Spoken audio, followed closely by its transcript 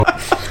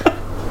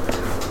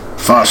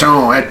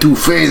Façon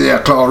étouffée there,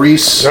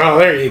 Clarice. Oh,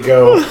 there you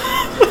go.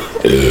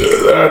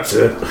 That's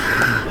it.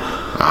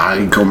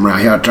 You come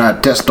right here try to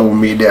test on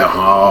me there.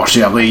 Oh,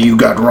 Shelly, you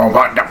got wrong.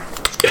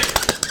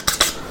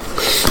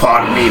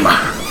 Pardon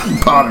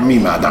me,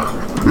 madam.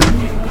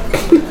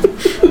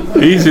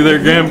 Easy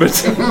there,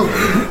 Gambit.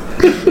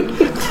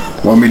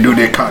 Want me to do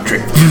that country?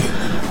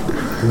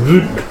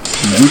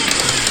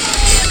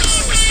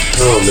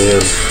 Oh,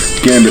 man.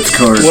 Gambit's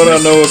cards. What I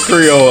know of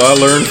Creole, I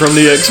learned from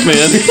the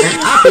X-Men.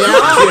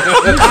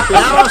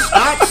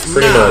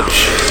 Pretty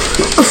much.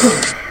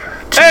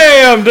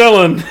 Hey, I'm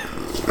Dylan.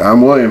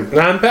 I'm William. And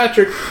I'm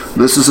Patrick.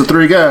 This is the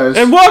Three Guys.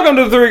 And welcome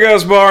to the Three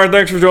Guys Bar, and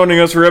thanks for joining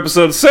us for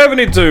episode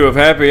 72 of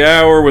Happy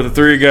Hour with the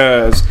Three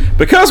Guys.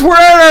 Because we're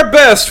at our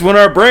best when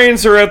our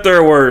brains are at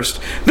their worst.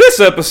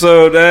 This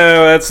episode,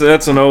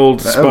 that's an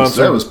old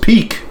sponsor. That was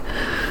peak.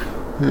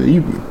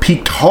 You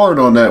peaked hard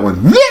on that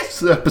one.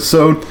 This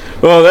episode.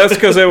 Well, that's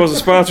because there was a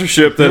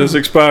sponsorship that has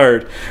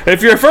expired.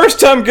 If you're a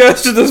first-time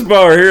guest at this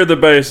bar, here are the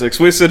basics.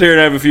 We sit here and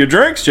have a few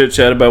drinks,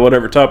 chit-chat about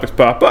whatever topics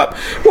pop up.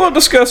 We'll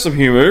discuss some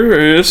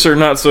humorous or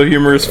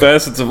not-so-humorous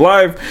facets of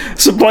life.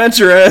 So plant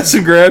your ass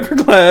and grab your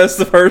glass.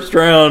 The first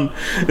round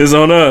is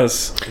on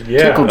us.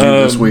 Yeah. Tickled you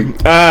this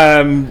week.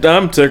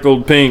 I'm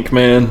tickled pink,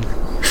 man.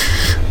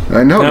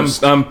 I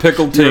noticed. I'm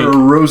pickled pink. You're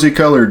rosy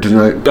colored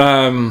tonight.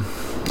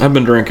 I've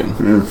been drinking.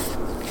 Yeah.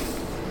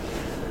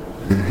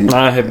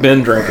 I have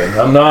been drinking.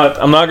 I'm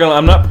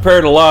not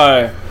prepared to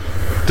lie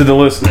to the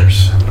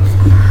listeners.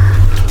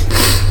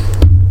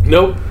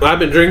 Nope, I've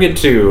been drinking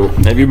too.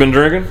 Have you been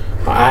drinking?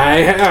 I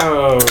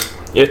have.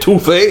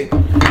 Etouffee.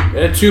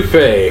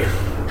 Etouffee.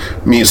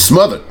 Me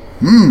smothered.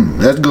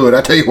 That's good.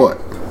 I tell you what.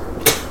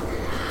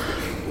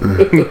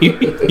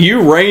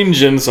 You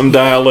range in some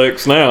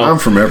dialects now. I'm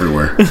from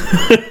everywhere.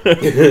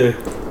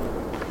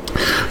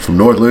 From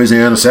North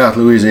Louisiana, South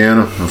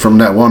Louisiana. I'm from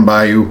that one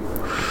bayou.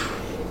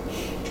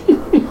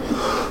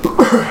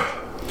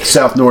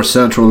 South North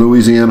Central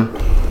Louisiana.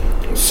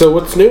 So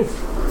what's new?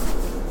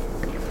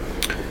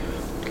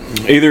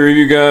 Either of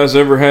you guys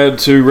ever had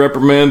to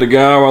reprimand a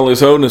guy while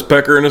he's holding his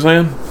pecker in his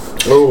hand?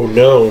 Oh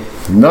no.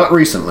 Not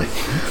recently.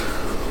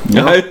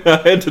 No. I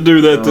had to do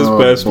that this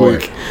past boy.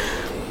 week.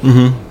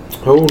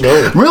 Oh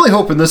no. I'm really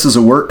hoping this is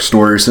a work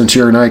story since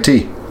you're in IT.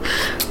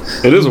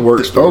 It is a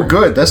work story. Oh,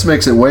 good. This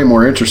makes it way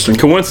more interesting.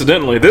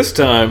 Coincidentally, this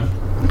time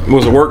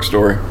was a work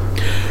story.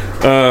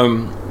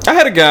 I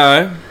had a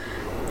guy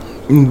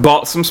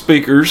bought some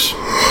speakers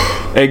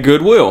at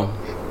Goodwill.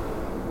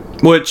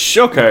 Which,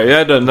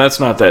 okay, that's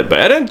not that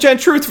bad. And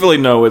truthfully,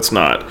 no, it's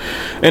not.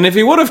 And if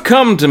he would have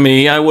come to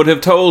me, I would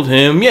have told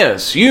him,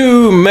 yes,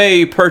 you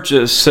may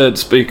purchase said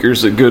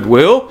speakers at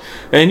Goodwill,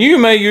 and you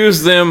may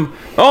use them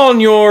on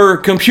your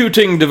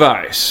computing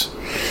device.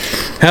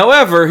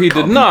 However, he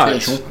did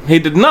not. He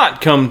did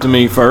not come to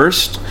me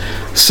first.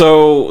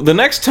 So the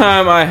next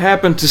time I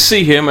happened to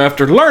see him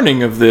after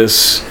learning of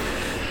this,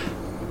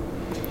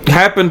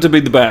 happened to be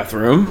the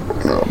bathroom.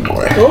 Oh,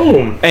 boy.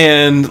 Oh.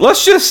 And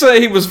let's just say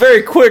he was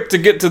very quick to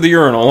get to the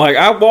urinal. Like,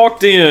 I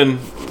walked in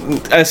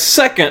a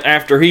second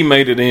after he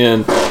made it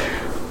in.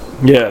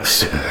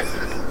 Yes.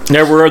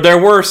 There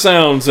were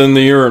sounds in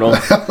the urinal.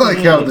 I like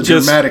how the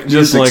dramatic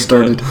music like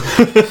started.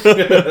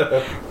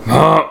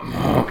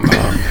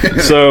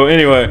 So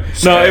anyway,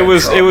 no, it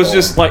was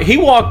just like he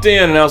walked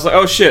in and I was like,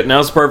 oh shit,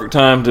 now's the perfect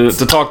time to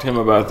talk to him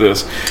about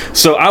this.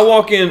 So I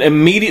walk in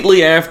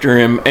immediately after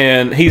him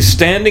and he's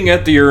standing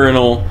at the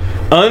urinal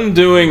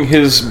undoing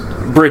his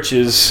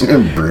britches,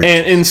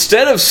 and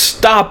instead of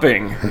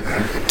stopping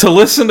to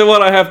listen to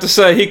what I have to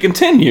say, he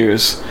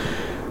continues.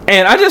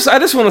 And I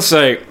just want to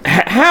say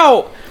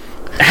how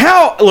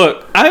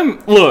look. I'm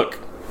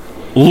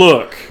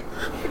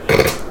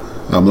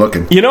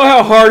looking. You know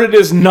how hard it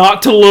is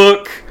not to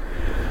look?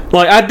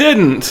 Like, I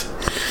didn't.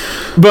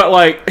 But,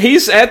 like,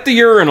 he's at the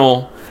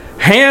urinal,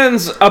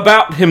 hands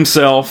about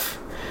himself,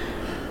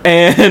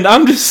 and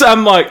I'm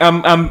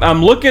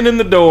looking in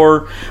the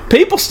door.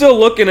 People still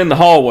looking in the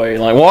hallway,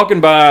 like,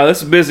 walking by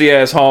this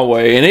busy-ass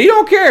hallway, and he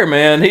don't care,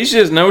 man. He's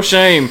just no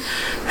shame.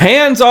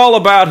 Hands all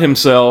about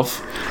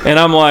himself, and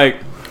I'm like,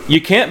 you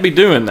can't be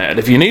doing that.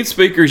 If you need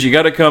speakers, you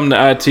got to come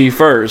to IT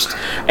first.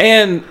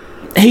 And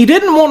he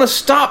didn't want to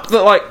stop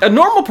like a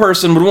normal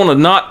person would want to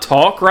not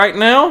talk right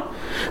now.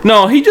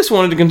 No, he just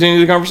wanted to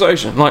continue the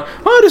conversation. Like,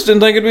 I just didn't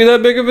think it'd be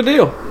that big of a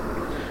deal.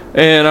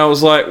 And I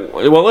was like,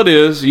 well, it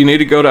is. You need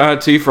to go to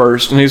IT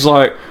first. And he's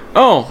like,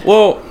 oh,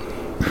 well,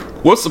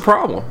 what's the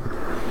problem?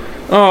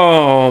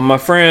 Oh, my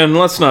friend,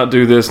 let's not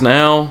do this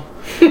now.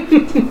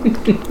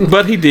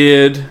 But he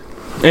did,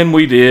 and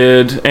we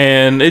did,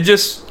 and it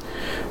just,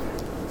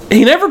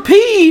 he never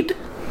peed.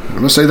 I'm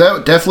gonna say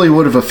that definitely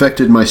would have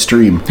affected my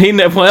stream. He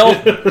never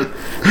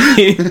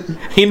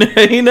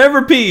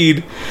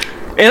peed.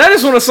 And I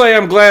just want to say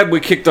I'm glad we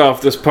kicked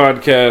off this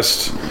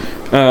podcast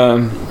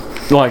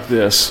like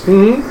this.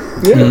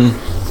 Mm-hmm. Yeah.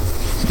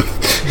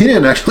 Mm-hmm. He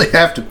didn't actually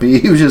have to pee.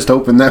 He was just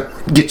hoping that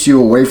would get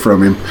you away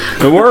from him.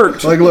 It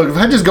worked. Like, look, if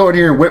I just go in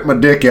here and whip my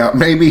dick out,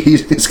 maybe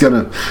he's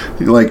gonna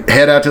like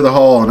head out to the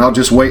hall, and I'll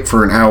just wait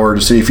for an hour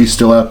to see if he's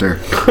still out there.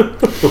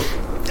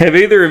 Have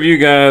either of you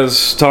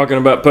guys, talking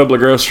about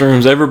public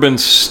restrooms, ever been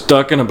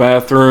stuck in a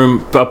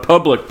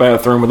public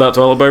bathroom without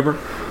toilet paper?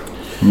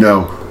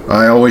 No.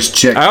 I always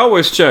check. I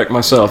always check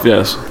myself,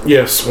 yes.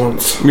 Yes,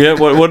 once. Yeah,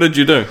 what did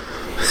you do?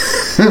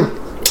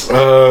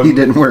 He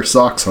didn't wear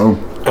socks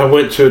home. I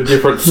went to a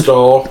different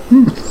stall.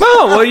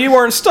 Oh, well, you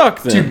weren't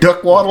stuck then. Did you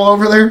duck waddle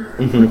over there?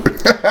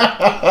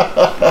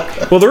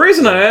 Well, the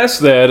reason I asked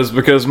that is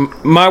because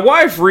my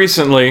wife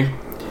recently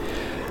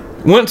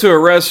went to a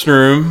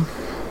restroom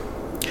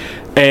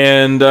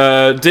and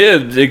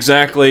did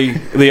exactly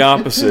the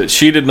opposite.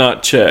 She did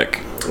not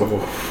check.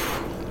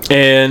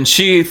 And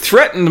she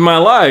threatened my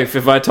life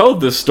if I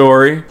told this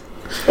story.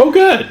 Oh,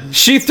 good.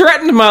 She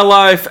threatened my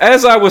life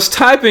as I was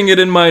typing it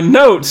in my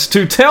notes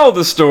to tell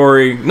the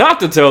story, not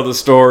to tell the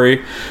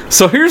story.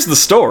 So here's the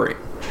story.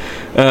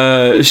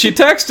 She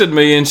texted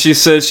me and she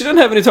said she didn't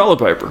have any toilet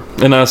paper.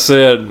 And I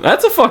said,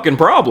 that's a fucking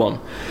problem.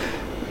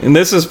 And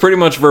this is pretty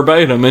much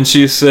verbatim. And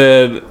she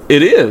said,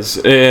 it is.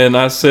 And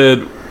I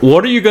said,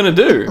 what are you going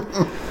to do?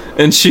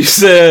 And she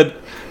said,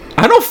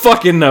 I don't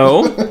fucking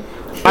know.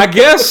 I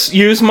guess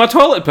use my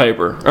toilet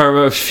paper.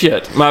 Or,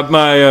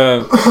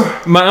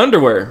 my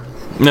underwear.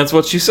 And that's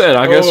what she said.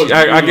 I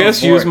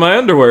guess use my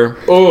underwear.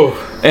 Oh.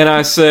 And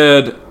I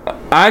said,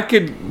 I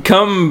could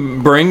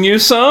come bring you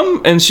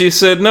some? And she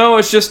said, no,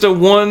 it's just a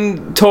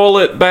one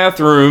toilet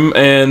bathroom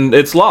and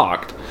it's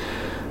locked.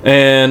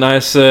 And I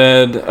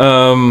said,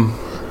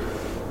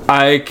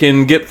 I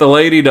can get the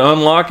lady to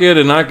unlock it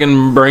and I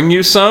can bring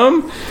you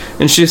some?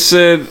 And she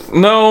said,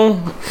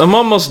 no, I'm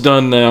almost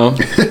done now.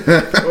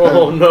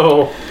 Oh,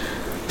 no.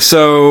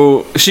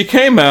 So she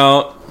came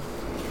out,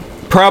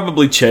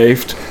 probably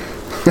chafed.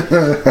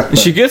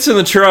 She gets in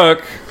the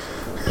truck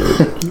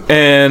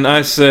and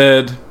I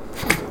said,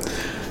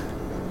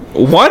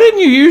 why didn't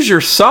you use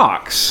your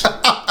socks?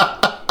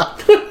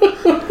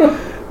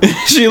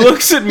 She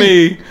looks at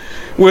me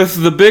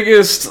with the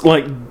biggest,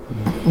 like,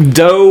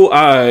 doe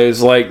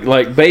eyes,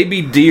 like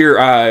baby deer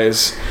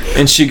eyes,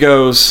 and she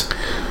goes,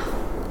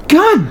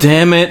 God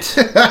damn it.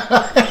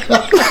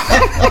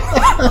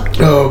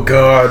 Oh,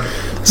 God.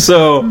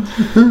 So,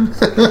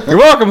 you're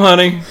welcome,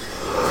 honey.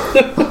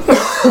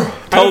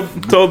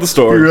 Told the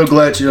story. You're real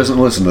glad she doesn't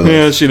listen to this.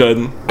 Yeah, she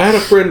doesn't. I had a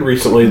friend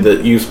recently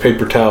that used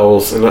paper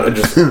towels, and I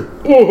just...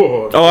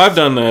 Oh, I've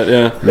done that,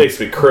 yeah. Makes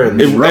me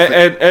cringe.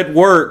 At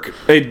work,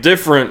 a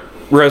different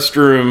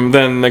restroom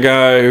than the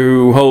guy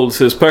who holds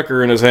his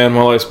pecker in his hand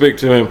while I speak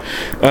to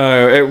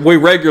him. We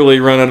regularly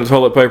run out of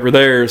toilet paper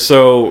there,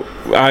 so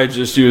I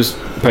just use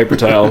paper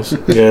towels.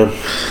 Yeah.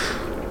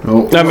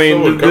 Oh. I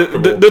mean,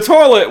 the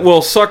toilet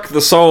will suck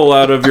the soul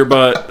out of your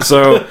butt,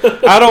 so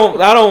I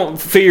don't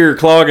fear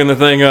clogging the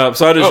thing up.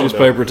 So I just use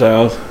paper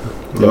towels.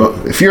 Well,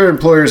 if your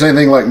employer is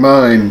anything like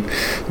mine,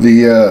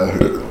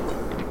 the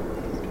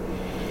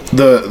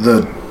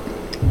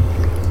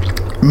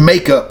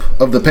makeup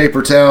of the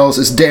paper towels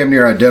is damn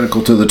near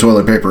identical to the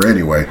toilet paper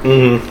anyway.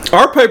 Mm-hmm.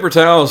 Our paper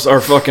towels are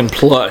fucking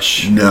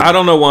plush. No. I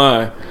don't know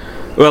why.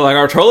 Well, like,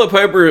 our toilet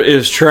paper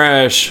is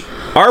trash.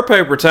 Our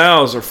paper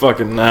towels are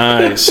fucking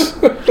nice.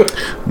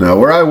 No,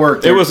 where I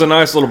work, it was a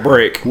nice little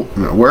break.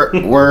 No, where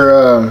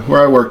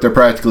I work, they're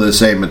practically the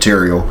same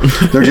material.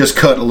 They're just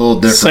cut a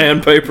little different.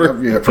 Sandpaper.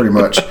 Yeah, pretty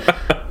much.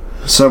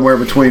 Somewhere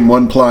between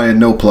one ply and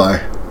no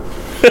ply.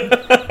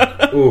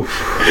 Oof.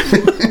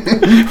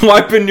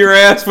 Wiping your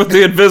ass with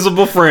the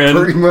invisible friend.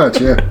 Pretty much,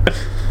 yeah.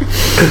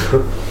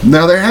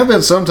 Now, there have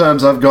been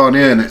sometimes I've gone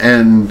in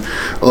and,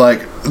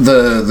 like,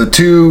 the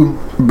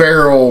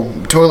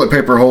 2-barrel toilet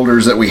paper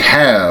holders that we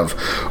have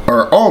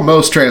are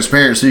almost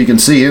transparent so you can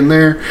see in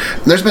there.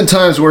 There's been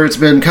times where it's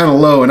been kind of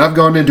low, and I've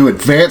gone into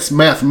advanced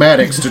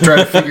mathematics to try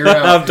to figure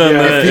out I've done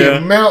that, if the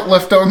amount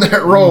left on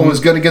that roll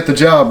is going to get the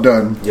job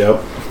done.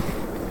 Yep.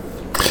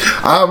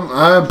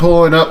 I'm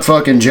pulling up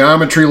fucking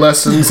geometry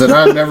lessons that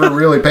I've never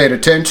really paid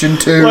attention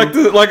to.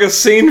 Like a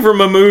scene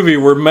from a movie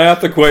where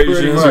math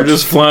equations are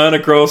just flying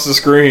across the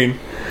screen.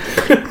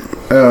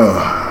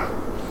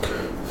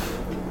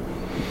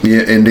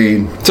 Yeah,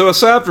 indeed. So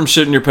aside from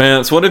shitting your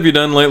pants, what have you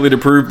done lately to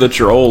prove that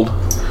you're old?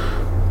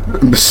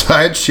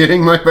 Besides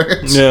shitting my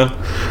pants? Yeah.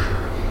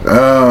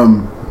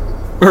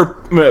 Or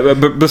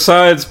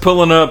besides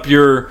pulling up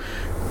your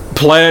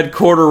plaid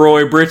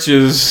corduroy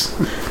britches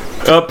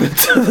up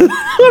into the...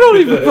 I don't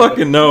even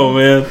fucking know,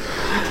 man.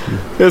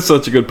 It's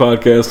such a good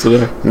podcast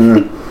today.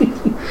 Yeah.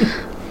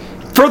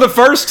 For the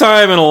first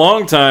time in a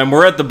long time,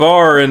 we're at the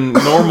bar in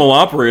normal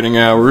operating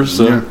hours.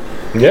 So.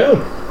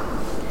 Yeah.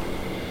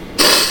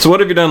 So what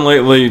have you done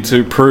lately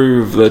to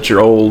prove that you're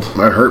old?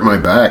 I hurt my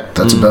back.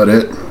 That's about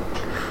it.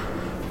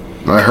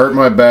 I hurt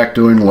my back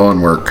doing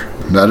lawn work.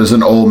 That is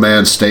an old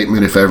man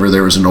statement if ever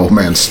there was an old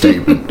man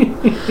statement.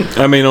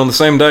 I mean, on the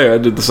same day, I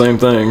did the same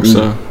thing,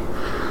 so...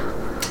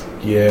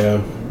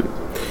 Yeah.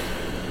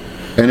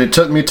 And it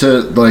took me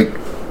to, like,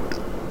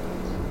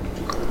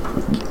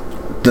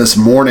 this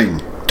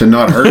morning to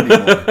not hurt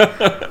anymore.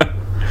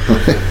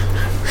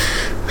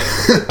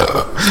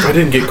 I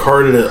didn't get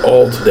carded at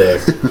all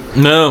today.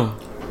 No.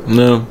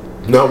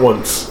 Not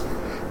once.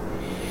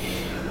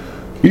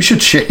 You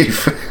should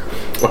shave.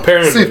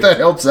 Apparently. See if that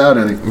helps out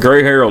any.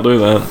 Gray hair will do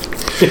that.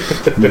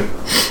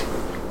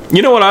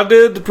 You know what I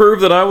did to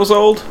prove that I was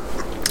old?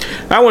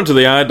 I went to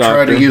the eye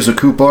doctor. Try to use a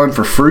coupon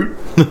for fruit.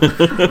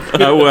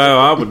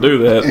 I would do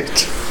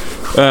that.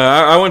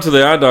 I went to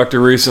the eye doctor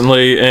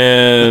recently,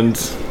 and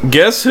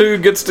guess who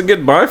gets to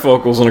get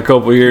bifocals in a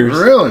couple years?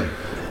 Really?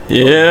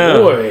 Yeah.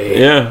 Oh boy.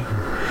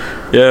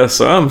 Yeah,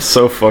 so I'm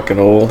so fucking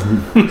old.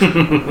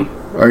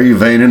 Are you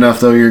vain enough,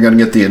 though, you're going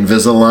to get the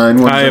Invisalign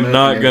ones? I am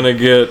not going to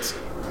get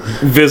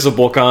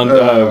visible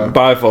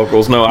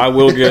bifocals. No, I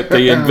will get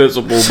the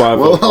invisible bifocals.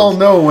 Well, I'll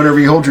know whenever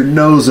you hold your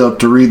nose up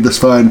to read this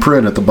fine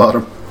print at the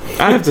bottom.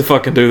 I have to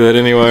fucking do that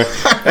anyway.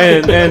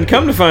 And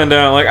come to find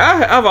out, like,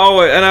 I've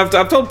always, and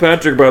I've told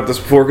Patrick about this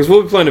before, because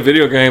we'll be playing a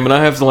video game and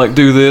I have to, like,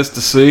 do this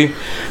to see.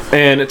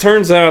 And it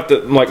turns out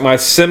that, like, my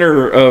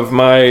center of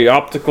my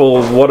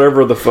optical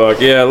whatever the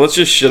fuck, yeah, let's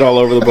just shit all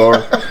over the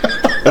bar.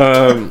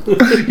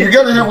 You're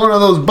going to have one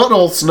of those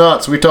butthole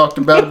snots we talked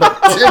about 10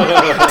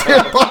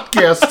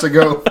 podcasts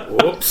ago.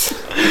 Whoops.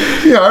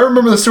 Yeah, I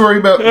remember the story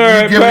about All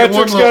right, you giving it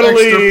one Patrick's little got to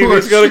extra leave.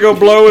 push. He's got to go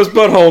blow his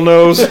butthole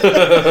nose.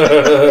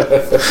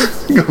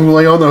 Go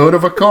lay on the hood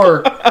of a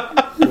car.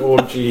 Oh,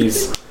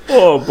 jeez.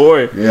 Oh,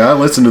 boy. Yeah, I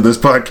listened to this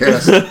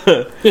podcast.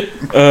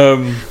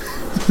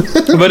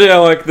 But yeah,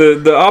 like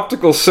the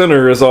optical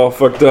center is all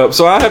fucked up,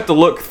 so I have to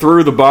look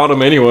through the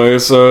bottom anyway.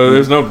 So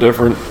there's no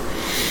different.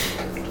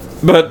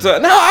 But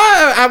no,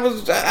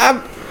 I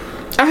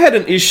had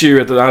an issue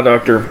at the eye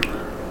doctor.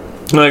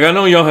 Like, I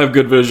know y'all have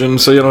good vision,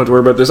 so you don't have to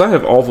worry about this. I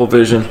have awful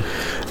vision,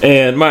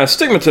 and my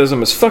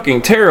astigmatism is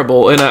fucking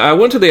terrible. And I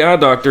went to the eye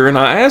doctor and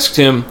I asked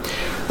him,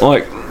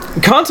 like,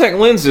 contact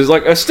lenses,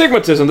 like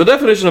astigmatism. The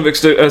definition of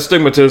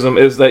astigmatism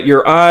is that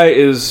your eye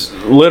is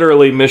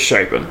literally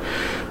misshapen.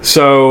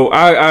 So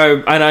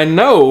I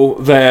know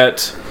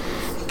that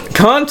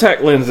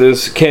contact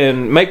lenses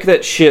can make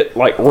that shit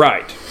like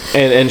right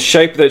and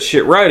shape that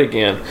shit right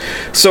again.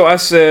 So I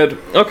said,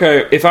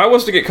 okay, if I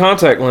was to get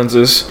contact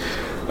lenses,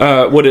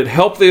 would it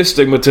help the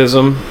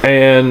astigmatism,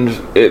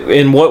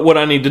 and what would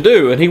I need to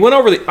do? And he went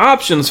over the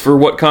options for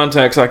what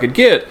contacts I could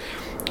get,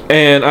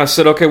 and I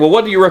said, okay, well,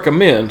 what do you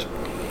recommend?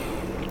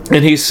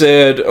 And he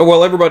said, oh,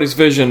 well, everybody's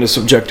vision is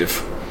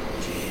subjective.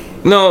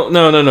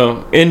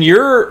 No. In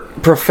your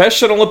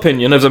professional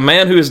opinion, as a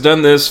man who has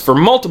done this for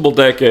multiple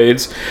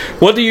decades,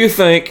 what do you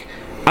think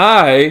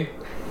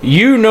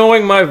you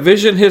knowing my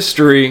vision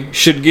history,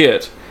 should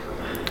get?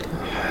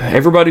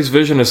 Everybody's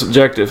vision is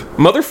subjective.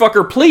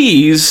 Motherfucker,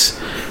 please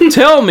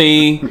tell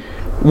me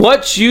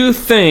what you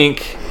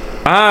think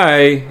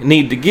I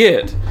need to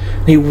get.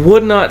 He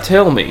would not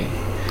tell me.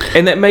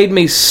 And that made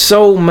me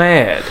so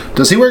mad.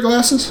 Does he wear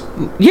glasses?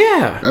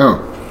 Yeah.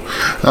 Oh.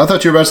 I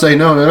thought you were about to say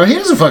no. He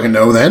doesn't fucking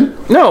know then.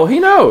 No, he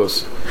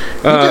knows.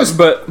 He just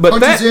but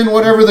punches in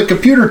whatever the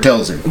computer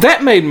tells him.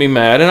 That made me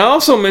mad. And I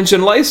also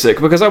mentioned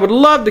LASIK, because I would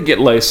love to get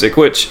LASIK,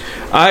 which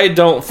I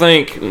don't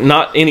think,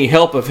 not any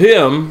help of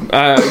him,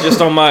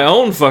 just on my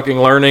own fucking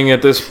learning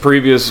at this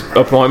previous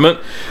appointment,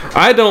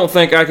 I don't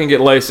think I can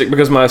get LASIK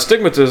because my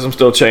astigmatism's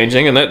still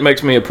changing, and that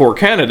makes me a poor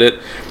candidate.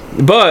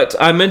 But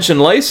I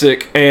mentioned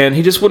LASIK, and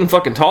he just wouldn't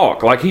fucking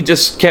talk. Like, he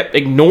just kept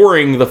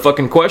ignoring the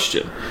fucking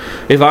question.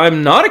 If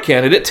I'm not a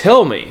candidate,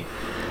 tell me.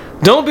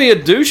 Don't be a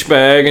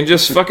douchebag and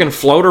just fucking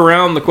float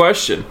around the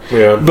question.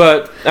 Yeah.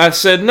 But I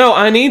said, no,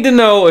 I need to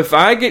know if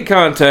I get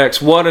contacts,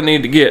 what I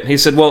need to get. He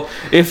said, well,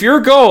 if your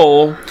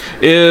goal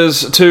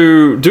is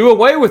to do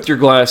away with your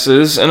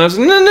glasses, and I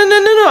said, no,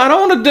 I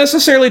don't want to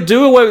necessarily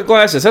do away with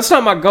glasses. That's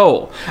not my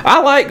goal. I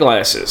like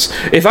glasses.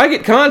 If I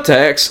get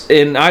contacts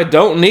and I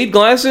don't need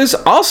glasses,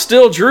 I'll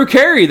still Drew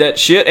carry that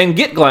shit and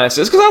get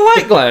glasses, because I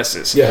like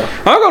glasses. Yeah.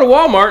 I'll go to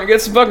Walmart and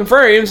get some fucking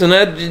frames, and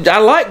I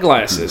like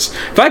glasses.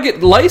 If I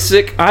get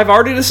LASIK, I've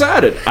already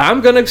decided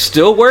I'm gonna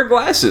still wear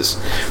glasses.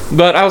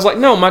 But I was like,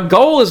 no, my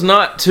goal is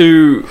not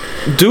to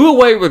do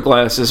away with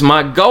glasses.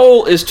 My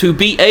goal is to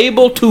be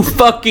able to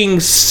fucking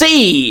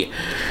see.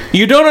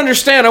 You don't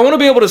understand. I want to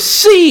be able to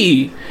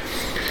see.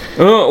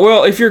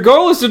 Well, if your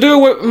goal is to do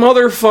away,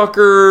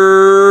 motherfucker.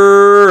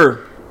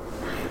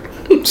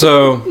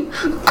 So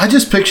I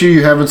just picture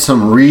you having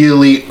some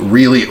really,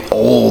 really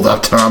old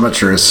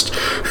optometrist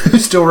who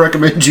still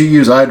recommends you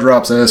use eye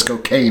drops that has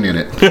cocaine in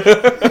it.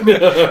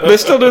 They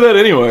still do that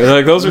anyway.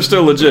 Like, those are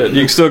still legit.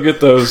 You can still get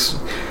those.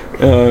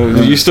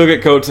 You still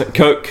get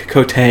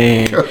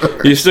cocaine.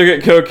 You still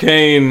get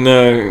cocaine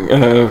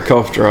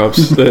cough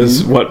drops.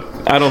 That's what.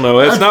 I don't know.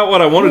 That's not what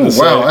I wanted to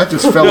say. Wow, that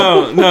just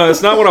fell. No,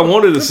 it's not what I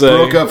wanted to say.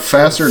 Broke up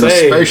faster than a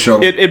space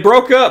shuttle. It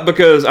broke up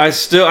because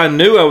I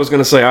knew I was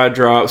going to say eye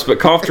drops, but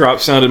cough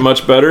drops sounded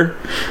much better,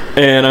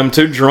 and I'm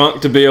too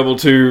drunk to be able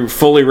to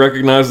fully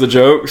recognize the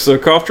joke. So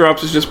cough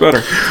drops is just better.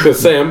 I was gonna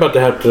say, I'm about to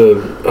have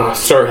to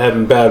start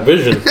having bad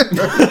vision.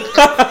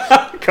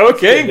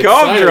 Cocaine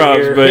cough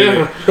drops,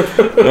 baby.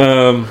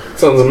 Yeah.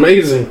 Sounds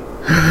amazing.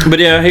 But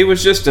yeah, he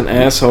was just an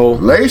asshole.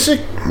 LASIK?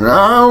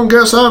 I don't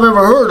guess I've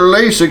ever heard of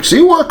LASIK. Does he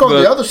work on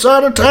the other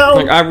side of town?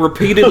 Like, I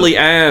repeatedly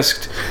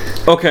asked,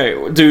 okay,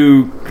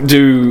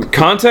 do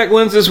contact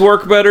lenses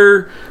work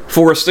better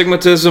for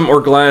astigmatism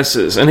or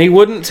glasses, and he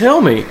wouldn't tell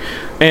me.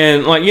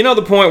 And like, you know,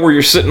 the point where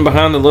you're sitting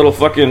behind the little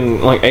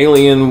fucking like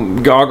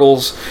alien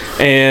goggles,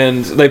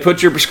 and they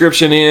put your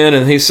prescription in,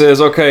 and he says,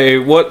 "Okay,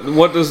 what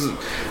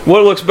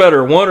looks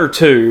better, 1 or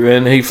 2?"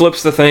 And he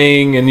flips the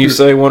thing, and you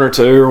say 1 or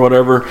 2 or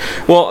whatever.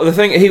 Well, the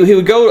thing, he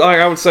would go, like,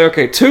 I would say,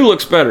 "Okay, 2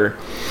 looks better,"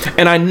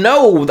 and I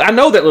know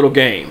that little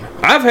game.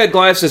 I've had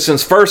glasses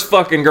since first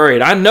fucking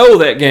grade. I know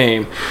that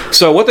game.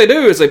 So what they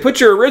do is they put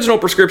your original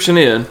prescription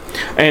in,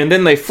 and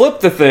then they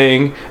flip the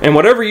thing, and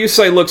whatever you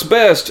say looks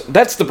best,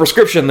 that's the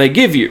prescription they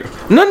give you.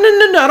 No,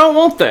 I don't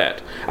want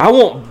that. I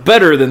want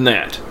better than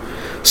that.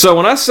 So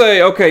when I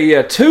say, okay,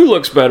 yeah, 2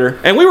 looks better,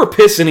 and we were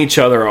pissing each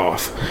other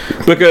off,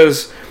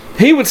 because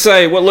he would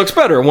say, what looks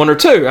better, 1 or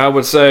 2? I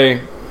would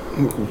say,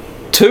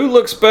 2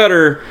 looks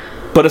better,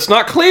 but it's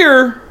not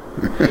clear.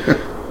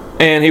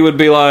 And he would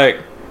be like,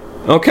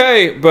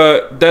 okay,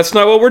 but that's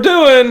not what we're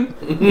doing.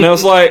 And I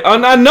was like,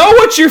 I know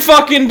what you're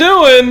fucking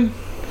doing.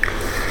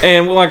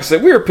 And like I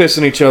said, we were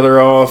pissing each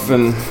other off,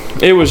 and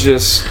it was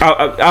just,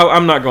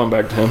 I'm not going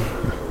back to him.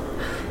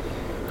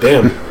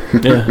 Damn.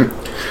 Yeah.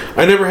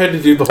 I never had to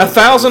do the whole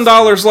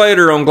 $1,000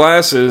 later on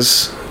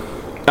glasses,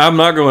 I'm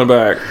not going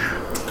back.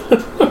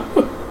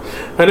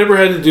 I never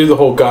had to do the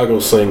whole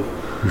goggles thing.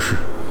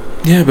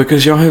 Yeah,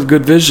 because y'all have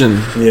good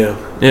vision. Yeah.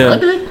 Yeah.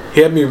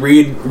 He had me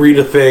read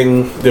a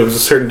thing that was a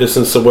certain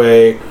distance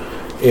away,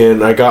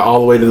 and I got all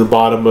the way to the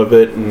bottom of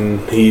it,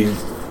 and he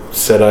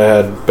said I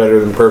had better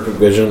than perfect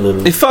vision.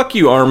 And Hey, fuck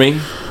you, Army.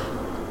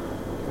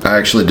 I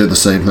actually did the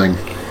same thing.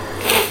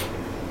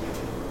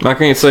 I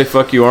can't say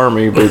fuck you,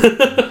 Army, but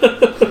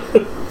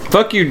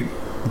fuck you,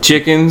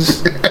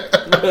 chickens.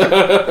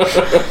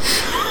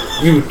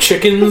 You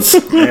chickens.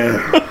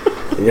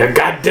 You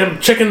goddamn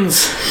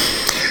chickens.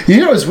 You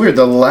know, it's weird.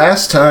 The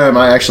last time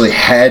I actually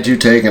had you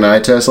take an eye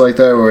test like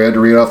that, where we had to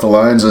read off the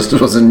lines, this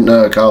was in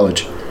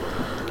college.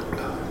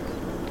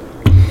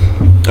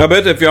 I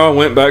bet if y'all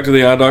went back to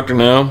the eye doctor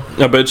now,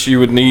 I bet you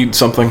would need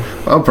something.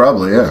 Oh,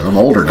 probably, yeah. I'm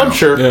older now. I'm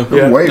sure.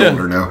 Yeah. I'm way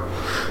older now.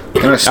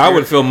 And I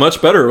would feel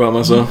much better about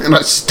myself. And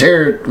I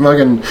stare at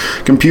fucking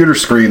computer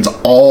screens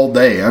all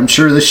day. I'm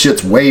sure this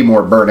shit's way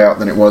more burnt out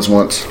than it was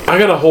once. I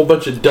got a whole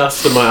bunch of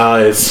dust in my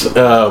eyes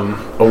a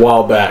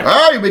while back.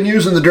 You've been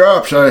using the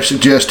drops I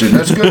suggested.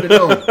 That's good to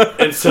know.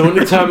 And so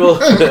anytime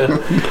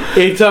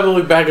I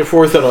look back and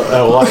forth at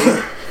a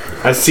light,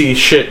 I see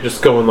shit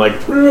just going like...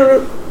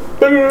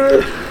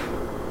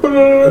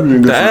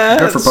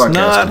 That's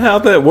not how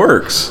that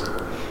works.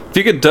 If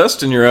you get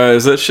dust in your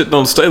eyes, that shit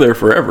don't stay there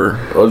forever.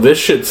 Oh, this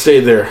shit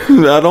stayed there.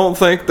 I don't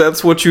think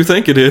that's what you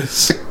think it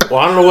is. Well,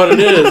 I don't know what it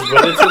is,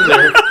 but it's in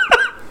there.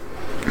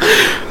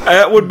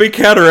 That would be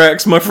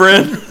cataracts, my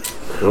friend.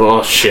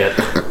 Oh, shit.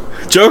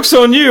 Joke's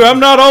on you. I'm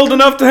not old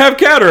enough to have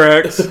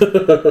cataracts.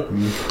 But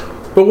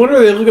whenever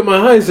they look at my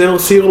eyes, they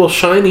don't see little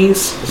shinies,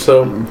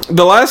 so...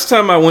 The last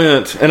time I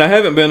went, and I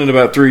haven't been in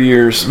about 3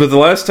 years, but the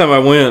last time I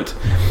went,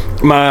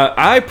 my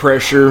eye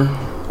pressure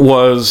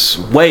was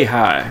way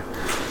high.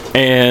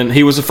 And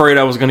he was afraid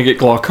I was going to get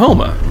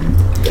glaucoma.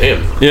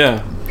 Damn.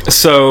 Yeah.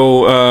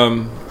 So,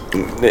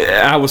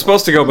 I was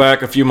supposed to go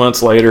back a few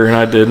months later, and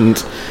I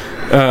didn't.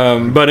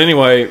 But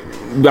anyway,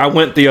 I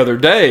went the other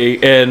day,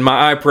 and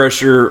my eye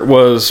pressure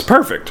was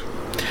perfect.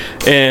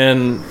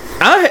 And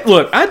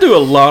I do a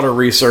lot of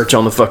research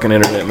on the fucking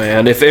internet,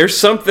 man. If there's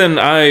something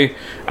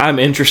I'm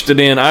interested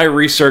in, I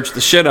research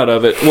the shit out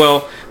of it.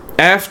 Well,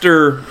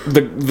 after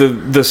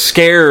the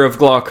scare of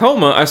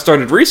glaucoma, I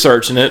started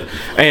researching it,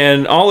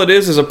 and all it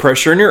is a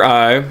pressure in your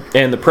eye,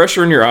 and the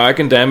pressure in your eye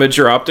can damage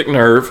your optic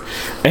nerve,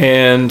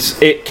 and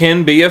it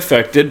can be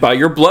affected by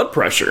your blood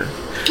pressure.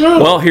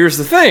 Oh. Well, here's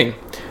the thing.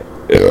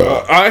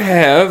 I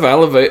have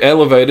elephant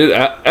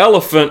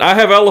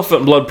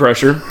blood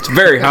pressure. It's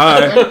very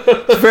high.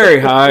 It's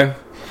very high.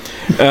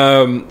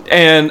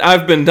 And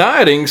I've been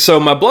dieting, so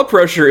my blood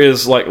pressure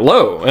is like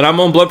low, and I'm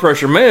on blood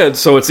pressure meds,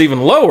 so it's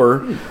even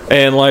lower,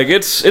 and like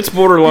it's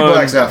borderline. He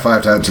blacks out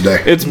 5 times a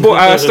day.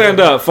 I stand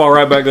up, fall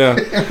right back down.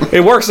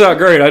 It works out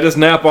great. I just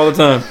nap all the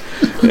time.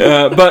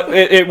 But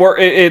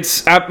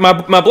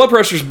my blood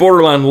pressure is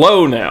borderline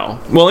low now.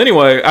 Well,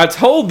 anyway, I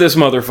told this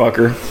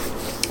motherfucker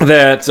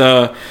that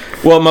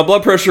my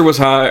blood pressure was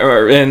high,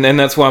 and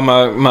that's why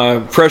my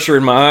pressure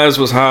in my eyes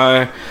was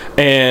high,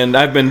 and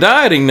I've been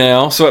dieting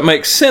now, so it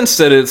makes sense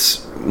that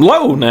it's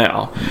low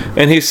now.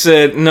 And he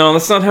said, no,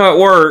 that's not how it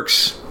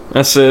works.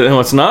 I said, no,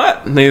 it's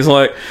not? And he's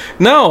like,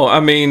 no, I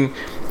mean,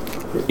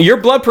 your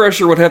blood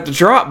pressure would have to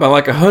drop by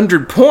like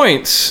 100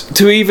 points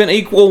to even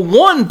equal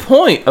 1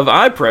 point of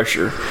eye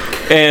pressure.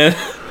 And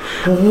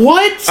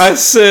what? I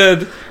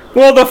said,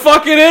 well, the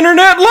fucking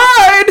internet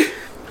lied.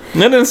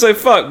 And I didn't say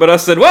fuck, but I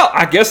said, well,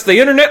 I guess the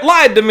internet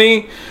lied to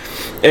me.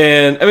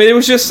 And, I mean, it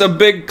was just a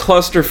big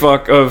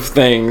clusterfuck of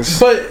things.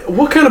 But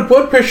what kind of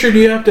blood pressure do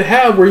you have to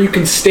have where you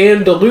can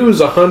stand to lose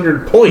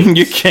 100 points?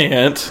 You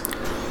can't.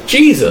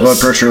 Jesus. Blood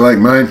pressure like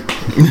mine.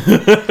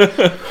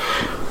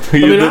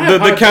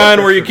 The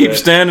kind where you keep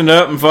standing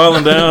up and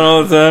falling down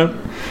all the time.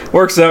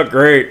 Works out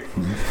great.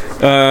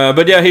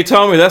 But yeah, he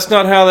told me that's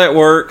not how that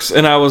works,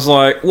 and I was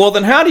like, well,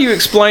 then how do you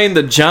explain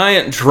the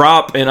giant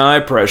drop in eye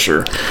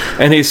pressure?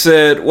 And he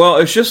said, well,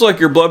 it's just like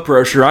your blood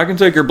pressure. I can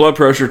take your blood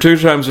pressure 2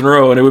 times in a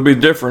row, and it would be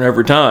different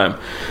every time.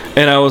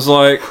 And I was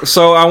like,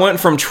 so I went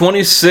from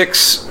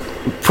 26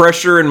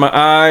 pressure in my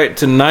eye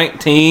to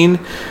 19,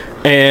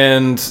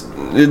 and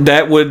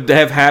that would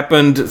have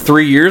happened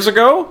 3 years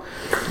ago?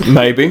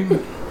 Maybe.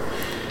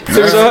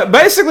 So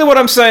basically what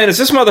I'm saying is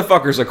this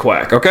motherfucker's a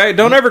quack, okay?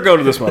 Don't ever go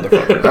to this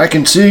motherfucker. I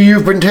can see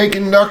you've been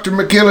taking Dr.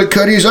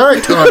 McGillicuddy's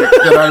eye tonic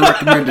that I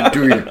recommended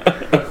to you.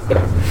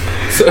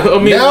 So, I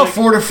mean, now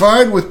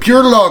fortified with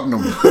pure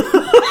laudanum.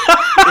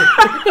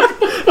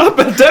 I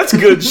bet that's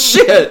good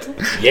shit.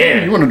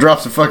 Yeah. You want to drop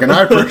some fucking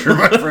eye pressure,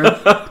 my friend.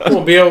 You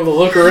won't be able to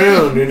look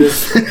around. You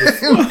just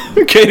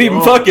Can't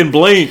even fucking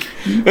blink.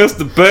 That's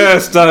the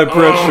best eye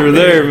pressure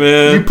there,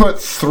 You man. put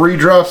 3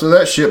 drops of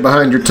that shit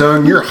behind your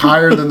tongue, you're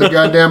higher than the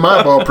goddamn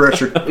eyeball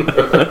pressure.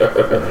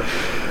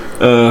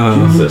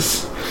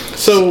 Jesus.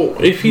 So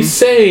if he's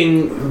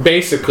saying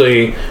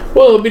basically,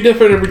 well, it'll be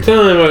different every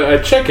time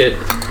I check it,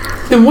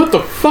 then what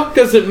the fuck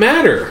does it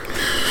matter?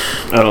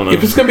 I don't know.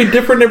 If it's going to be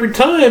different every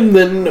time,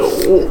 then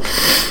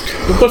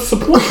what's the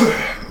point?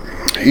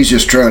 He's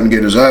just trying to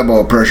get his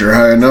eyeball pressure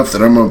high enough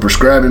that I'm going to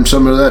prescribe him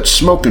some of that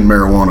smoking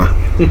marijuana.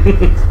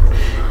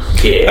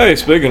 Yeah. Hey,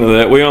 speaking of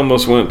that, we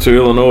almost went to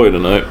Illinois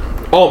tonight.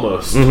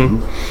 Almost.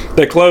 Mm-hmm.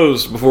 They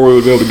closed before we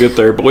would be able to get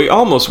there, but we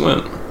almost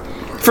went.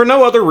 For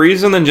no other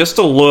reason than just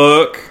to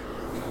look.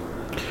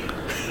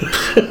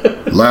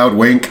 Loud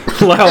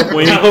wink. Loud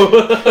wink.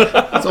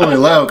 It's only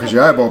loud because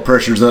your eyeball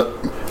pressure's up.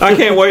 I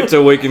can't wait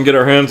till we can get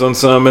our hands on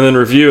some and then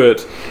review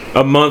it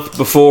a month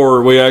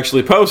before we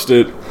actually post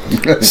it.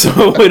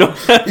 So we don't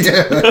have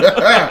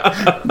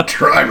to.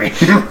 Try me.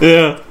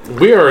 Yeah.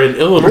 We are in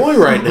Illinois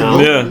right now.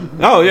 Yeah.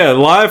 Oh, yeah.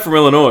 Live from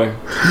Illinois.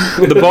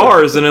 The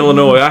bar is in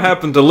Illinois. I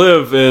happen to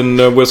live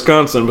in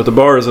Wisconsin, but the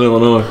bar is in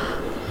Illinois.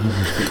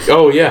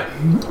 Oh, yeah.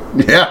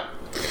 Yeah.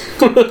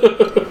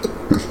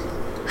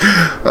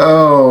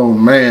 Oh,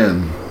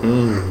 man.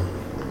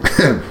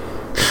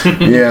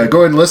 Yeah, go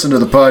ahead and listen to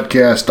the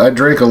podcast. I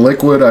drank a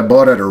liquid I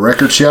bought at a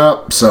record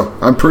shop, so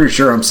I'm pretty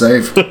sure I'm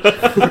safe.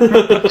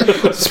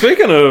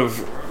 Speaking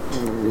of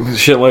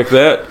shit like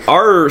that,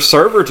 our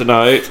server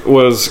tonight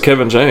was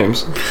Kevin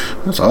James.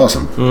 That's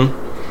awesome.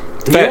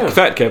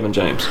 Fat Kevin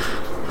James.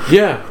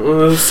 Yeah.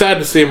 Well, it's sad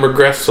to see him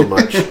regress so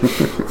much.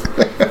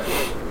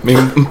 I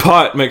mean,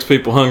 pot makes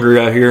people hungry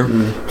out here.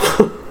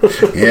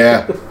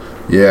 Yeah.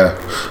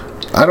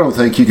 I don't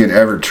think you can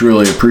ever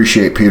truly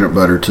appreciate peanut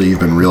butter till you've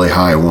been really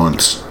high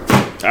once.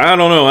 I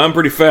don't know. I'm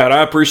pretty fat.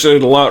 I appreciate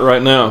it a lot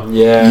right now.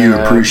 Yeah. You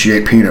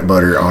appreciate peanut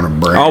butter on a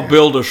bread. I'll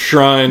build a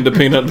shrine to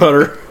peanut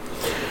butter.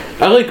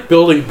 I like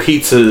building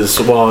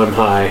pizzas while I'm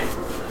high.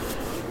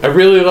 I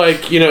really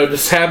like,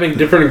 just having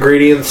different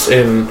ingredients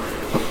and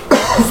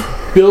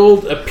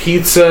build a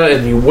pizza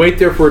and you wait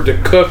there for it to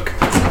cook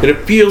and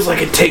it feels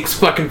like it takes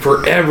fucking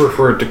forever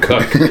for it to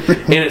cook.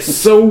 And it's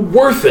so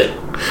worth it.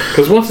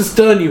 Because once it's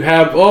done, you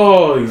have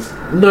these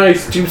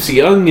nice juicy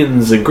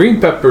onions and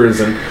green peppers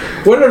and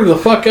whatever the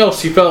fuck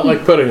else you felt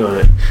like putting on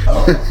it.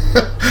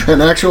 An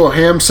actual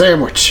ham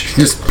sandwich.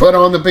 Just put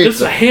on the pizza.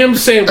 Just a ham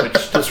sandwich,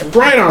 just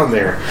right on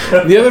there.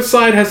 The other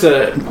side has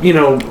a,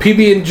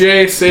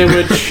 PB&J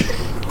sandwich.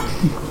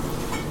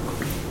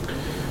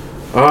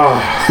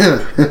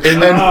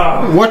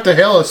 And what the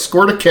hell, a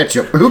squirt of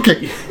ketchup? Who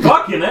can...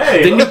 Fucking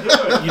A. Then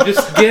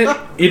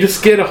you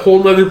just get a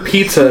whole nother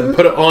pizza and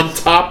put it on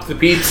top of the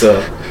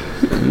pizza.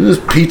 This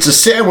pizza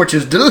sandwich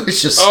is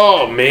delicious.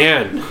 Oh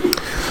man,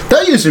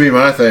 That used to be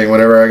my thing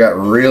whenever I got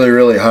really,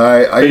 really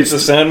high. Pizza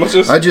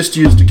sandwiches? I just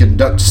used to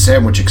conduct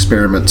sandwich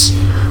experiments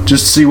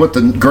just to see what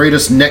the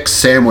greatest next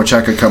sandwich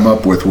I could come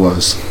up with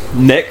was.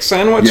 Neck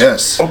sandwich?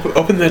 Yes.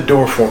 open that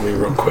door for me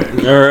real quick,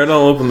 Alright,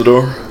 I'll open the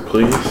door.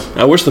 please.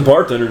 I wish the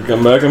bartender would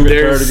come back. I'm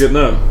getting tired of getting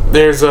up.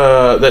 There's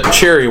that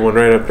cherry one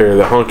right up there,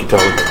 the honky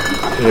tonk.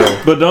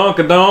 Yeah,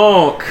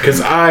 Badonk-a-donk. because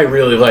I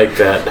really like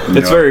that.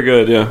 It's very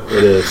good, yeah.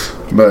 It is.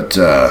 But,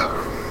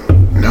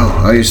 no,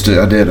 I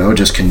would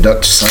just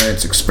conduct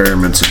science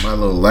experiments in my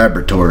little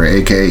laboratory,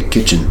 aka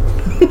kitchen.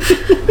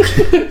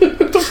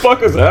 What the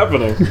fuck is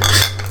happening?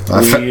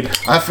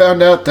 I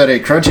found out that a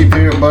crunchy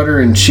peanut butter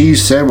and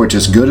cheese sandwich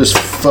is good as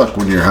fuck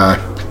when you're high.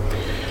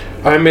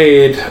 I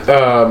made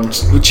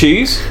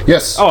Cheese?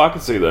 Yes. Oh, I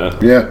can see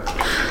that. Yeah.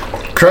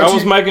 I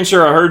was making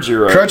sure I heard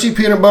you right. Crunchy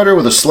peanut butter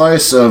with a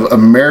slice of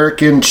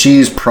American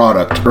cheese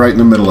product right in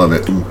the middle of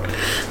it.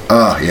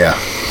 Yeah.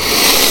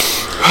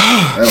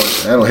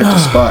 That'll hit the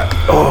spot.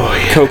 oh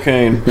yeah.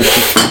 Cocaine.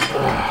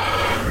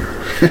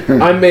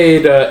 I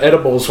made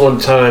edibles one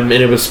time,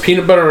 and it was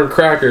peanut butter and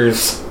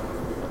crackers.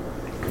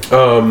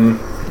 And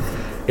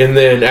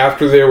then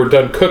after they were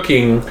done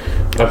cooking,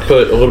 I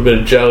put a little bit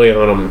of jelly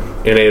on them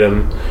and ate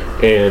them.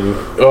 And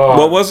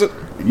What was it?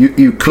 You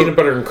peanut cooked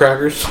butter and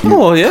crackers.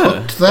 Oh, yeah.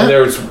 And that?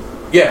 there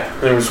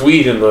was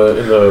weed in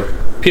the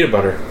peanut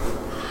butter.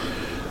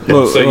 And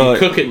Well, so you like-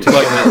 cook it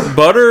to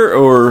Butter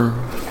or...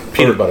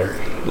 peanut butter.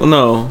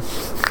 No.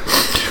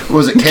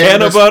 Was it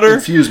cannabis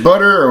infused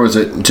butter, or was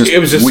it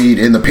just weed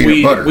in the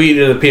peanut butter? Weed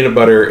in the peanut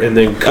butter, and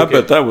then I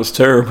bet that was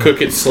terrible.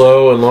 Cook it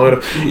slow and long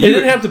enough. It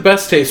didn't have the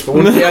best taste, but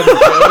once you add the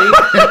jelly,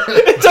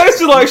 it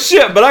tasted like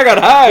shit. But I got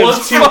high.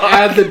 Once you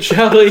add the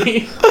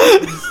jelly,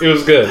 it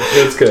was good.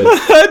 It was good. I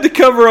had to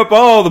cover up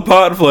all the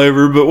pot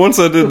flavor, but once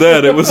I did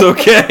that, it was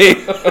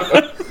okay.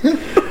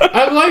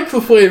 I like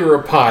the flavor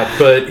of pot,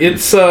 but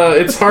it's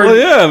hard. Well,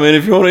 yeah, I mean,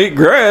 if you want to eat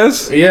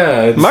grass,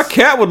 yeah, my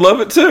cat would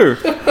love it too.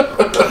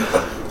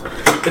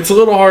 It's a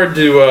little hard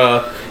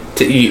to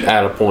eat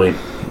at a point.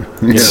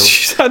 You know?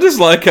 I just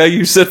like how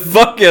you said,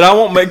 "Fuck it, I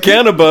won't make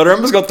can of butter.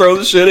 I'm just gonna throw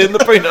the shit in the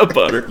peanut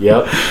butter."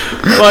 Yep.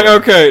 Like,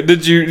 okay,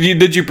 did you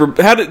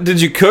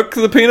cook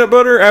the peanut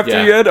butter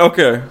after you had?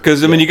 Okay,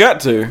 because I mean, you got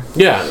to.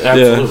 Yeah,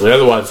 absolutely. Yeah.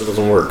 Otherwise, it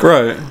doesn't work.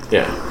 Right.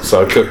 Yeah.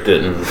 So I cooked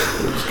it, and it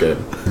was good.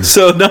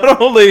 So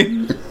not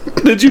only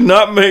did you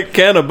not make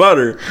can of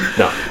butter,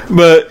 no,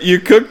 but you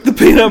cooked the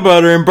peanut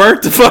butter and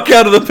burnt the fuck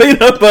out of the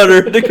peanut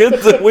butter to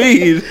get the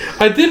weed.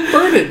 I didn't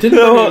burn it. Burn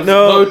it.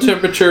 Low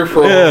temperature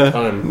for a long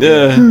time.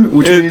 Yeah.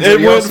 Which means it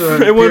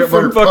went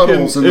from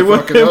fucking it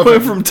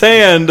went from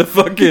tan to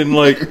fucking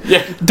like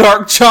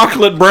dark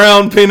chocolate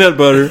brown peanut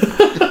butter.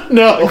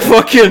 No.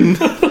 Fucking.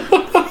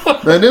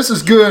 Man, this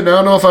is good. I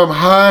don't know if I'm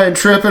high and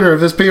tripping or if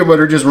this peanut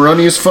butter just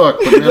runny as fuck.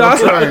 But man, I'm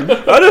trying.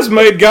 I just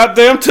made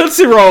goddamn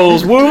Tootsie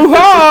Rolls.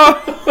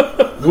 Woo-ha!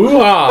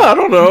 Woo-ha! I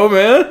don't know,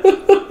 man.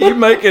 You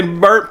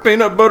making burnt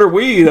peanut butter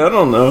weed? I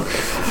don't know.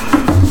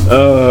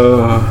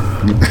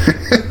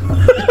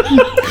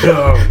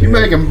 You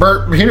making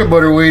burnt peanut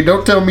butter weed?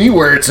 Don't tell me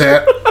where it's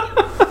at.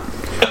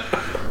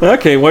 I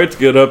can't wait to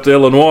get up to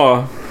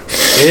Illinois.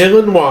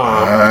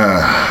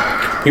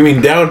 Illinois. You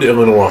mean down to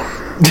Illinois?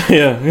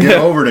 Yeah. Get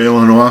over to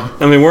Illinois.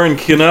 I mean, we're in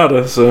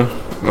Canada, so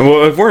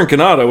well, if we're in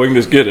Canada, we can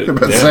just get it. I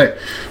was about to say.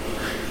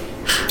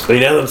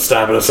 Ain't nothing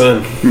stopping us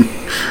in.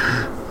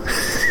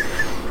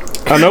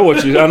 I know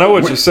what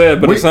you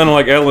said, but it sounded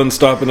like Ellen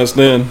stopping us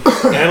then.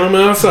 Ellen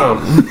Ellen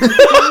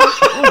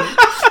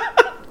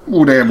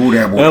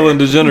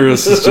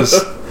DeGeneres is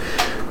just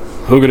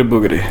hoogity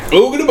boogity.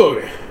 Oogity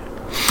boogity.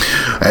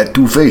 At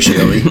Two-Face,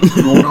 Shelly.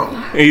 Going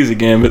on. Easy,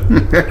 Gambit.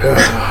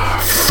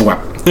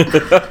 Thwap.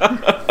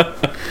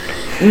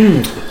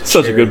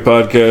 Such a good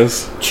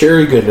podcast.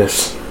 Cherry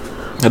goodness.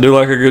 I do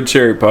like a good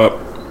cherry pop.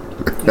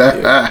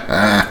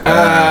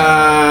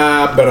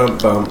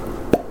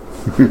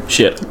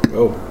 Shit.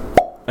 Oh.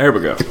 There we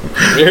go.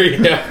 There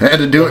you go. Had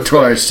to do it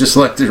twice, just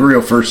like the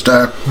real first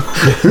time.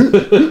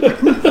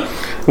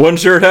 Wasn't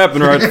sure it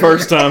happened right the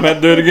first time. Had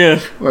to do it again.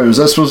 Wait, was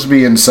that supposed to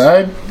be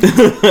inside?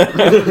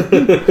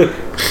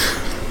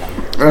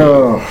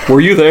 Oh.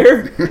 Were you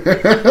there?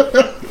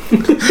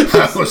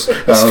 I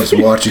was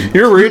watching.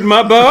 You're reading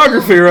my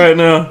biography right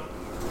now.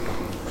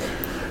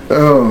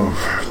 Oh,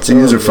 it's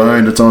easy to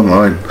find. It's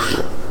online.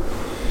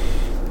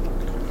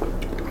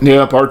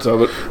 Yeah, parts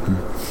of it.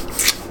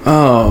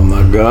 Oh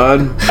my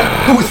god.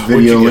 With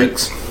video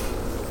links.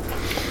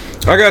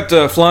 I got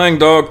Flying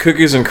Dog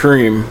cookies and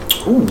cream.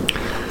 Ooh.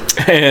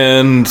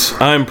 And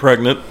I'm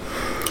pregnant.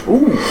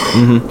 Ooh.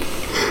 Mm-hmm.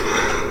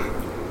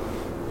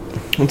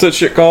 What's that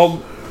shit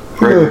called?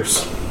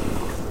 Prayers.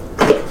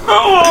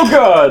 Oh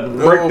god!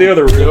 No, break the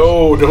other ribs.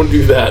 No, don't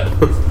do that.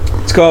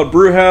 It's called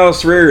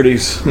Brewhouse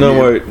Rarities. No,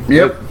 wait.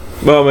 Yep.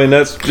 Well, I mean,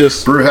 that's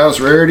just... Brewhouse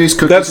Rarities,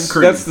 cookies and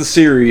cream. That's the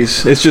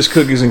series. It's just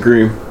cookies and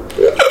cream.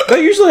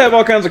 They usually have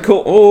all kinds of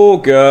cool... Oh,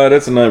 God,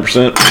 that's a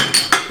 9%.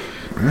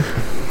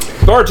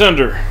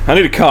 Bartender, I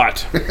need a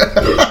cot.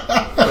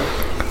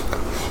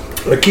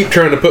 I keep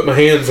trying to put my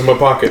hands in my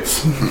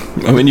pockets.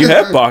 I mean, you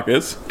have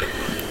pockets.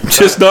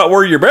 Just not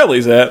where your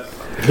belly's at.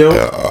 No.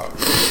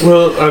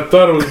 Well, I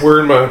thought I was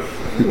wearing my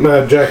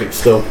jacket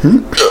still.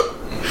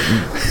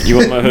 You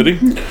want my hoodie?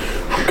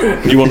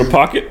 You want a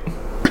pocket?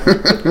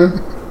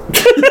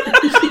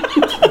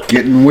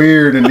 Getting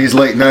weird in these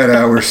late night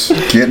hours.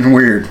 Getting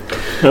weird.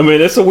 I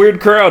mean, it's a weird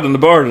crowd in the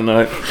bar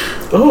tonight.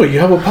 Oh, you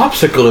have a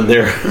popsicle in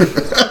there.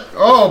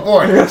 Oh,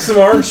 boy. I got some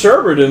orange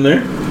sherbet in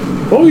there.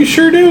 Oh, you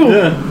sure do.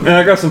 Yeah. And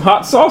I got some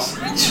hot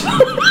sausage.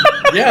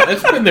 Yeah,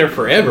 it's been there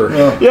forever.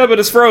 Yeah, but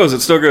it's froze.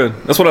 It's still good.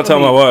 That's what I tell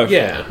my wife.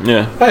 Yeah.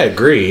 Yeah. I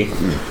agree.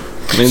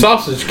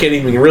 Sausage can't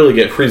even really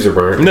get freezer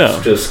burnt. No.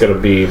 It's just going to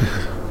be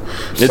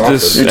It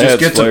just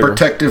gets flavor. a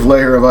protective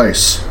layer of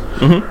ice.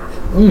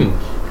 Mm-hmm.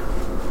 Mm.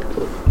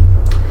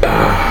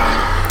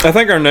 I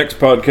think our next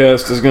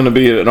podcast is going to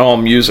be an all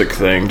music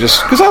thing,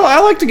 just because I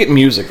like to get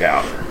music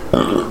out.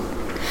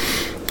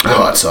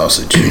 Hot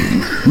sausage.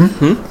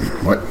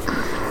 Mm-hmm. What?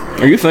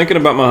 Are you thinking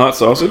about my hot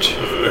sausage?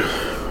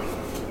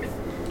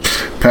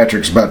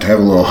 Patrick's about to have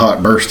a little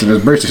hot burst in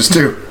his britches,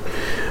 too.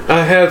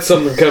 I had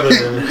something coming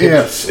in.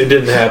 Yeah. It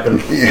didn't happen.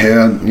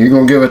 Yeah, you're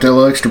going to give it that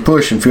little extra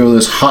push and feel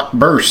this hot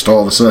burst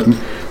all of a sudden.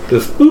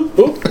 Just boop,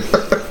 boop.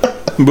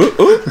 Boop,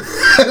 boop.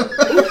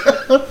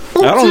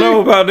 I don't know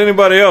about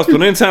anybody else,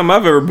 but anytime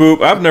I've ever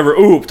booped, I've never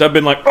ooped. I've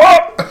been like,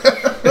 oh!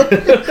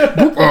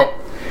 Boop, oh.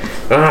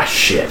 Ah,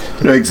 shit.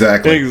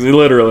 Exactly.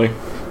 Literally.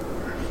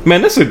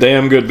 Man, this is a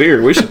damn good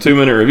beer. We should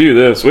 2-minute review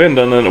this. We haven't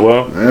done that in a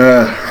while.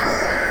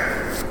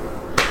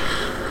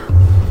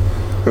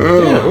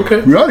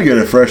 Okay. We ought to get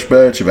a fresh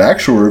batch of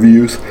actual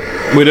reviews.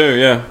 We do,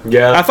 yeah.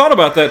 Yeah. I thought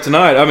about that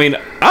tonight. I mean,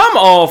 I'm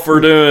all for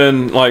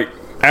doing, like,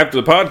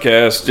 after the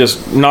podcast,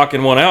 just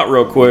knocking one out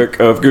real quick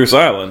of Goose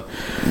Island,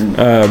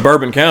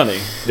 Bourbon County.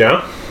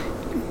 Yeah.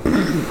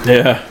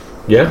 Yeah.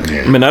 Yeah.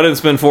 I mean, I didn't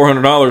spend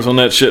 $400 on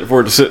that shit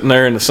for it to sit in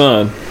there in the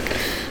sun.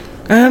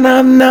 And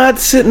I'm not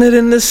sitting it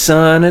in the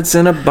sun. It's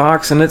in a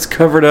box and it's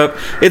covered up.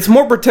 It's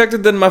more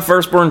protected than my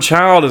firstborn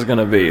child is going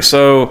to be.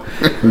 So,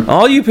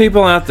 all you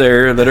people out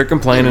there that are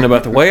complaining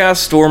about the way I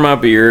store my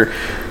beer,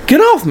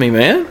 get off me,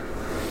 man.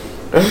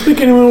 I don't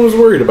think anyone was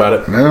worried about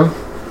it. No.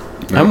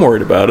 I'm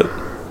worried about it.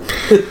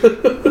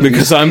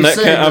 Because I'm that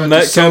kind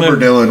of sober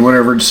Dylan.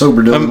 Whenever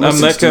sober Dylan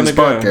listens to this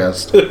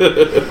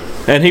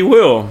podcast, and he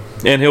will,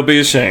 and he'll be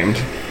ashamed.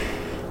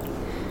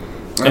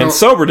 And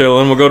sober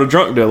Dylan will go to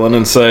drunk Dylan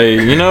and say,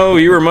 you know,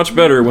 you were much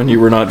better when you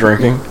were not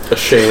drinking.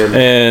 Ashamed.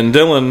 And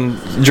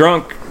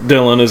drunk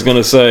Dylan is going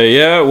to say,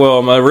 yeah,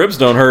 well, my ribs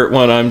don't hurt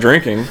when I'm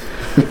drinking,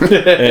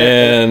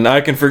 and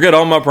I can forget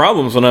all my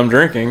problems when I'm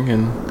drinking,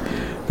 and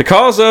the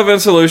cause of and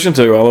solution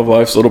to all of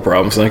life's little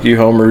problems. Thank you,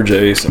 Homer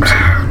J. Simpson.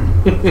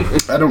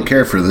 I don't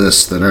care for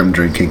this that I'm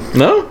drinking.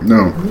 No?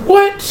 No.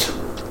 What?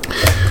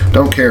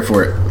 Don't care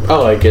for it. I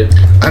like it.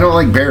 I don't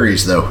like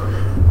berries, though.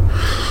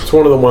 It's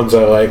one of the ones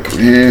I like.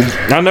 Yeah.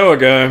 I know a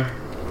guy.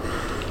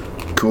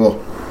 Cool.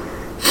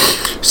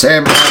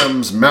 Sam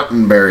Adams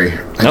Mountain Berry.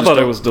 I thought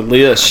it was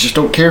delish. Just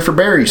don't care for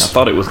berries. I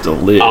thought it was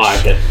delish. I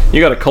like it.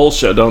 You got a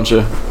Kolsch, don't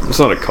you? It's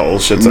not a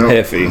Kolsch, it's a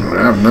Heffy.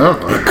 No.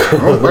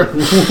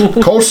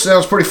 Kolsch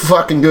sounds pretty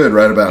fucking good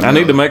right about now. I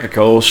need to make a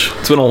Kolsch.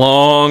 It's been a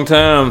long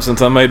time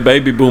since I made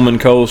Baby Boomin'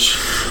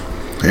 Kolsch.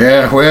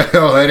 Yeah,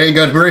 well, it ain't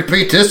gonna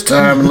repeat this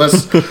time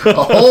unless a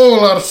whole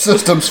lot of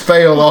systems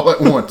fail all at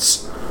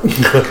once.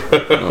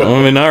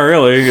 I mean, not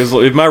really, because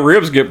if my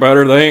ribs get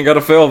better, they ain't got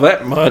to fail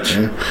that much.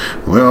 Yeah.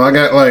 Well, I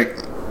got like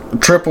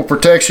triple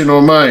protection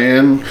on my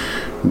end.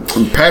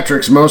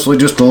 Patrick's mostly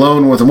just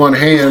alone with one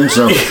hand,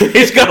 so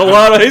he's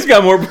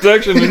got more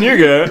protection than you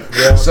got.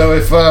 Yeah. So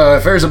if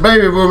there's a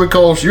baby booming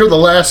Kolsch, you're the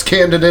last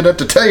candidate at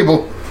the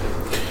table.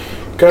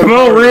 Come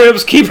on,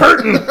 ribs, keep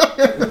hurting.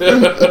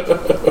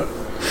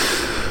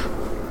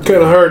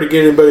 Kind of hard to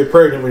get anybody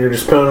pregnant when you're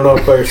just pounding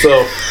off by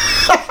yourself.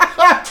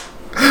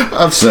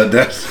 I've said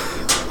that.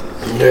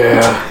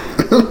 Yeah.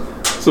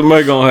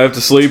 Somebody gonna have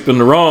to sleep in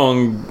the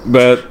wrong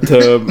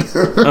bathtub.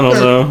 I don't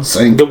know.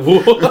 Sink. The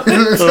what?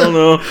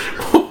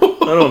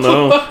 I don't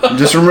know.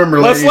 Just remember,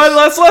 ladies.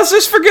 Let's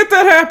just forget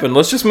that happened.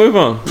 Let's just move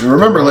on.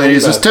 Remember,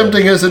 ladies, as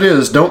tempting as it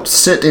is, don't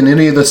sit in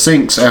any of the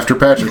sinks after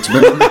Patrick's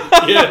been in there.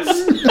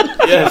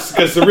 Yes,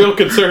 because the real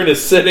concern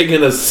is sitting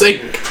in a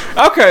sink.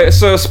 Okay,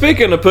 so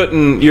speaking of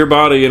putting your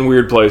body in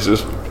weird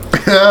places.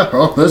 Yeah,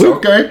 well, that's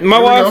okay. My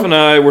wife and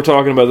I were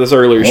talking about this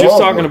earlier. She was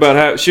talking about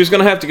how she was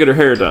going to have to get her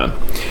hair done.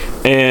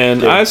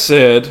 And I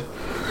said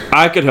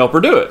I could help her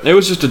do it. It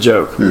was just a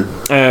joke.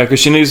 Because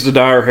she needs to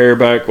dye her hair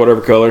back,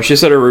 whatever color. She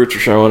said her roots are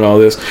showing, all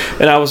this.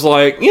 And I was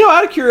like, you know,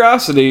 out of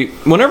curiosity,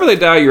 whenever they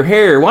dye your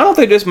hair, why don't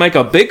they just make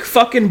a big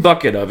fucking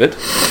bucket of it?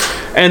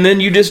 And then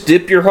you just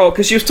dip your whole...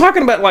 Because she was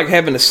talking about, like,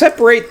 having to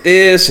separate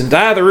this and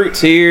dye the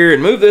roots here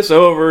and move this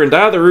over and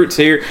dye the roots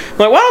here. I'm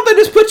like, why don't they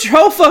just put your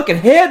whole fucking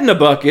head in a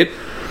bucket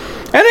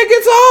and it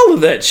gets all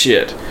of that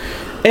shit?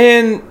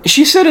 And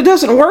she said it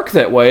doesn't work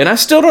that way, and I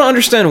still don't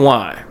understand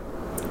why.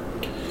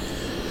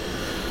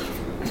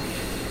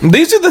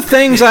 These are the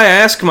things I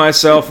ask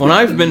myself when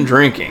I've been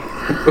drinking.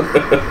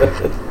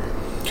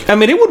 I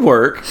mean, it would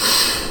work.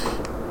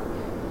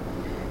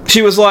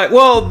 She was like,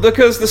 well,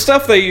 because the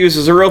stuff they use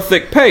is a real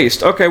thick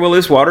paste. Okay, well,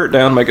 let's water it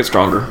down, make it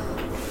stronger.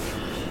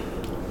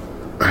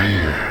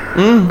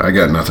 I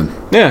got nothing.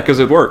 Yeah, because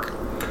it'd work.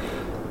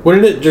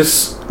 Wouldn't it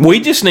just... We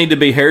just need to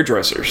be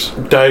hairdressers.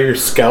 Dye your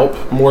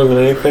scalp more than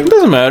anything? It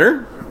doesn't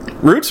matter.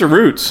 Roots are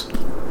roots.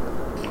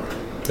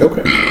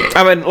 Okay.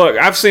 I mean, look,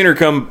 I've seen her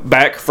come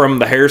back from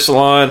the hair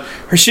salon.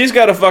 She's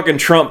got a fucking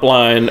Trump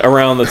line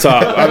around the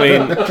top. I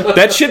mean,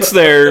 that shit's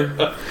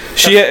there.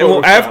 She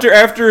after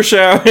a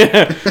shower,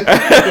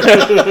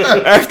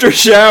 after a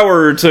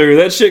shower or two,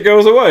 that shit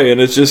goes away,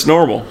 and it's just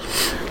normal.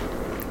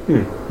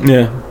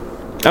 Yeah,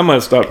 I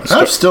might stop.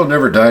 I've still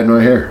never dyed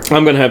my hair.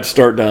 I'm gonna have to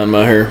start dyeing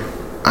my hair.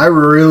 I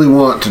really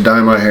want to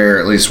dye my hair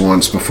at least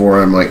once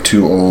before I'm like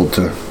too old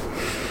to.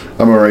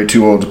 I'm already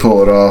too old to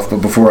pull it off,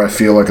 but before I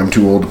feel like I'm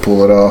too old to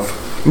pull it off.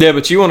 Yeah,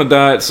 but you want to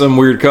dye it some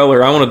weird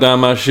color. I want to dye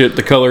my shit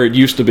the color it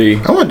used to be.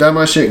 I want to dye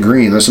my shit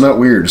green. That's not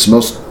weird. It's the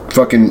most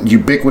fucking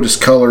ubiquitous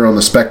color on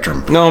the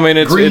spectrum. No, I mean,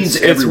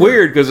 it's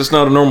weird because it's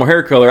not a normal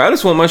hair color. I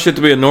just want my shit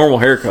to be a normal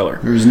hair color.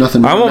 There's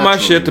nothing. I want my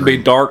shit to be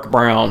dark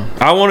brown.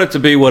 I want it to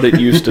be what it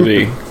used to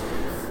be.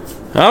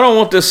 I don't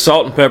want this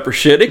salt and pepper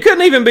shit. It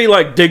couldn't even be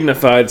like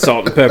dignified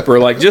salt and pepper,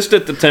 like just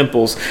at the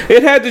temples.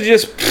 It had to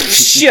just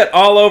shit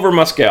all over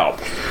my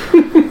scalp.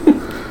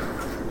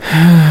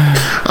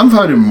 I'm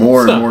finding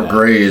more and more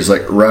grays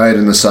like right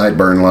in the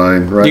sideburn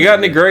line. Right. You got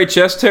any gray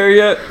chest hair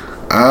yet?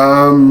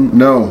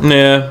 No.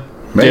 Yeah.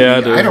 Maybe. Yeah,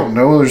 I do. I don't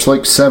know. There's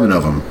like 7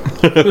 of them.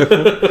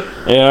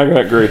 Yeah, I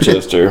got gray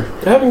chest hair.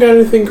 I haven't got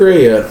anything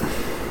gray yet.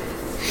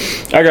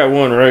 I got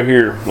one right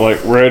here,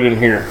 like right in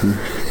here.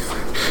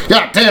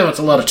 God damn, it's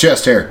a lot of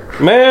chest hair.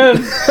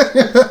 Man,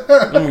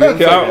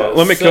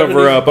 let me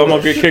cover up. I'm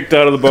gonna get kicked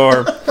out of the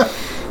bar.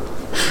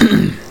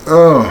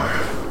 Oh,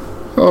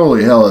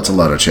 holy hell, that's a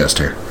lot of chest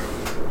hair.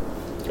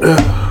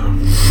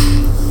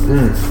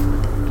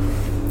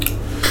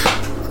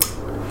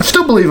 I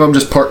still believe I'm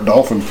just part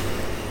dolphin.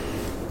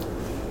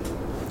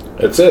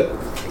 That's it.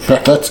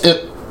 That's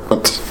it.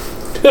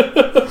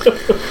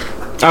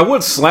 I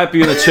would slap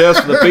you in the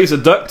chest with a piece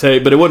of duct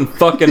tape, but it wouldn't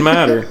fucking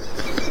matter.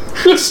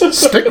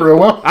 Stick real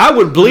well. I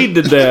would bleed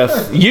to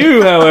death.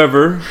 You,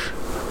 however...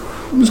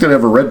 I'm just gonna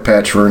have a red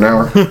patch for an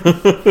hour.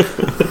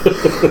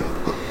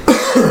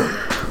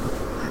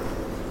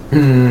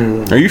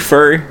 Are you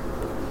furry?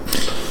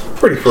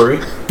 Pretty furry.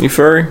 You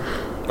furry?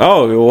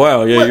 Oh,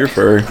 wow, yeah, you're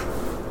furry.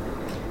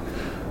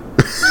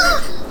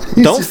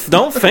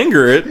 Don't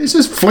finger it. He's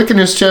just flicking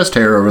his chest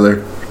hair over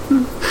there.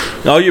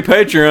 All you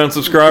Patreon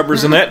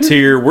subscribers in that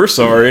tier, we're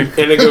sorry.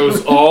 And it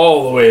goes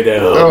all the way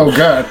down. Oh,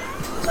 God.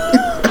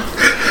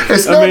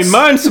 I mean,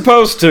 mine's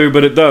supposed to,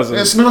 but it doesn't.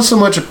 It's not so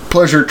much a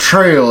pleasure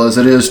trail as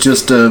it is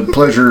just a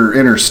pleasure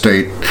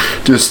interstate.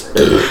 Just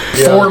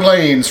 4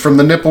 lanes from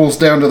the nipples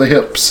down to the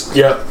hips.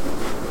 Yep.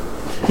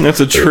 That's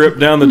a trip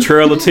down the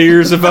Trail of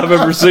Tears if I've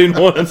ever seen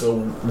one. It's a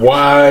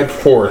wide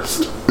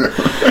forest.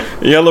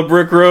 Yellow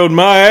brick road,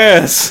 my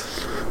ass.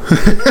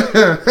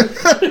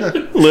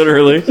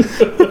 Literally.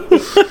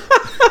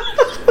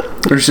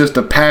 There's just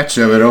a patch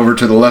of it over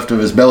to the left of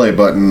his belly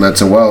button that's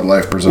a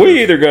wildlife preserve.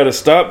 We either got to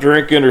stop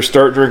drinking or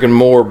start drinking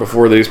more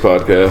before these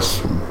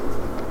podcasts.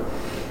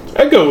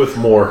 I'd go with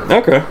more.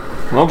 Okay.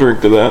 I'll drink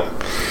to that.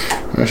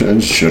 I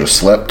should have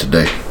slept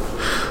today.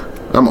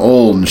 I'm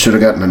old and should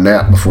have gotten a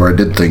nap before I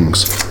did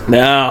things.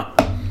 Nah.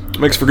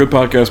 Makes for good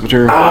podcast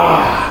material.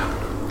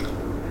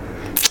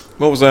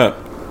 What was that?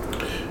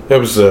 That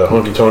was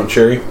Honky Tonk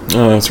Cherry.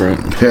 Oh, that's right.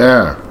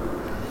 Yeah.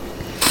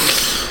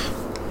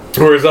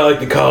 Or as I like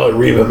to call it,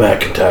 Reba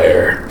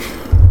McEntire.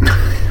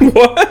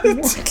 What?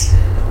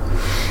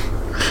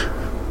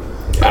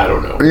 I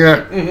don't know.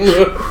 Yeah.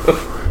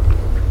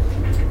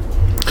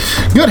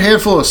 Got a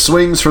handful of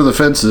swings for the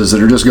fences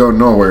that are just going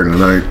nowhere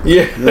tonight.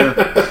 Yeah.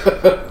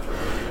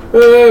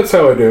 That's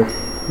how I do.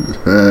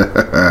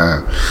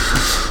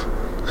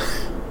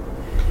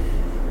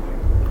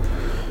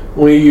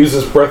 We use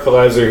this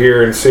breathalyzer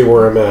here and see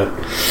where I'm at.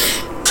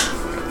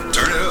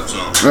 Turn it up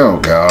some. Oh,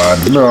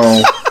 God. No.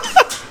 Alright.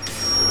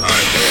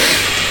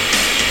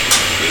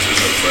 This is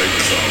her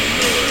favorite song in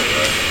the world,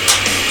 right?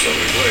 So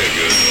we play it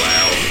good and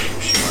loud.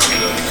 She might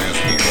get up and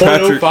ask me.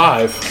 Patrick.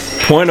 0.05.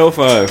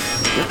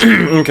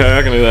 0.05. Okay,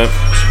 I can do that.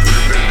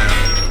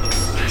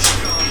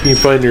 Can you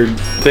find your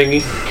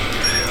thingy?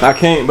 I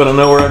can't, but I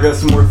know where I got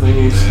some more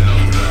thingies.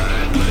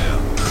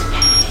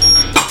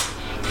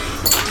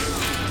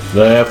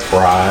 Left,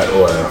 right,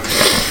 left.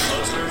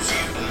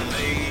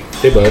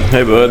 Hey, bud.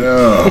 Hey, bud.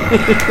 Oh.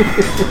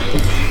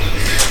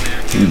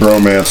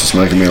 Bromance is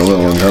making me a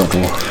little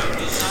uncomfortable.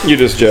 You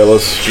just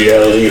jealous.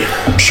 Jelly.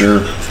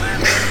 Sure.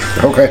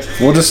 Okay.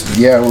 We'll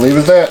leave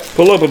it at that.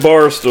 Pull up a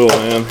bar stool,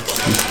 man.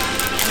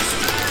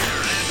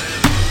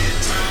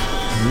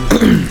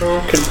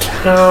 Honky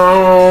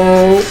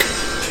Tonk.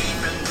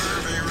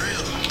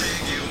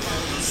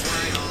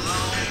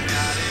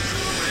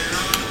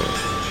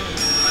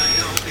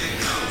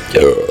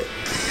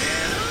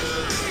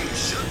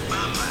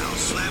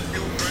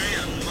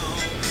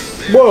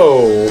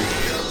 Whoa.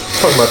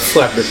 Talking about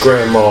slap your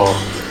grandma.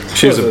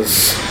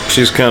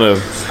 She's kind of...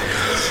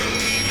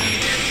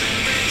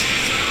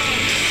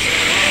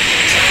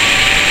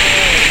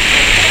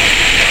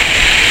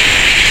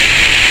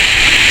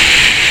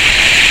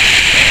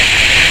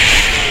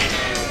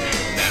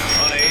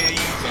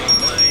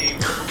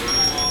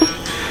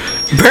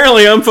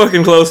 Apparently I'm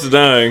fucking close to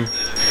dying.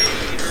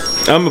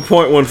 I'm a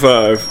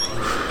 0.15.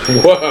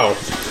 Wow.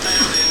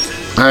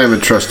 I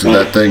haven't trusted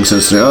that thing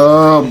since.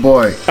 Oh,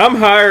 boy. I'm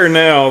higher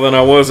now than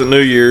I was at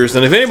New Year's,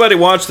 and if anybody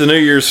watched the New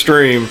Year's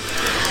stream,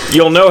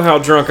 you'll know how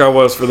drunk I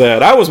was for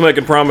that. I was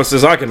making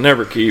promises I could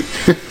never keep.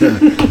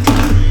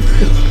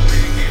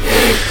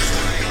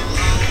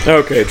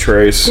 Okay,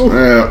 Trace.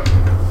 Yeah.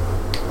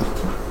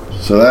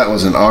 So that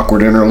was an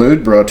awkward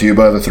interlude brought to you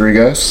by the three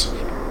guys.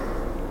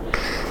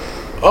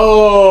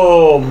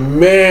 Oh,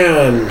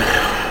 man.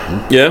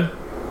 Yeah?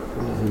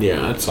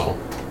 Yeah, that's all.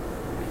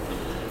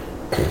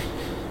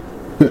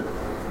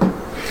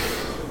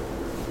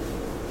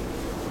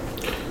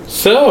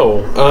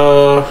 So,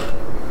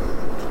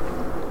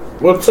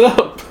 what's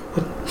up?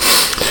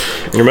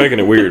 You're making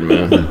it weird,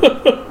 man.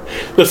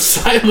 The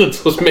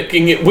silence was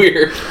making it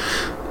weird.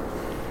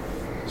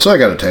 So I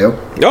got a tale.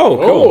 Oh,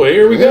 cool. Oh,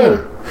 here we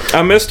go.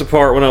 I missed a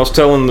part when I was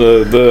telling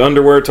the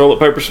underwear toilet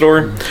paper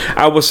story.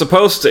 I was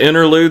supposed to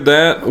interlude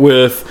that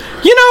with,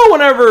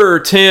 whenever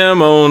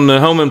Tim on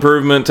Home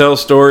Improvement tells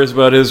stories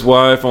about his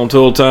wife on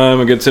Tool Time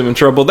and gets him in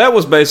trouble. That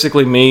was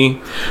basically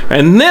me.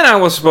 And then I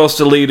was supposed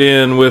to lead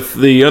in with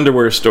the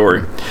underwear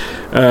story.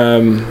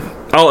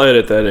 I'll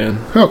edit that in.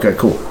 Okay,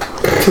 cool.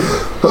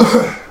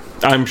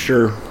 I'm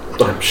sure.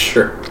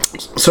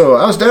 So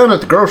I was down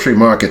at the grocery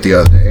market the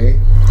other day.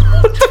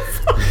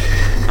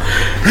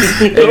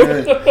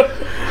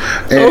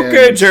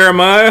 Okay,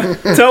 Jeremiah,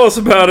 tell us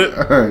about it.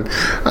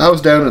 I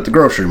was down at the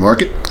grocery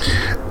market,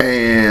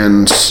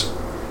 and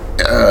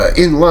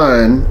in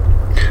line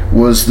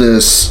was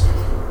this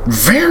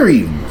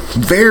very,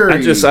 very...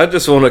 I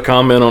just want to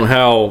comment on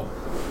how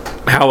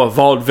a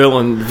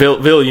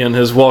vaudevillian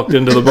has walked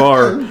into the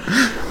bar.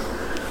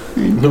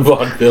 The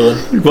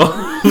vaudevillain. Well,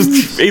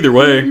 either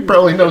way. He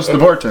probably knows the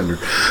bartender.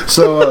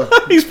 So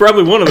he's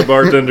probably one of the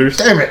bartenders.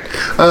 damn it.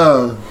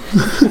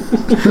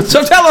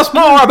 So tell us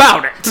more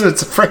about it.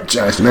 It's a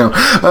franchise now.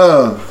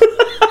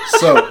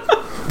 So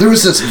there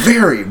was this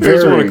very,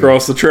 There's one very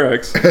across the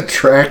tracks.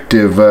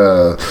 attractive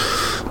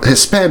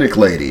Hispanic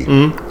lady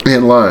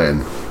in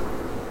line.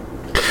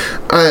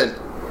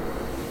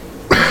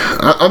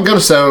 I'm going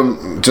to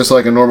sound just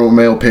like a normal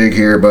male pig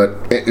here, but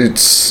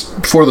it's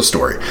for the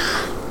story.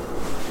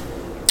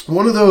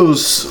 One of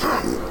those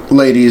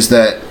ladies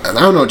that, I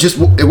don't know, just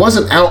it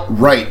wasn't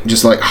outright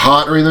just like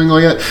hot or anything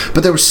like that,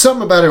 but there was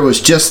something about her that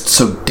was just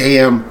so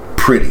damn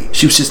pretty.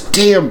 She was just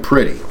damn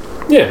pretty.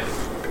 Yeah.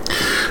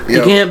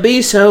 You can't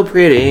be so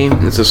pretty.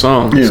 It's a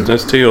song. Yeah.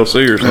 That's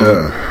TLC or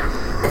something.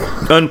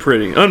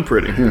 Unpretty.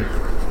 Yeah.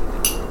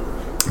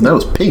 That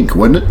was Pink,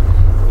 wasn't it?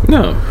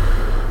 No.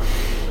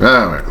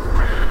 All right.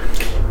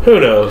 Who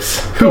knows?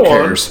 Who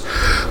cares?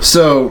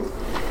 So,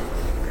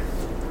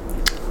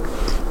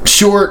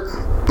 short,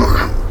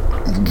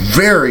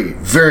 very,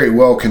 very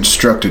well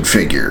constructed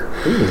figure.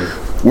 Ooh.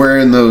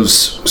 Wearing those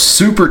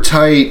super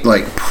tight,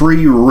 like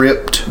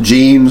pre-ripped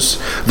jeans,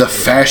 the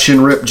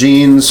fashion ripped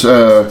jeans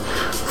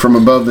from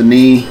above the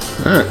knee.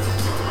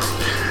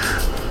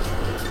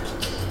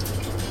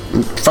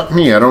 Fuck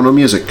me, I don't know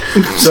music.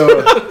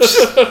 So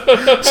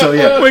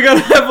yeah. We gotta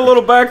have a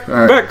little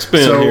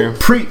backspin here.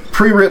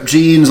 Pre-ripped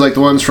jeans like the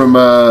ones from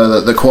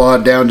the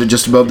quad down to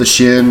just above the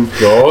shin.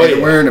 Oh,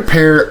 and wearing a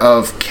pair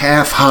of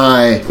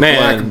calf-high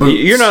black boots.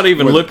 You're not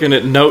even looking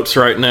at notes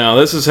right now.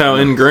 This is how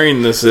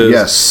ingrained this is.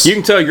 Yes. You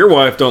can tell your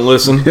wife don't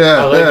listen. Yeah,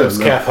 I like those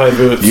calf-high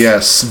boots.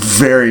 Yes,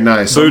 very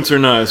nice. Boots are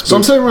nice. So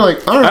I'm saying we're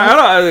like, all right.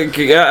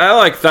 I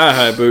like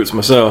thigh-high boots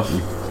myself.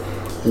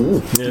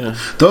 Ooh. Yeah.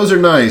 Those are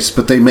nice,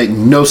 but they make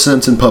no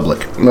sense in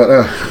public.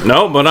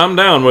 No, but I'm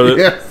down with it.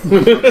 Yeah.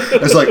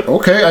 It's like,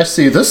 okay, I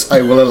see this.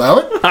 I will allow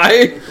it.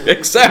 I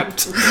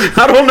accept.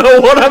 I don't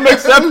know what I'm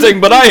accepting,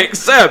 but I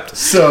accept.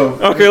 So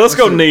okay, let's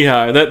go knee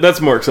high.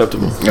 That's more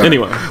acceptable. Yeah.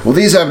 Anyway. Well,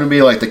 these happen to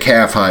be like the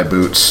calf high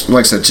boots.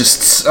 Like I said,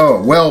 just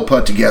well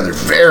put together.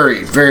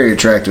 Very, very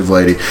attractive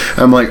lady.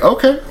 I'm like,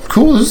 okay,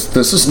 cool.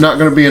 This is not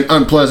going to be an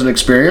unpleasant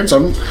experience.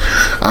 I'm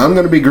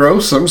going to be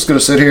gross. I'm just going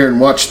to sit here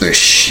and watch the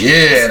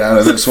shit out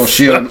of this while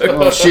she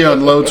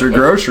unloads her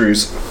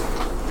groceries.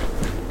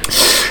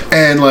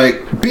 And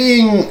like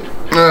being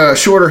a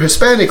shorter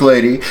Hispanic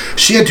lady,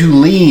 she had to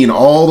lean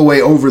all the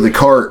way over the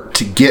cart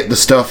to get the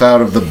stuff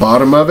out of the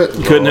bottom of it.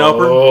 You couldn't help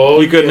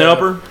her? You couldn't help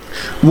her?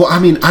 Well, I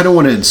mean, I don't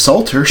want to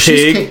insult her.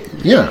 Pig.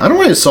 Yeah, I don't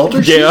want to insult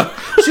her. Yeah.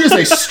 She is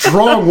a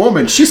strong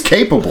woman. She's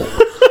capable.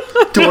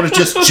 Don't want to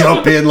just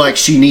jump in like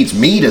she needs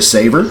me to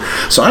save her.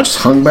 So I just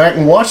hung back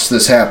and watched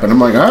this happen. I'm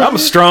like, all right. I'm a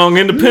strong,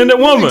 independent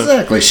woman.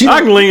 Exactly.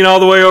 I can lean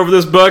all the way over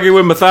this buggy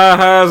with my thigh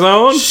highs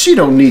on. She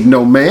don't need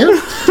no man.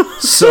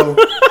 So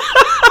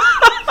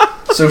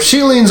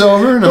she leans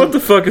over. And what the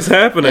fuck is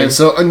happening? And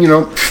so,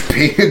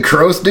 being a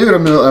gross dude,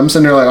 I'm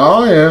sitting there like,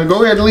 oh yeah,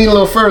 go ahead and lean a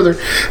little further.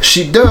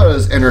 She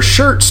does, and her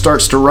shirt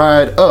starts to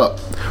ride up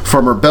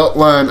from her belt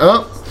line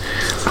up.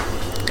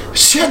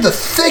 She had the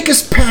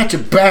thickest patch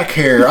of back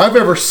hair I've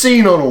ever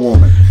seen on a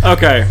woman.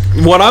 Okay,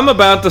 what I'm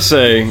about to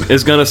say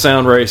is going to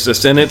sound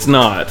racist, and it's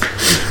not.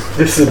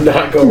 This did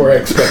not go where I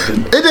expected.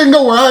 It didn't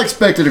go where I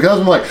expected it, because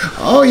I'm like,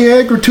 oh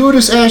yeah,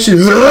 gratuitous action.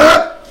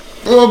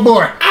 Oh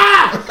boy.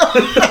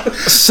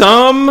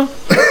 Some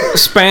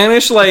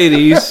Spanish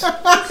ladies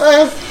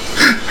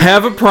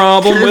have a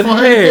problem with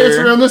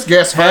hair. Around this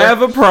gas fire.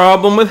 Have a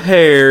problem with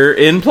hair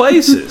in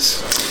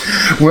places.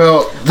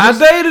 Well, I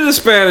dated a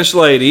Spanish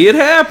lady. It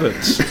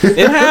happens.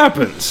 It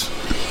happens.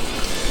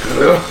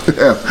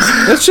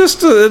 yeah. It's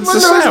just it's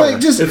a sour.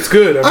 It's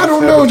good. I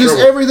don't know, just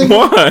everything.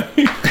 Why?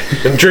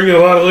 I'm drinking a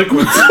lot of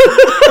liquids.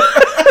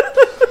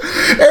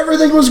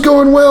 Everything was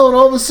going well, and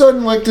all of a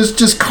sudden, like this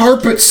just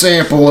carpet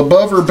sample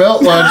above her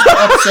belt line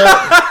pops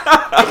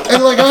out,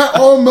 and like I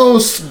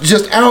almost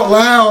just out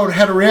loud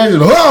had a reaction.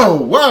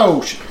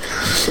 Whoa!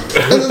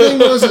 And the thing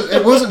was,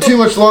 it wasn't too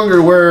much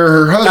longer where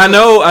her husband.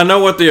 I know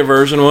what the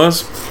aversion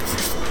was.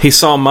 He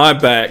saw my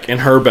back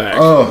and her back.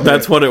 Oh,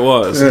 that's what it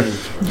was.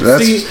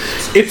 See,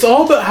 it's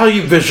all about how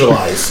you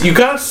visualize. You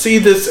gotta see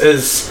this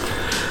as,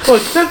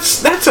 look,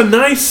 that's a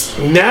nice,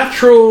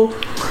 natural,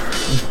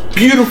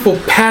 beautiful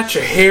patch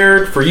of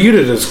hair for you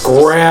to just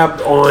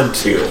grab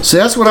onto. See,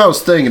 that's what I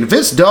was thinking. If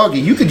it's doggy,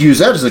 you could use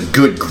that as a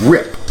good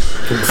grip.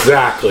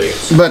 Exactly.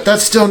 But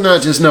that's still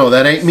not just, no,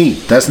 that ain't me.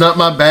 That's not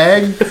my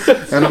bag.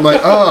 And I'm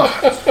like, oh.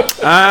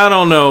 I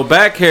don't know.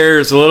 Back hair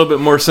is a little bit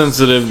more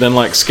sensitive than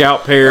like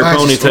scalp hair,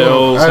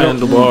 ponytails,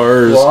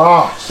 handlebars.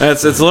 Wow.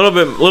 It's a little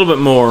bit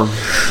more.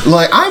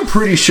 Like, I'm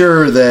pretty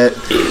sure that,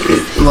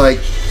 like,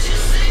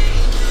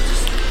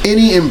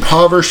 any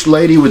impoverished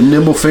lady with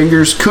nimble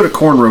fingers could have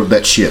cornrowed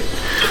that shit.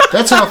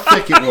 That's how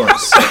thick it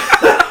was.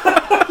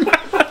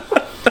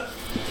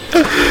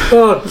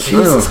 Oh,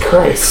 Jesus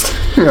Christ.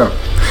 Yeah.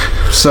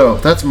 So,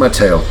 that's my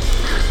tale.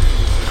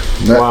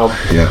 Wow.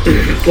 Yeah.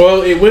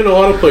 Well, it went a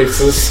lot of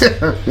places.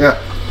 Yeah.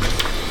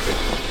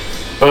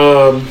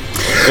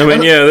 I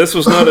mean, yeah, this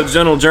was not a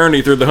gentle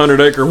journey through the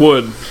 100-acre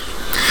wood.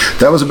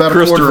 That was about a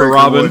Christopher quarter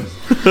Robin.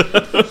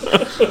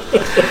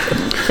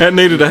 That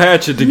needed a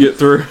hatchet to get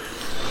through.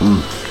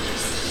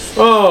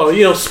 Oh,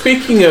 you know,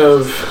 speaking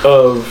of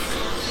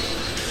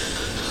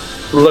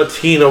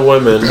Latina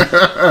women.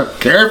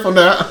 Careful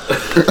now.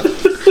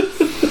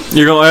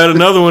 You're gonna add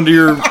another one to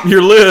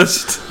your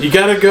list. You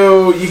gotta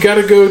go to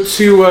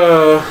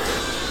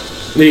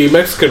the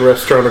Mexican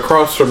restaurant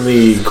across from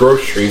the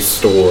grocery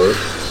store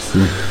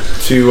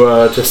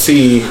to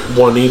see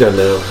Juanita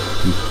now.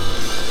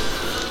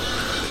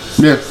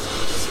 Yeah.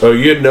 Oh,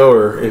 you'd know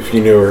her if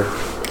you knew her.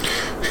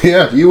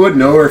 Yeah, you would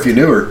know her if you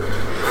knew her.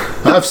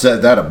 I've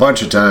said that a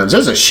bunch of times.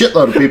 There's a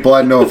shitload of people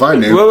I'd know if I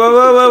knew.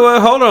 Whoa,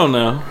 hold on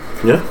now.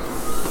 Yeah.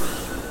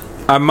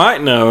 I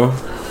might know.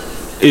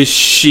 Is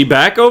she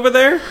back over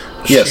there?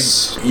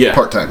 Yes. Yeah.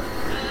 Part-time.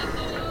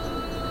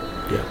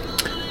 Yeah.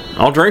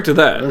 I'll drink to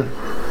that.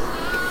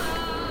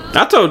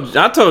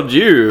 I told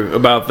you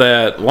about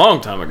that a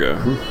long time ago.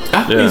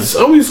 I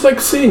always like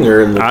seeing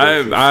her in the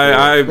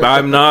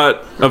I'm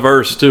not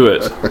averse to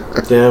it.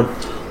 Damn.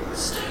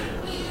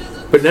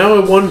 But now I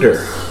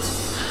wonder.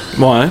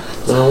 Why?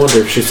 I wonder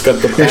if she's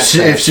got the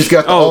If she's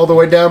got the all the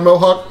way down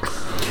mohawk.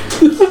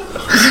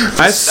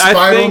 I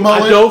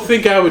don't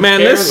think I would. Man,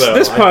 care,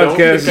 this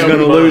podcast is going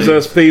to lose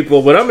us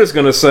people, but I'm just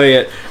going to say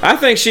it. I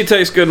think she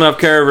takes good enough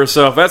care of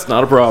herself. That's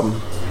not a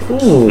problem.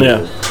 Ooh.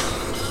 Yeah.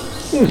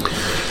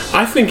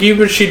 I think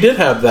even if she did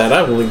have that,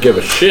 I wouldn't give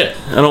a shit.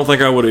 I don't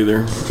think I would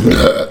either.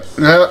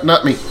 No,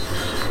 not me.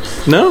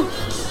 No?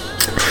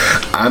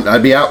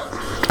 I'd be out.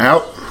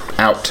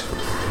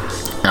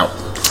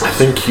 I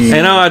think you.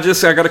 Hey, no, I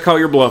got to call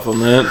your bluff on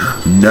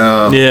that.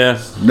 No.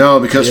 Yeah. No,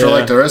 because for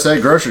like the rest of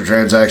that grocery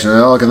transaction,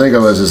 all I can think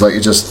of is like,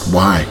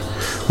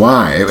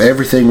 why?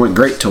 Everything went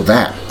great till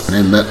that.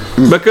 And that.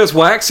 Because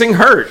waxing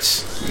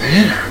hurts.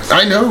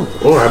 I know.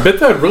 Oh, I bet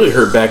that really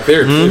hurt back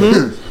there,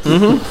 too.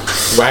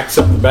 Wax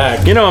up the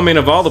back. You know, I mean,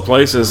 of all the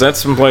places, that's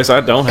some place I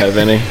don't have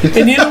any.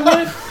 And you know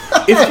what?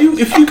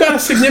 If you got a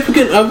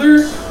significant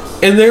other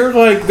and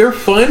they're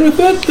fine with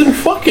it, then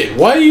fuck it.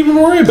 Why even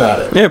worry about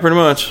it? Yeah, pretty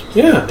much.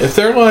 Yeah, if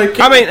they're like...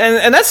 I mean,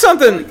 and that's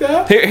something... Like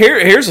that.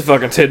 Here's a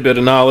fucking tidbit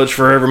of knowledge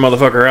for every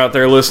motherfucker out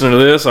there listening to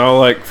this. All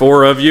like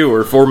 4 of you,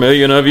 or 4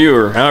 million of you,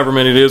 or however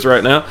many it is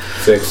right now.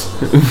 6.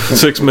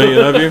 6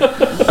 million of you.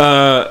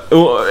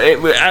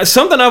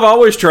 Something I've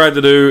always tried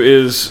to do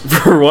is,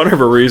 for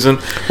whatever reason,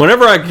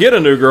 whenever I get a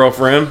new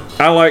girlfriend,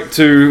 I like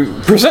to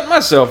present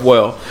myself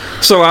well.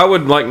 So I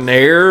would like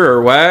nair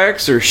or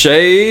wax or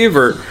shave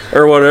or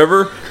whatever.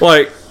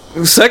 Like,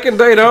 second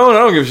date on, I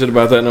don't give a shit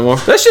about that no more.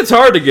 That shit's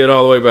hard to get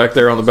all the way back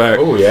there on the back.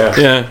 Oh, yeah.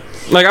 Yeah.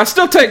 Like, I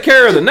still take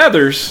care of the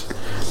nethers,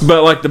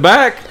 but like the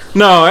back,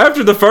 no,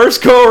 after the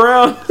first go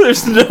around,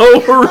 there's no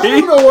I don't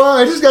reason. know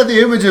why. I just got the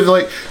image of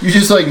like you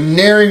just like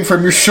naring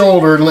from your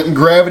shoulder and letting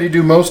gravity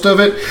do most of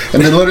it,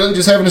 and then literally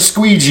just having a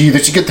squeegee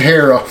that you get the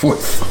hair off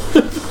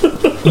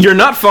with. You're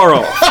not far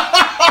off.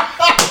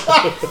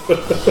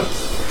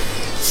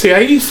 See, I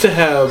used to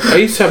have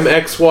an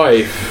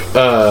ex-wife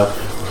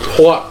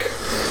pluck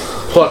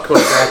my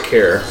back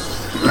hair,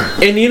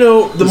 and you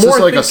know the Is more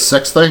this like a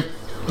sex thing?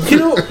 you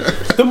know,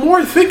 the more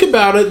I think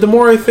about it, the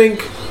more I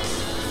think,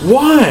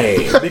 why?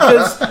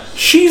 Because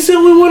she's the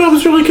only one I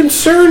was really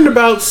concerned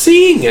about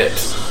seeing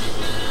it,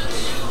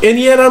 and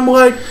yet I'm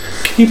like,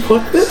 can you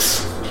pluck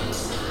this?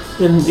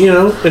 And you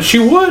know, and she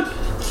would.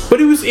 But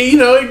it was, you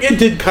know, it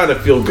did kind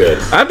of feel good.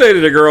 I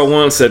dated a girl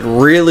once that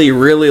really,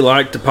 really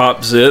liked to pop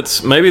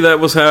zits. Maybe that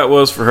was how it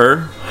was for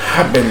her.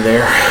 I've been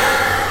there.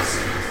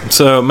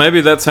 So maybe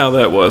that's how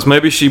that was.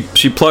 Maybe she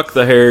plucked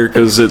the hair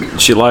because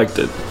she liked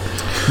it.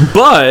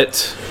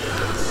 But,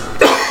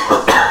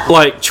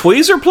 like,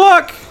 tweezer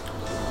pluck?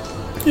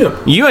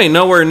 Yeah. You ain't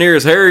nowhere near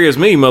as hairy as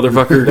me,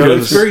 motherfucker. No,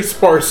 it's very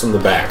sparse in the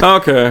back.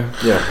 Okay.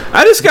 Yeah.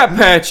 I just got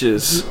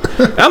patches.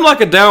 I'm like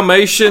a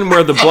Dalmatian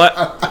where the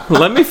black...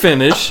 Let me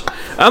finish.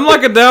 I'm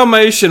like a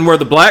Dalmatian where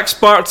the black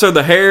spots are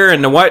the hair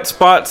and the white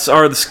spots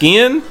are the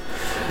skin.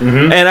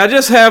 Mm-hmm. And I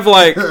just have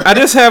like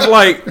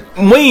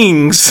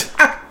wings.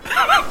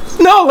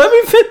 No, let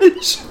me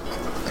finish.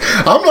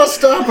 I'm not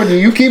stopping you.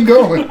 You keep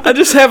going. I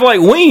just have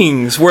like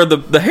wings where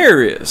the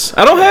hair is.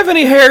 I don't have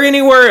any hair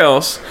anywhere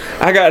else.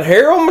 I got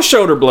hair on my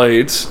shoulder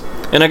blades,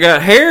 and I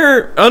got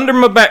hair under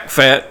my back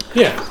fat.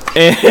 Yeah.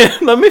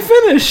 And let me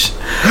finish.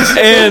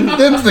 And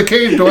Them's the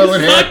cave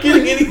dwelling It's not hair.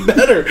 getting any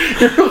better.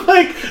 You're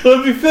like,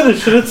 let me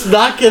finish, and it's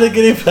not getting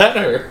any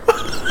better.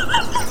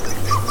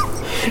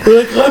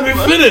 Like, let me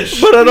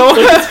finish. But I don't.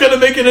 It's gonna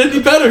make it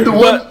any better. The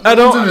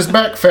ones in his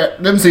back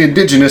fat, them's the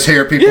indigenous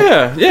hair people.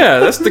 Yeah,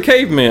 that's the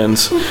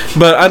cavemen's.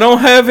 But I don't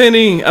have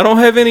any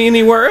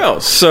anywhere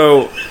else.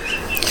 So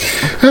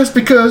That's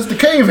because the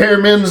cave hair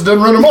men's done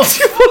run them off.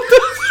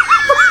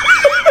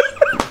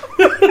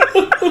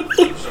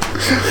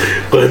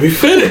 Let me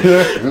finish.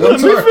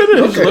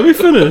 Let me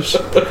finish.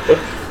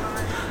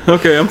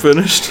 Okay, I'm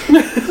finished.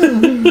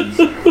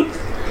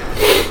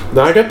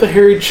 Now I got the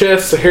hairy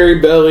chest, the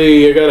hairy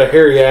belly. I got a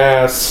hairy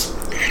ass.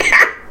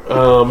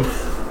 Well,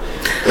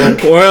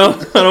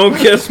 I don't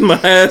guess my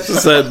ass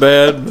is that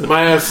bad.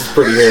 My ass is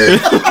pretty hairy.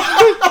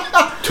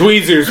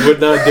 Tweezers would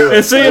not do it.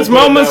 And see, it's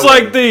moments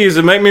like these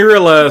that make me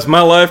realize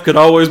my life could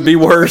always be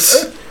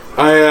worse.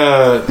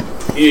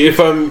 If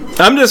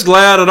I'm just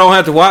glad I don't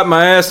have to wipe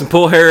my ass and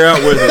pull hair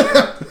out with it.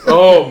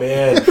 Oh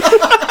man.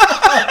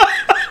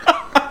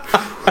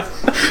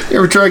 You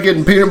ever try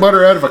getting peanut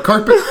butter out of a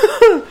carpet?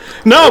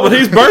 No, but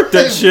he's burnt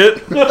that shit.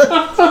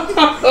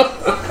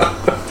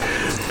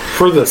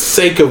 For the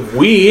sake of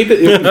weed,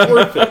 it was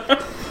worth it.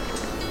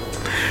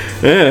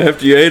 Yeah,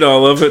 after you ate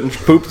all of it and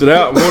pooped it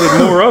out and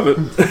wanted more of it.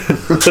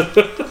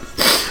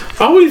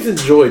 I always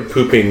enjoyed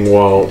pooping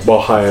while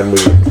high on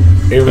weed.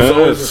 It was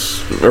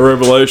always a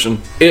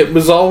revelation. It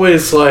was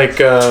always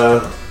like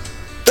I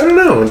don't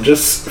know,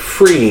 just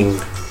freeing.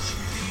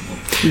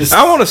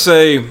 I want to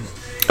say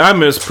I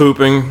miss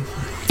pooping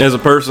as a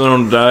person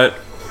on a diet.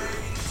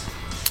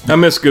 I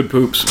miss good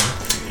poops.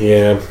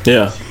 Yeah.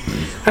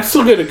 I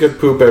still get a good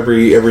poop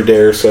every day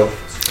or so.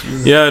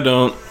 Yeah, I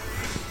don't.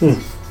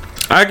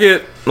 I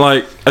get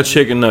like a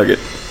chicken nugget.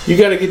 You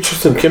got to get you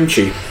some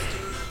kimchi.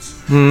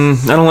 I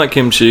don't like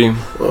kimchi.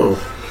 Oh.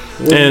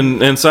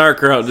 And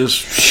sauerkraut just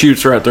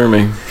shoots right through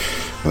me.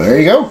 Well, there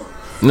you go.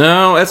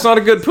 No, that's not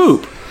a good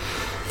poop.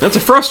 That's a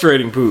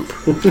frustrating poop.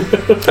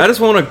 I just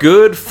want a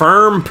good,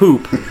 firm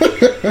poop.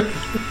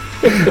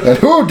 And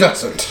who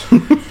doesn't?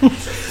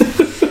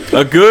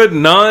 A good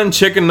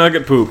non-chicken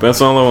nugget poop. That's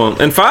all I want.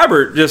 And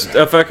fiber,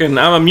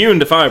 I'm immune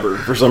to fiber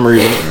for some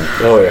reason.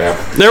 Oh, yeah.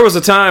 There was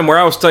a time where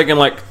I was taking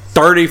like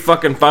 30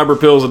 fucking fiber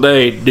pills a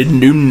day. Didn't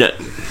do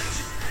nothing.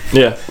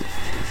 Yeah.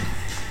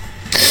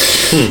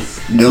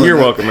 You're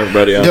welcome,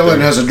 everybody out Dylan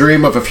there. has a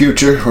dream of a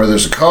future where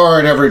there's a car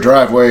in every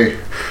driveway,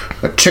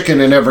 a chicken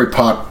in every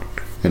pot,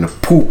 and a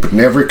poop in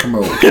every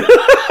commode.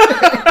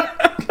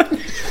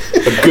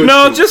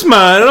 No, just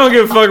mine. I don't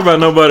give a fuck about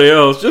nobody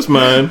else. Just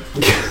mine.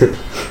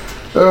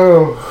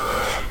 Oh.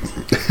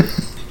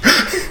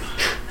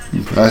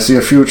 I see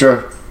a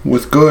future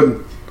with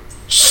good,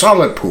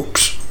 solid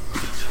poops.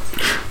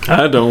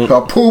 I don't.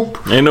 A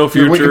poop Ain't no that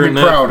we future can in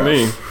be that proud for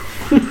me.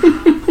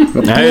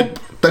 of. A poop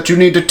that you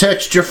need to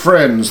text your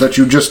friends that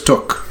you just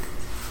took.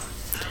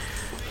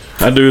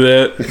 I do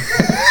that.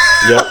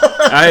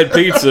 Yep. I had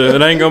pizza.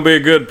 It ain't gonna be a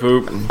good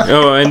poop.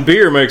 Oh, and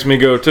beer makes me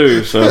go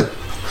too. So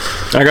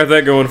I got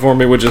that going for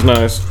me, which is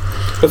nice.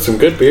 That's some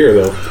good beer,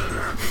 though.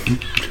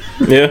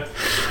 Yeah.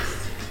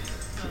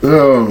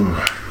 Oh.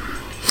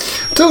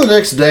 Till the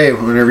next day,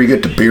 whenever you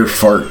get to beer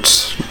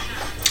farts.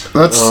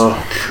 It's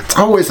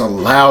always a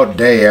loud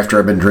day after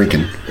I've been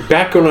drinking.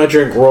 Back when I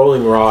drank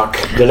Rolling Rock,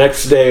 the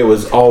next day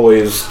was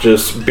always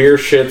just beer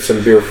shits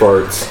and beer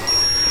farts.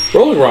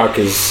 Rolling Rock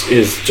is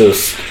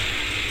just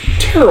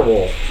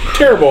terrible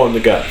in the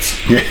guts.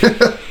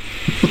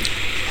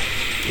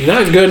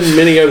 Not good in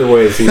many other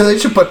ways either. They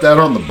should put that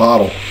on the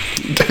bottle.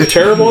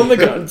 Terrible in the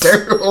guts.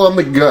 Terrible on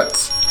the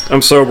guts.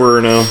 I'm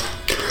soberer now.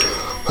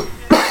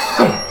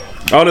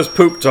 All this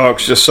poop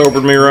talk's just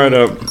sobered me right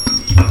up.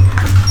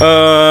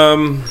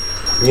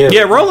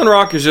 Yeah, Rolling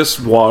Rock is just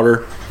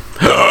water.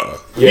 Yeah.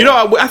 You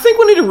know, I think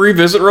we need to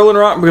revisit Rolling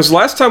Rock because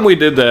last time we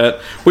did that,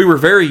 we were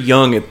very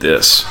young at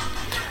this.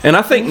 And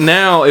I think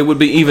now it would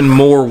be even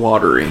more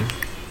watery.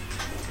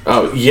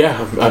 Oh,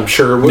 yeah, I'm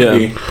sure it would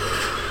be.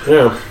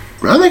 Yeah.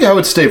 I think I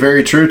would stay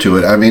very true to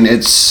it. I mean,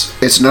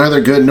 it's neither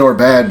good nor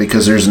bad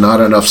because there's not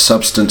enough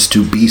substance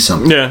to be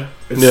something. Yeah.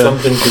 It's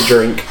something to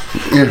drink.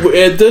 Yeah.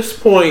 At this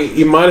point,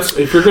 you might as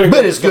if you're going to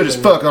But it's good as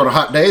fuck on a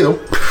hot day, though.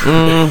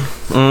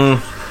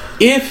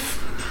 If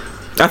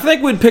I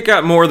think we'd pick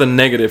out more of the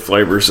negative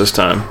flavors this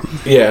time.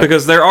 Yeah.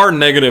 Because there are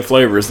negative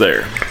flavors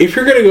there. If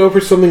you're going to go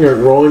for something like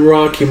Rolling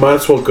Rock, you might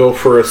as well go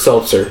for a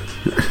seltzer.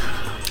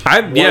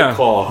 White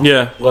Claw.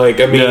 Yeah. Like,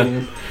 I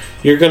mean,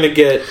 you're going to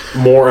get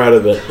more out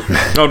of it.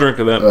 I'll drink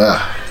to that.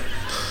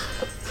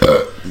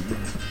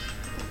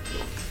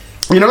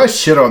 You know, I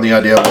shit on the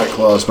idea of White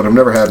Claws, but I've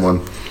never had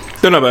one.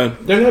 They're not bad.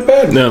 They're not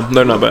bad. No,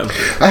 they're not bad.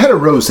 I had a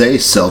rosé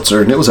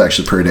seltzer, and it was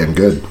actually pretty damn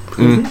good.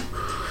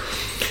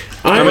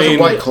 I mean,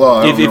 White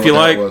Claw. if you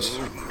like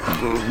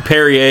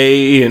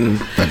Perrier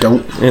and I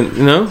don't. And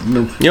no,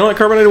 you don't like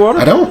carbonated water?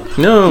 I don't.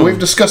 No, We've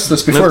discussed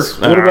this before.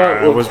 What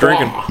about I was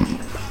drinking.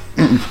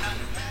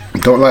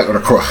 Don't like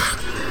LaCroix.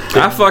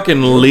 I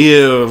fucking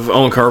live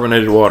on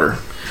carbonated water,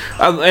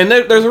 and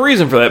there's a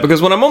reason for that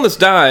because when I'm on this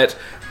diet,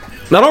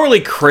 I don't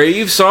really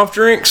crave soft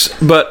drinks,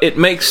 but it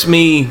makes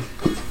me.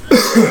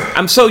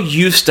 I'm so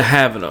used to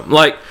having them.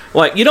 Like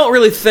like you don't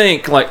really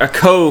think like a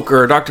Coke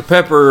or a Dr.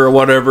 Pepper or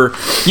whatever.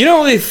 You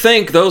don't really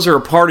think those are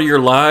a part of your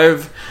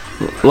life.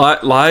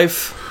 Not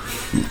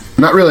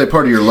really a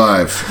part of your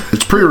life.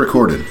 It's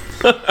pre-recorded.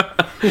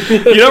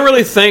 You don't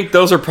really think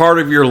those are part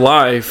of your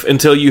life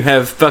until you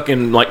have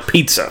fucking like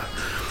pizza.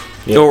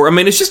 Yeah. Or, I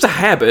mean, it's just a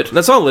habit.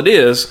 That's all it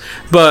is.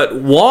 But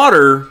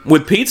water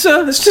with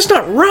pizza, it's just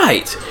not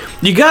right.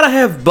 You gotta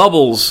have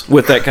bubbles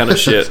with that kind of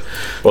shit.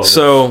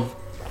 So,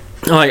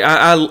 like,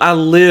 I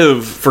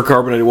live for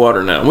carbonated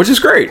water now, which is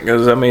great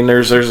because I mean,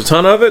 there's a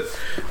ton of it,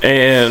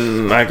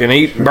 and I can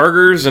eat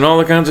burgers and all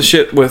the kinds of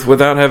shit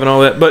without having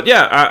all that. But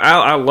yeah,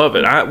 I love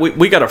it.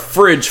 We got a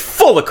fridge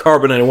full of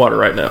carbonated water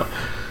right now.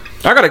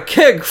 I got a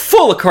keg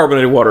full of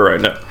carbonated water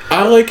right now.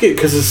 I like it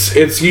because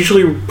it's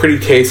usually pretty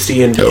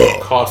tasty and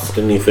doesn't cost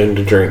anything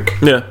to drink.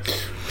 Yeah.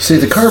 See,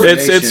 the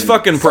carbonation it's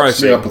fucking pricey.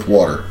 Fucks me up with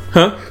water.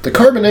 Huh? The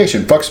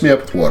carbonation fucks me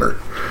up with water.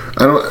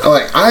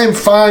 I'm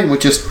fine with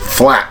just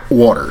flat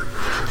water.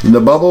 The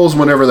bubbles,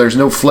 whenever there's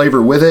no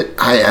flavor with it,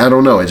 I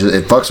don't know. It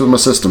fucks with my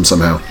system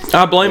somehow.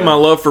 I blame my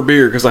love for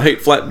beer because I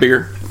hate flat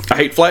beer. I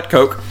hate flat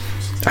Coke.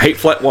 I hate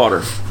flat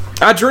water.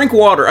 I drink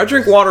water. I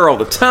drink water all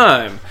the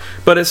time.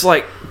 But it's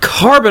like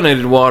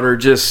carbonated water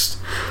just...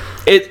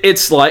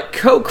 It's like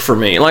Coke for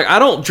me. Like, I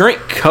don't drink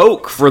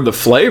Coke for the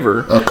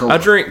flavor. I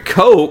drink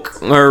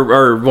Coke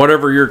or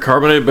whatever your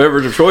carbonated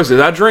beverage of choice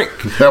is. I drink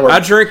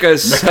a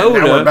soda.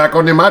 Now we're back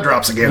on my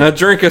drops again. I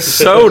drink a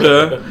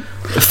soda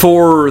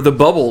for the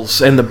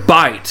bubbles and the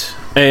bite.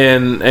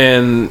 And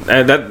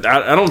that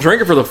I don't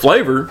drink it for the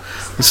flavor.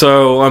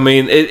 So, I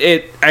mean,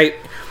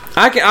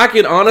 I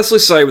can honestly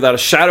say without a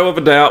shadow of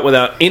a doubt,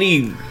 without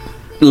any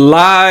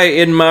lie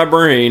in my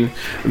brain,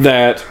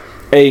 that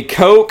a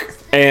Coke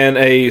and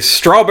a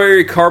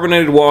strawberry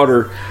carbonated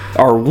water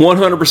are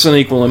 100%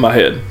 equal in my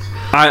head.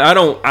 I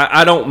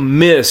don't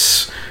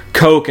miss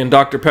Coke and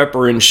Dr.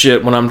 Pepper and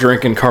shit when I'm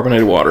drinking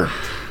carbonated water.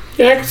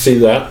 Yeah, I can see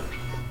that.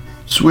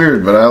 It's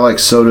weird, but I like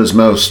sodas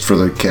most for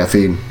the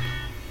caffeine.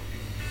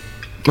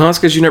 Well, that's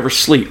because you never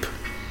sleep.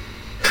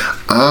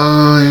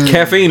 Yeah.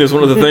 Caffeine is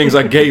one of the things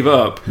I gave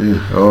up.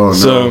 Yeah. Oh, no.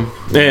 So,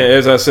 yeah,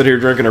 as I sit here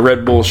drinking a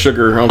Red Bull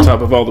sugar on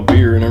top of all the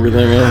beer and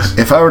everything else.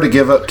 If I were to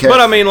give up caffeine... But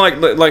I mean, like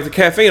the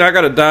caffeine, I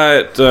got a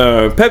diet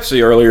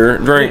Pepsi earlier,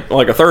 drank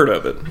like a third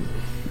of it.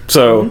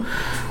 So,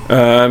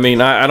 I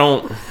mean, I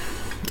don't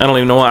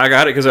even know why I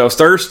got it because I was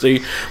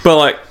thirsty. But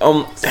like,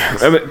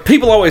 I mean,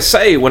 people always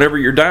say whenever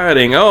you're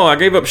dieting, "Oh, I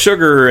gave up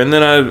sugar and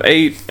then I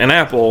ate an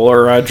apple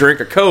or I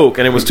drank a Coke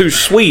and it was too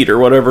sweet or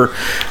whatever."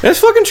 That's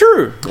fucking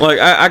true. Like,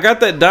 I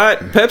got that diet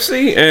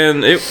Pepsi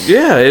and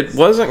it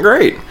wasn't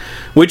great.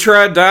 We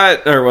tried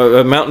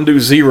Mountain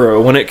Dew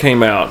Zero when it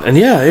came out, and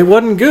yeah, it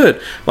wasn't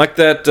good. Like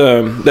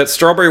that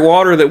strawberry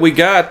water that we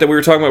got that we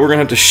were talking about, we're gonna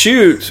have to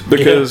shoot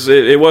because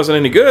it wasn't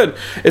any good.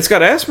 It's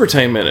got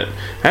aspartame in it.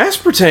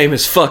 Aspartame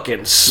is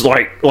fucking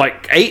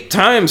like 8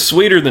 times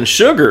sweeter than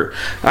sugar.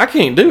 I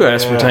can't do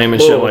aspartame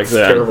and shit like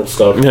that. Terrible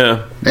stuff.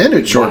 Yeah, and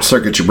it short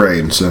circuits your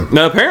brain. So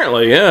no,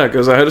 apparently, yeah,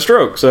 because I had a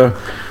stroke. So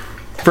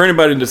for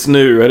anybody that's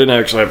new, I didn't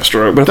actually have a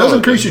stroke, but it does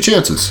increase your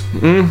chances.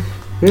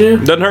 Yeah,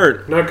 doesn't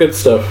hurt. Not good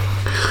stuff.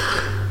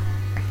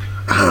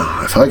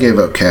 Oh, if I gave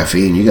up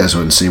caffeine, you guys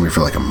wouldn't see me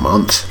for like a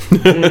month.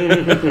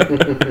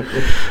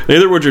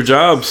 Neither would your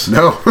jobs.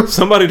 No.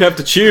 Somebody'd have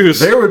to choose.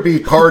 There would be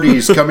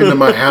parties coming to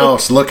my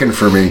house looking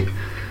for me.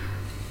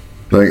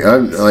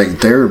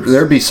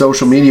 There'd be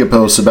social media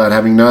posts about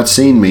having not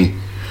seen me.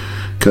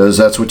 Because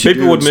that's what you do.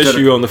 People would miss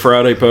you on the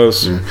Friday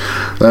posts. Yeah.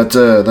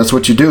 That's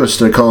what you do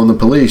instead of calling the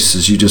police.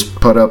 Is you just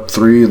put up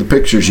 3 of the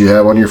pictures you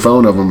have on your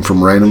phone of him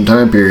from random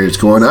time periods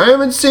going, "I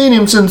haven't seen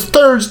him since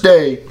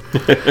Thursday."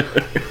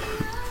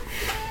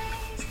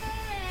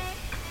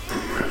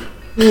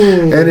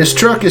 And his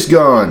truck is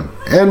gone.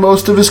 And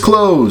most of his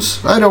clothes.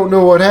 I don't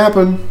know what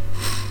happened.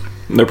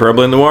 They're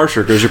probably in the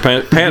washer because your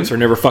pants are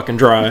never fucking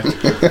dry.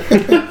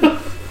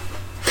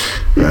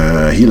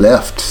 He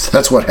left.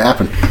 That's what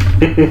happened.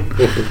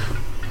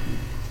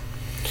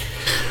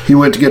 He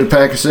went to get a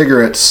pack of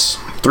cigarettes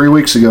 3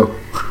 weeks ago.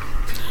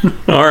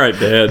 All right,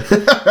 Dad.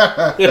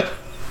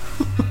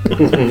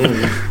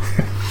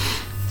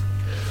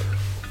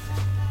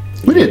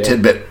 We need a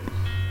tidbit.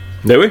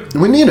 Do we?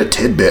 We need a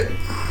tidbit.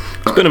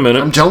 It's been a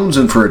minute. I'm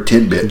jonesing for a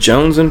tidbit.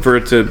 Jonesing for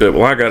a tidbit.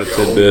 Well, I got a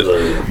tidbit.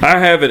 I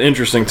have an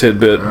interesting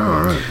tidbit.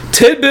 All right.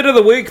 Tidbit of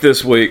the week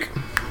this week.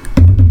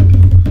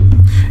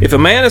 If a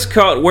man is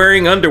caught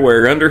wearing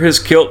underwear under his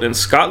kilt in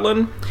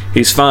Scotland,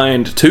 he's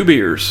fined 2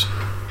 beers.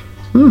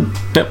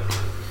 Yep.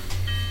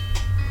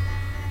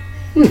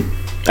 I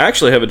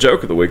actually have a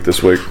joke of the week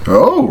this week.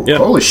 Oh, yeah.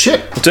 Holy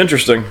shit! It's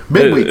interesting.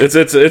 Big week. It's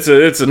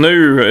a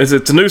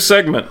new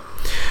segment.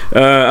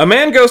 A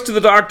man goes to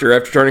the doctor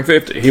after turning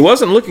 50. He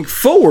wasn't looking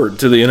forward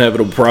to the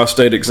inevitable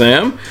prostate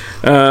exam,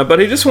 but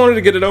he just wanted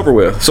to get it over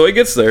with. So he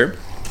gets there.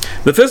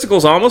 The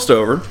physical's almost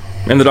over,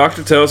 and the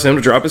doctor tells him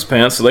to drop his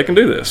pants so they can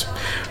do this.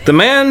 The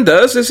man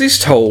does as he's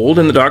told,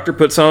 and the doctor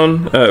puts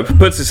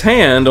his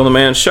hand on the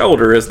man's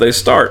shoulder as they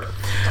start.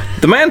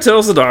 The man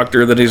tells the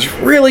doctor that he's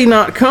really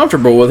not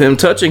comfortable with him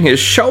touching his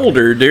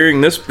shoulder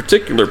during this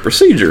particular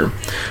procedure.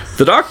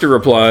 The doctor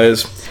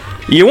replies,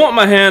 "You want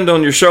my hand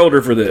on your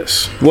shoulder for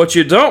this. What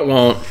you don't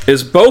want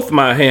is both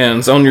my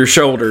hands on your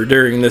shoulder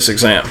during this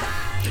exam."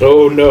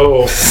 Oh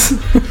no.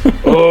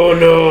 Oh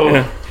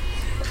no.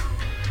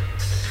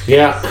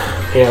 Yeah,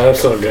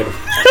 that's not good.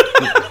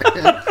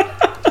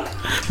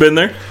 Been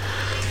there?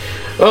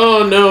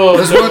 Oh no.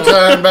 This one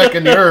time back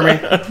in the army.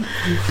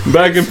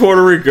 Back in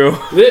Puerto Rico.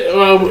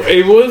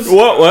 It was.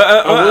 What?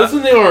 I was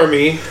in the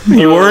army.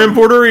 You were in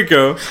Puerto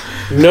Rico.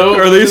 No.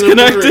 Are these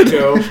connected?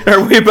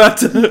 Are we about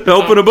to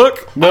open a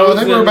book? No, I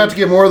think we're about to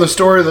get more of the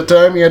story of the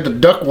time he had to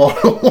duck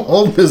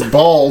hold his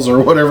balls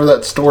or whatever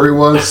that story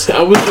was.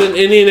 I was in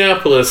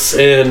Indianapolis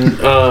and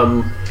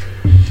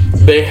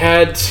they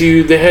had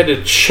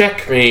to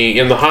check me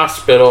in the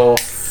hospital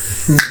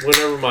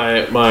whenever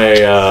my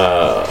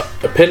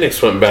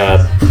appendix went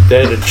bad.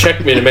 They had to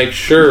check me to make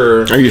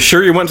sure. Are you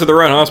sure you went to the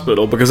right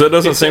hospital? Because that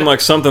doesn't seem like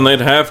something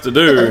they'd have to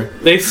do.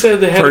 They said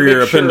they had for to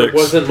your make sure appendix. it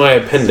wasn't my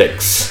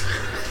appendix.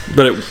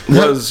 But it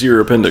was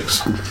your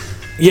appendix.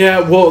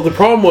 Yeah, well, the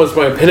problem was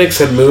my appendix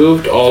had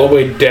moved all the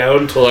way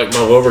down to like my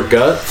lower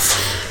guts.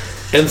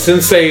 And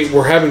since they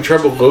were having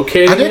trouble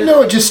locating I didn't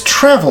know it just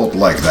traveled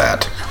like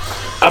that.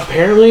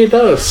 apparently it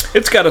does.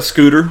 It's got a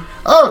scooter.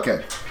 Oh,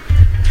 okay.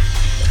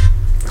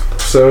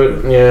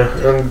 So, yeah,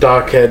 and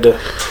Doc had to...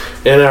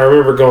 And I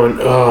remember going,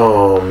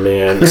 oh,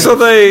 man. So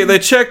they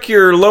check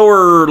your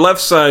lower left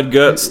side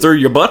guts through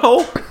your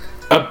butthole?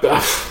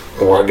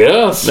 Well, I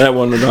guess. That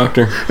wasn't the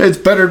doctor. It's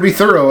better to be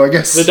thorough, I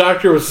guess. The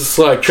doctor was just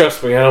like,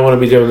 trust me, I don't want to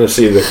be doing this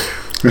either.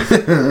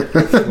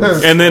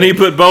 And then he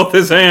put both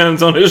his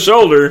hands on his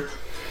shoulder.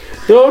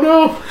 Oh,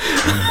 no.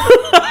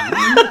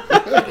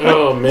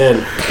 Oh,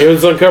 man. It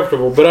was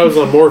uncomfortable, but I was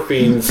on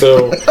morphine,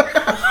 so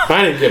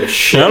I didn't give a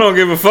shit. I don't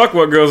give a fuck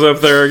what goes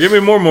up there. Give me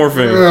more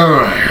morphine.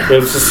 It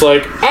was just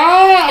like,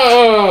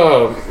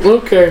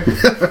 okay.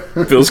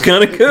 Feels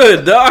kind of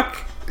good, Doc.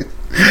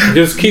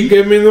 Just keep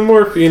giving me the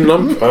morphine and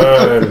I'm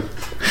fine.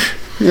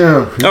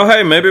 Yeah. Oh,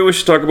 hey, maybe we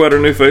should talk about our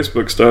new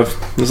Facebook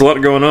stuff. There's a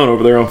lot going on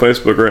over there on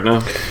Facebook right now.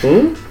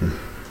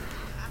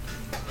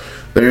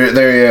 There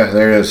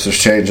is. There's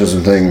changes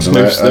and things. And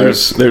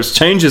There's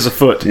changes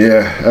afoot.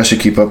 yeah, I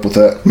should keep up with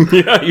that.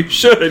 Yeah, you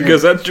should,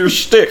 because that's your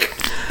shtick.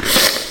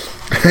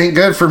 Ain't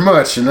good for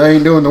much, and I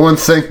ain't doing the one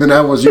thing that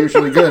I was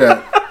usually good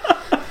at.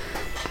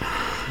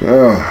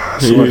 Oh,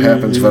 so what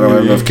happens if I don't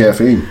have enough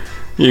caffeine?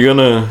 You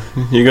gonna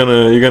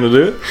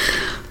do it?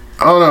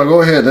 Oh no,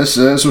 go ahead. This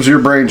was your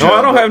brainchild. Oh,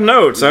 I don't have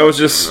notes. I was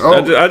just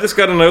I just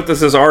got a note that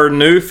says our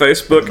new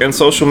Facebook and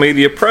social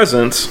media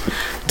presence.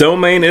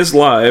 Domain is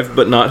live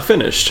but not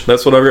finished.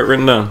 That's what I've got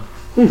written down.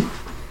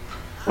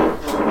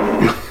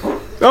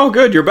 Oh,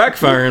 good. You're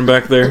backfiring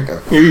back there.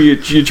 You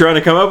trying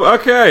to come up?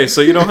 Okay,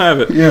 so you don't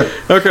have it. Yeah.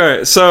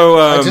 Okay, so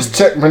I just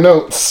checked my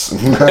notes.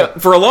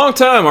 for a long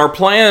time, our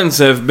plans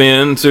have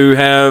been to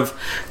have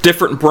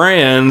different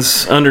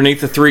brands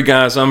underneath the Three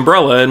Guys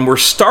umbrella, and we're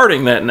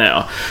starting that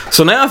now.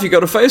 So now if you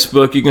go to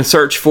Facebook, you can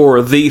search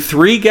for The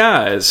Three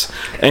Guys,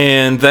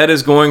 and that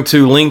is going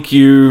to link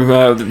you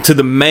to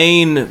the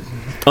main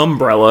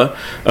umbrella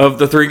of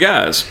the Three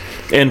Guys.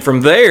 And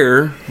from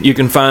there, you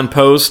can find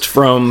posts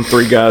from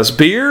Three Guys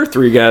Beer,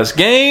 Three Guys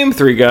Game,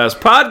 Three Guys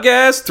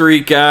Podcast, Three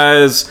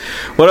Guys...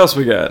 What else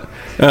we got?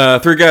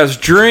 Three Guys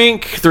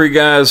Drink, Three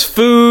Guys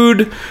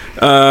Food,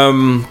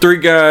 Three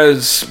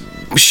Guys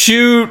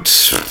Shoot,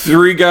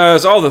 Three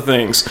Guys, all the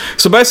things.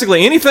 So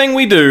basically, anything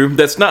we do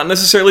that's not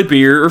necessarily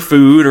beer or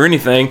food or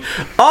anything,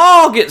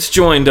 all gets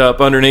joined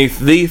up underneath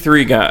The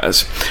Three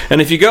Guys.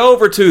 And if you go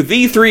over to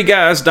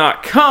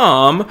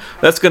the3guys.com,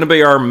 that's going to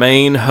be our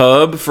main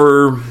hub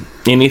for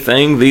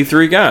anything The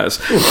Three Guys.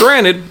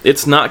 Granted,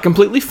 it's not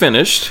completely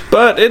finished,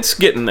 but it's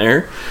getting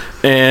there.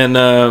 And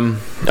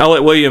I'll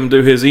let William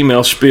do his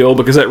email spiel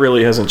because that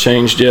really hasn't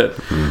changed yet.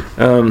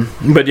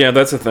 But yeah,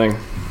 that's a thing.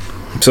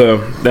 So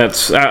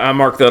that's I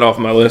marked that off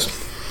my list.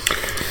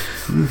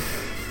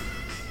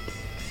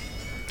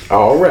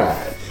 All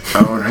right.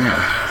 All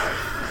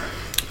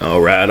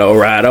right.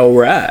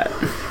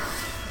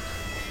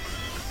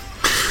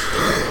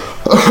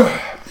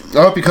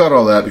 I hope you caught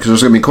all that because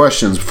there's going to be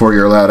questions before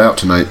you're allowed out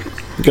tonight.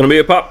 Gonna be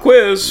a pop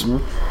quiz.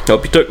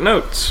 Hope you took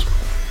notes.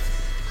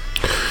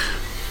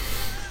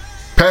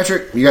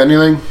 Patrick, you got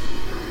anything?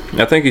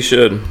 I think you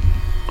should.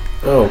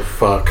 Oh,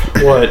 fuck.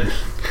 What?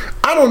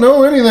 I don't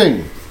know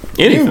anything.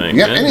 Anything.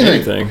 You got man,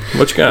 anything?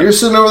 What you got? You're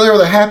sitting over there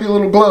with a happy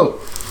little glow.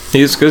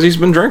 Because he's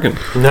been drinking.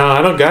 No,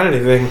 I don't got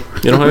anything.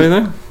 You don't have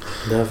anything?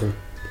 Nothing.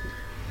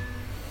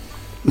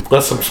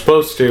 Unless I'm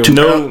supposed to.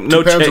 No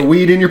Two pounds of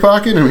weed in your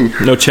pocket? I mean,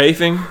 no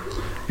chafing?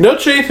 No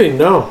chafing,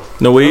 no.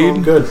 No weed? Oh,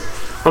 I'm good.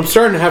 I'm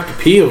starting to have to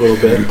pee a little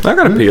bit. I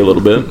gotta pee a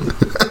little bit.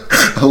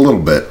 a little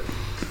bit.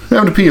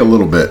 Having to pee a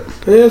little bit.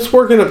 Yeah, it's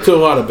working up to a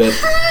lot of bit.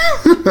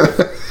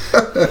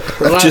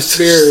 The last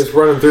beer is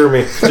running through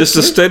me. Just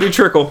a steady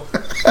trickle.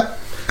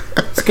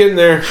 It's getting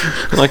there.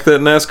 Like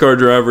that NASCAR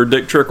driver,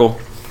 Dick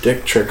Trickle.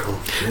 Dick Trickle.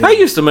 Yeah. I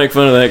used to make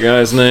fun of that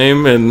guy's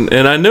name, and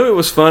I knew it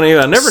was funny.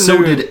 I never So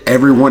knew. did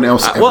everyone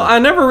else. Well, I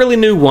never really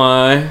knew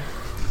why.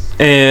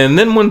 And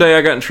then one day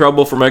I got in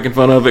trouble for making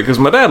fun of it because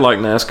my dad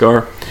liked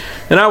NASCAR,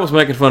 and I was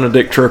making fun of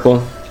Dick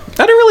Trickle.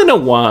 I didn't really know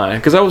why,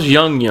 because I was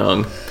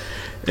young.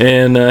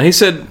 And he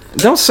said,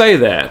 "Don't say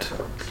that."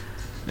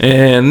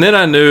 And then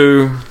I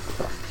knew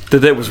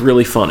that was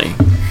really funny.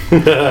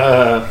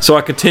 So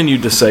I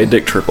continued to say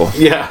Dick Trickle.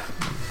 Yeah.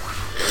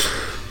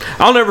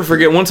 I'll never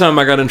forget one time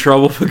I got in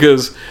trouble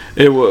because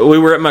we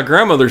were at my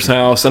grandmother's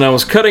house and I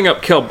was cutting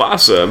up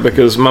kielbasa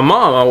because my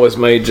mom always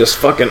made just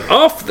fucking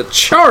off the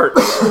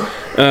charts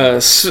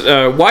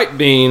white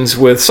beans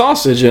with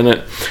sausage in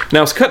it. And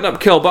I was cutting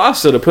up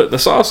kielbasa to put in the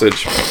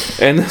sausage.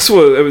 And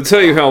I would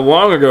tell you how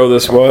long ago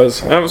this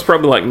was. I was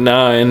probably like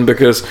 9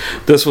 because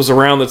this was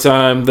around the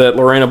time that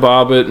Lorena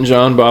Bobbitt and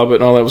John Bobbitt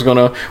and all that was going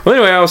on. Well,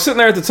 anyway, I was sitting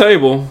there at the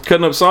table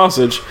cutting up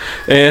sausage,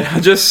 and I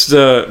just,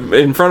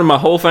 in front of my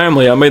whole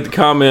family, I made the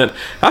comment,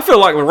 "I feel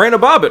like Lorena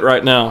Bobbitt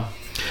right now."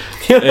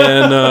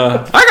 And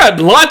I got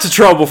lots of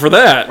trouble for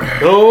that.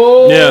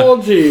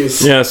 Oh,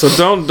 jeez. Yeah, so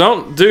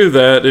don't do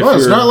that. Well,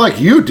 it's not like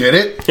you did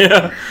it.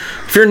 Yeah.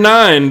 If you're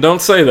 9,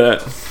 don't say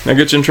that. I'll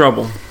get you in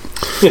trouble.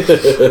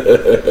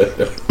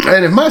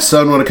 And if my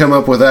son would have come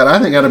up with that, I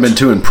think I'd have been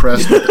too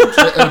impressed with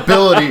the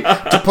ability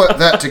to put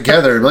that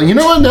together. Like, you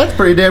know what? That's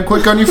pretty damn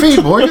quick on your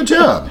feet, boy. Good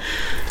job.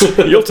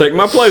 You'll take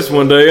my place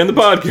one day in the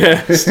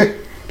podcast.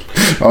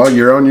 Oh,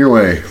 you're on your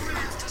way.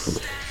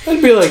 I'd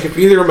be like, if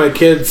either of my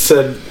kids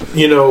said,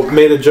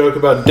 made a joke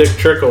about Dick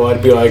Trickle,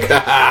 I'd be like,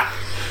 ha,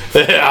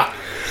 yeah.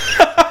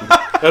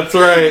 That's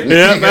right.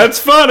 Yeah, that's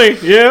funny.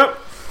 Yep.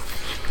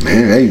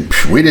 Hey,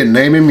 we didn't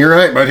name him. You're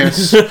right, but that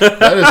is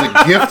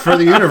a gift for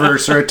the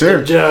universe right there.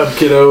 Good job,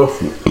 kiddo.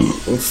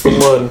 That's the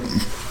one.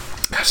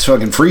 That's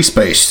fucking free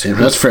space.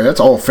 That's fair. That's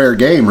all fair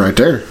game right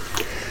there.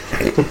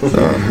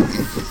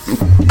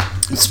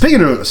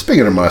 Speaking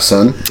of my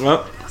son,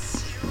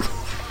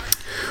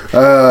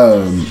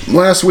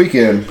 last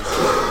weekend,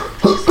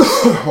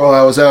 while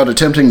I was out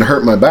attempting to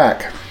hurt my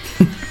back,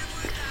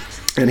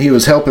 and he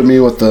was helping me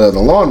with the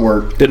lawn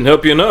work. Didn't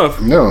help you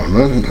enough. No,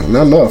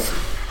 not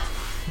enough.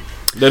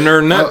 Didn't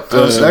earn that,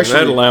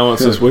 that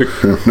allowance this week.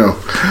 No.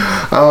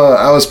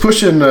 I was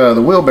pushing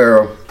the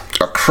wheelbarrow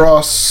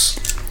across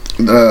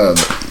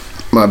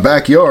my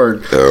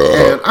backyard,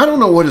 and I don't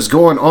know what is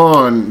going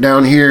on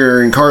down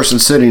here in Carson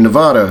City,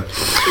 Nevada,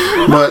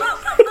 but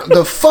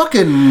the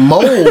fucking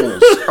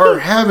moles are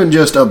having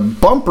just a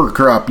bumper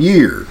crop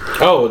year.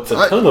 Oh, it's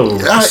a ton of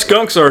them.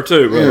 Skunks are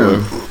too.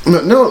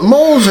 Yeah. No,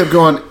 moles have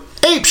gone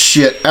ape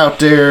shit out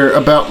there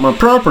about my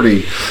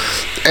property.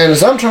 And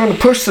as I'm trying to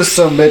push this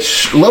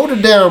sumbitch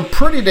loaded down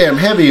pretty damn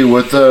heavy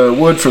with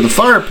wood for the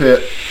fire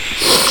pit,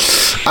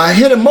 I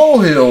hit a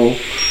molehill.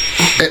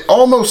 It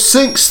almost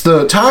sinks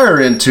the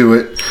tire into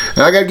it,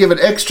 and I got to give it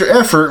extra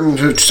effort, and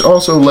it's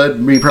also led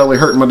me probably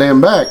hurting my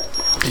damn back.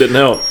 Didn't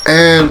help.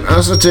 And I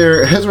was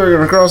there, heads were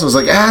going across. I was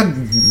like,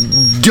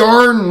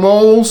 darn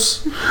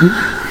moles.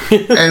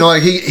 And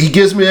like he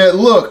gives me that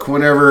look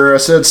whenever I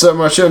said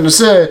something I shouldn't have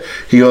said.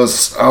 He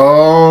goes,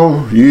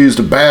 "Oh, you used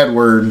a bad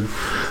word." And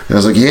I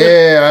was like,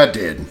 "Yeah, I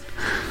did."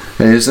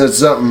 And he said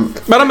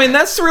something. But I mean,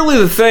 that's really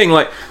the thing.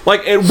 Like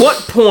at what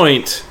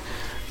point?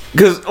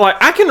 Because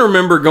I can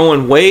remember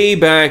going way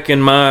back in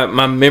my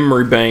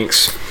memory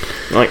banks,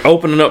 like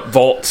opening up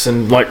vaults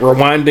and like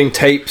rewinding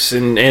tapes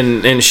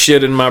and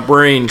shit in my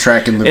brain,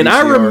 tracking the VCR. And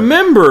I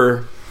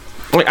remember,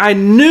 I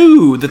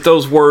knew that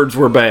those words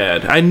were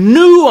bad. I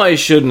knew I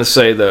shouldn't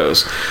say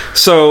those.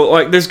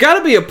 So there's got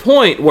to be a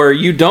point where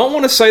you don't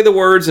want to say the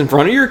words in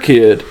front of your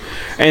kid,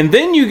 and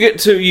then you get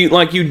to you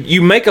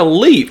make a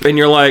leap, and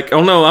you're like,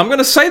 oh no, I'm going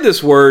to say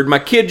this word. My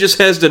kid just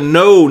has to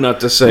know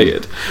not to say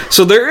it.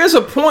 So there is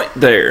a point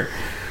there.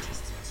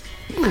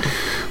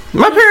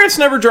 My parents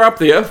never dropped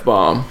the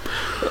F-bomb.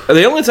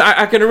 The only time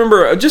I can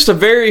remember, just a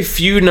very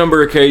few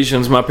number of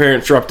occasions my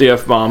parents dropped the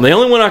F-bomb. The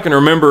only one I can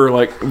remember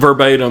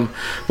verbatim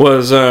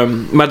was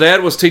my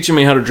dad was teaching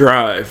me how to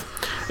drive,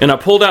 and I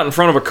pulled out in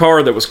front of a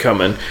car that was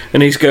coming,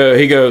 and he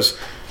goes,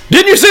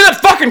 "Didn't you see that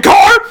fucking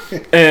car?"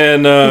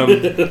 And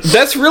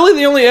that's really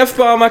the only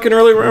F-bomb I can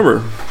really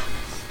remember.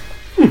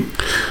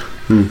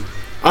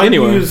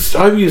 Anyway.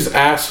 I've used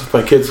ass with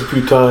my kids a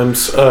few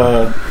times,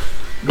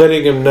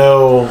 letting them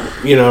know,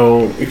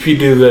 if you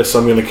do this,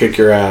 I'm going to kick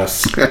your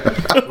ass.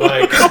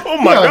 Oh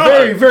my God.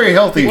 Very, very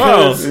healthy.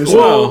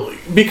 Wow.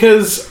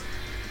 Because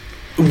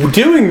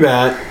doing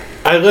that,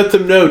 I let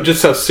them know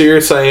just how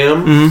serious I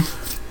am.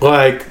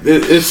 Mm-hmm.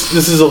 This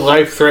is a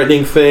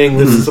life-threatening thing.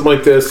 This is something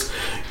like this.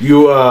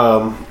 You,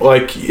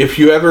 if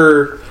you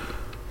ever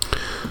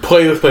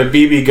play with my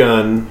BB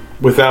gun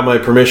without my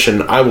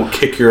permission, I will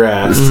kick your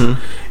ass.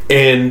 Mm-hmm.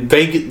 And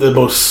they get the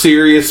most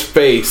serious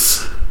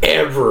face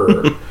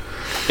ever.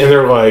 And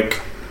they're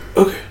like,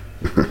 okay.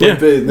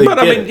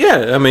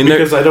 Yeah. I mean,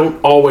 because I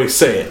don't always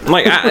say it.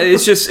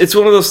 It's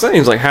one of those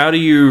things. How do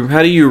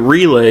you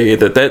relay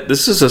that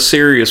this is a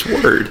serious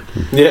word?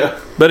 Yeah.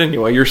 But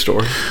anyway, your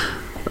story.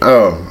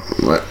 Oh,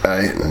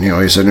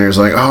 he's sitting there. He's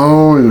like,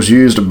 "Oh, it was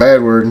used a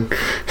bad word."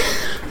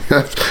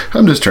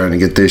 I'm just trying to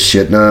get this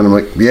shit done. I'm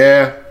like,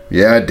 yeah,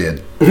 I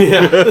did.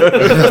 Yeah.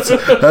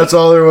 That's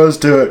all there was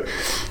to it.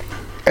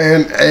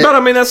 But I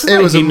mean, that's the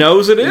thing. He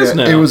knows it is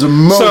now. It was a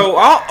So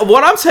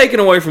what I'm taking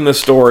away from this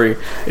story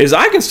is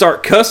I can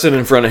start cussing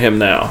in front of him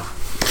now.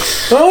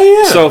 Oh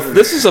yeah. So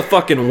this is a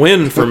fucking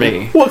win for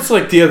me. Well, it's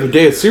like the other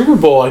day at Super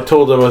Bowl. I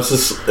told him I was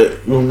just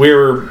we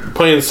were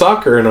playing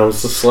soccer, and I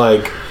was just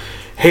like,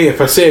 "Hey, if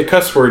I say a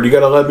cuss word, you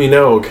got to let me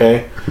know,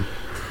 okay?"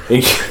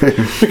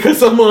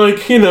 Because I'm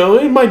like,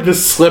 it might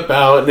just slip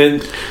out,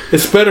 and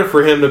it's better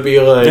for him to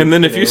be like. And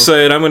then if you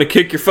say it, I'm going to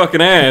kick your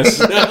fucking ass.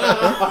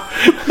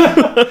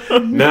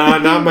 Nah,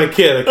 not my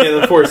kid. I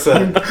can't enforce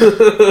that.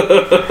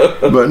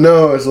 But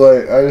no, it's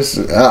like I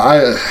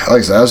like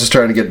I said, I was just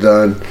trying to get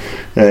done,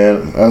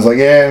 and I was like,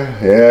 yeah,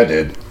 I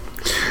did.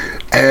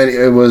 And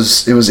it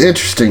was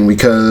interesting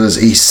because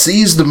he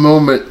seized the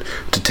moment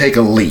to take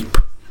a leap.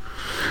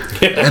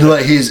 And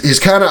like he's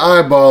kind of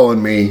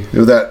eyeballing me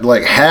with that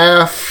like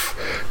half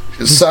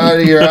side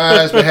of your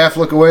eyes but half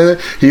look away there.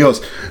 He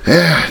goes,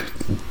 "Yeah,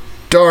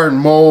 darn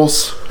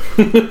moles."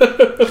 And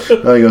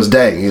he goes,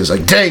 "Dang." He was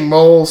like, "Dang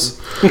moles."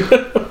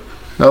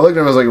 I looked at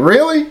him, I was like,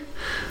 "Really?"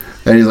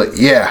 And he's like,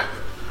 "Yeah."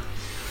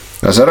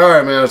 I said, "All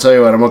right, man, I'll tell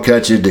you what, I'm gonna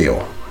cut you a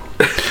deal.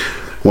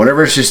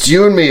 Whenever it's just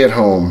you and me at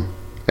home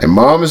and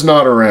mom is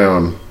not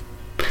around,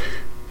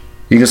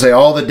 you can say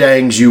all the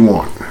dangs you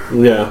want."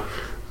 Yeah.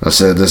 I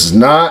said, "This is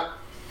not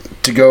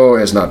to go,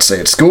 it's not to say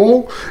at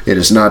school. It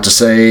is not to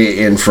say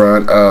in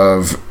front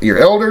of your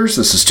elders.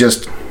 This is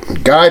just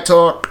guy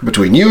talk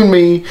between you and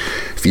me.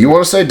 If you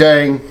want to say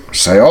dang,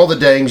 say all the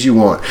dangs you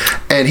want."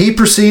 And he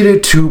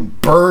proceeded to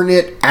burn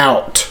it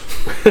out.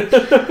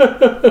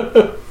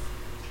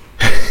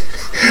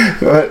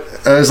 But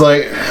I was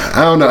like,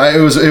 I don't know.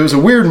 It was a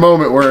weird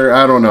moment where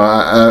I don't know.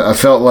 I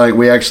felt like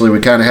we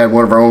kind of had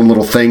one of our own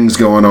little things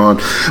going on.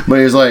 But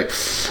he's like,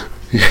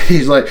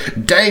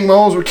 "Dang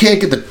moles, we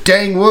can't get the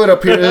dang wood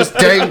up here to this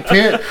dang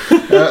pit."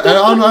 And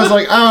I was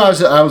like,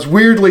 I was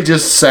weirdly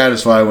just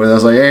satisfied with it. I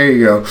was like, "There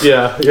you go."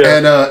 Yeah.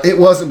 And it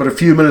wasn't but a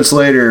few minutes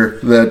later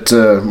that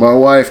my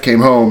wife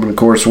came home, and of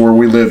course, where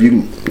we live,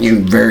 you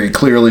can very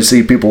clearly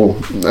see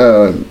people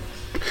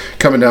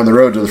coming down the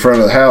road to the front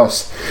of the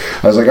house.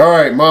 I was like, "All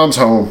right, mom's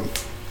home."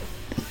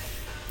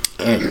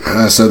 And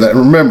I said that,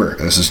 "Remember,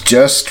 this is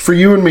just for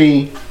you and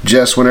me,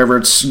 just whenever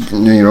it's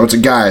a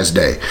guy's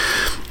day."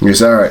 And he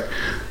said, "All right."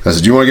 I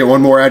said, "Do you want to get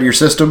one more out of your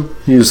system?"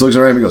 He just looks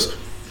around and goes,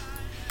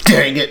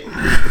 "Dang it."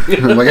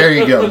 I'm like, "There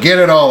you go. Get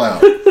it all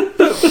out."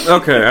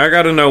 Okay, I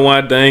got to know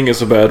why dang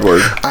is a bad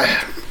word.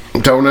 I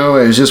don't know.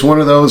 It was just one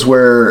of those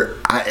where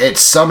it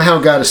somehow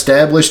got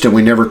established and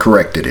we never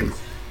corrected him.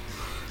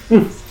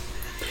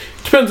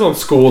 Depends on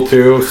school,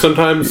 too.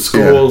 Sometimes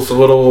school's a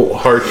little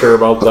harsher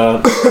about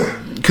that.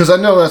 Because I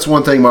know that's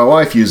one thing my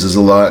wife uses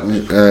a lot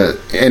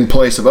in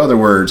place of other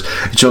words.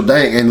 She'll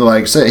dang, and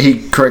like say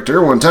he corrected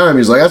her one time.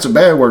 He's like, "That's a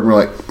bad word." And we're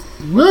like,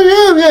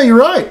 "Well, yeah, you're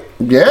right.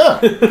 Yeah.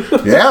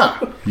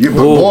 You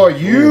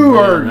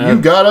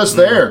got us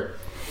there."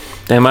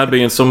 Damn, I'd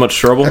be in so much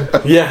trouble.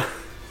 Yeah.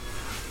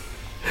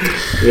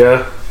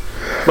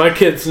 My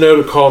kids know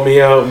to call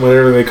me out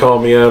whenever they call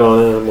me out on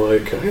it. I'm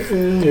like,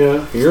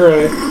 yeah, you're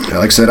right.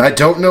 Like I said, I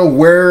don't know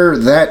where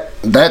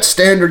that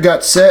standard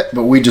got set,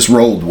 but we just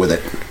rolled with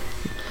it.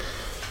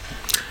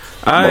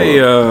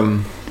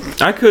 I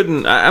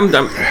couldn't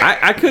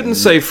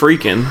say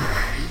freaking.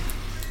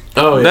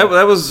 Oh yeah.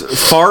 That was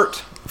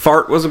fart.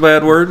 Fart was a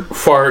bad word.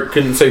 Fart,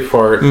 couldn't say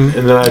fart. And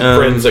then I had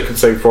friends that could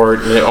say fart,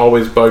 and it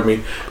always bugged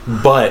me.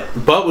 Butt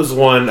was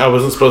one I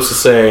wasn't supposed to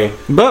say.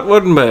 Butt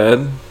wasn't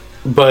bad.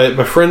 But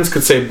my friends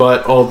could say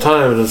butt all the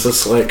time, and it's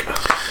just like...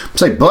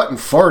 Say butt and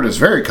fart is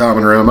very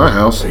common around my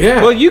house.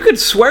 Yeah. Well, you could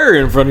swear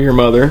in front of your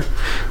mother,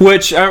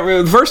 which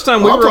the first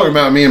time I'm talking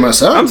about me and my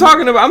son. I'm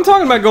talking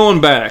about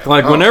going back,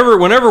 like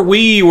whenever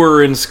we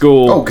were in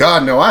school. Oh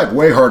God, no! I have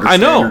way harder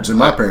standards than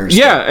my parents.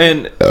 Yeah,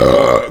 and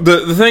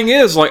the thing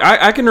is, like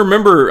I can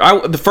remember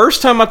the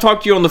first time I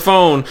talked to you on the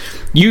phone,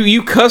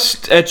 you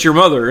cussed at your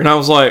mother, and I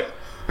was like,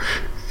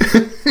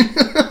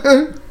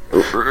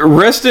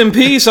 "Rest in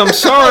peace. I'm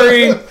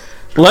sorry.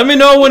 Let me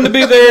know when to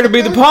be there to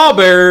be the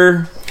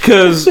pallbearer."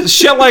 Because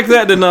shit like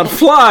that did not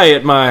fly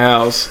at my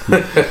house.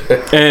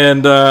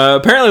 And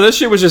apparently that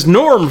shit was just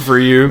norm for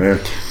you. Yeah.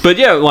 But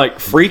yeah, like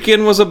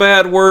freaking was a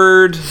bad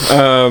word.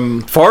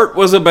 Fart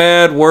was a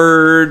bad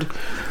word.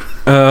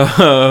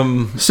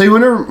 See,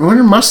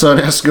 whenever my son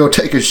has to go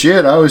take a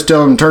shit, I always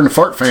tell him to turn the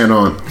fart fan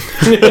on.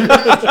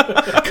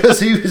 Because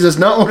he does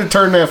not want to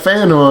turn that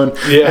fan on.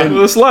 Yeah,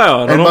 it's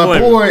loud. And my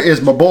boy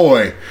is my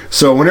boy.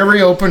 So whenever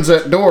he opens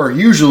that door,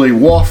 usually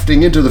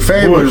wafting into the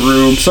family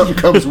room, something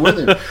comes with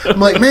him.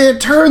 I'm like, man,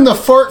 turn the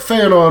fart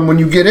fan on when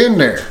you get in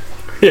there.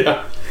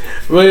 Yeah.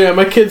 Well, yeah,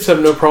 my kids have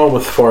no problem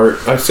with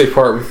fart. I say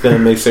fart with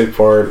them, they say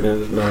fart,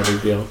 and it's not a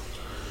big deal.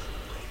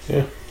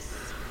 Yeah.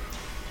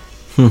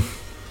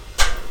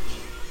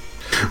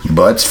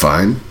 Butt's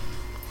fine.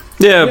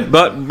 Yeah,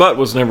 butt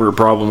was never a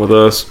problem with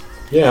us.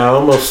 Yeah,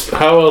 almost.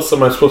 How else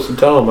am I supposed to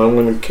tell them I'm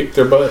going to kick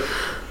their butt?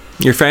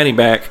 Your fanny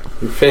back.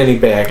 Your fanny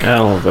back. I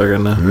don't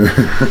fucking know.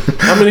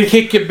 I'm going to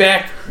kick your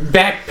back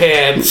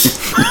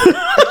pads.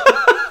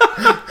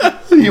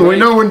 We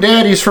know when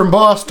Daddy's from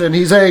Boston,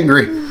 he's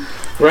angry.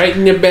 Right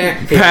in your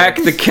back.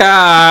 Pack the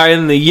car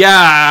in the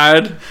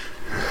yard.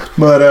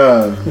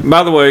 But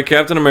By the way,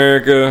 Captain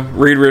America,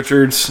 Reed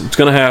Richards, it's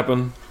gonna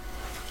happen.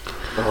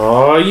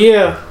 Oh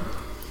yeah.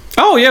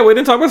 Oh yeah, we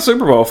didn't talk about the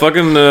Super Bowl.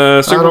 Fucking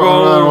Super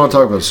Bowl. I don't want to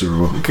talk about the Super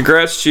Bowl.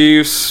 Congrats,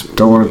 Chiefs.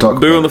 Don't want to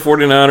talk Booing about the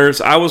 49ers.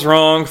 I was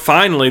wrong.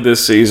 Finally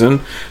this season,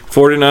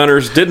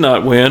 49ers did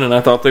not win, and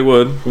I thought they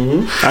would.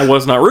 Mm-hmm. I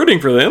was not rooting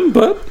for them,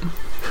 but...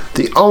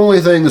 The only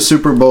thing the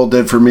Super Bowl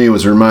did for me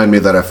was remind me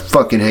that I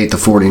fucking hate the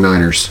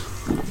 49ers.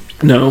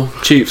 No,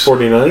 Chiefs.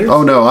 49ers?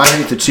 Oh no, I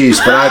hate the Chiefs,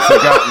 but I'd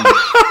forgotten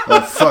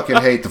I fucking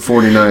hate the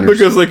 49ers.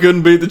 Because they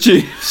couldn't beat the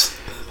Chiefs.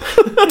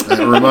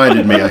 It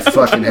reminded me, I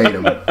fucking hate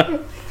them.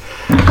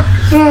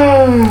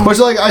 Which,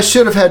 like, I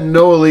should have had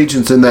no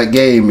allegiance in that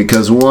game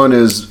because one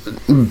is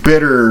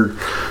bitter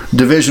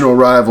divisional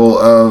rival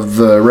of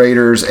the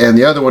Raiders and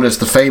the other one is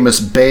the famous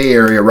Bay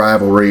Area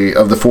rivalry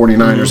of the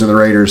 49ers and the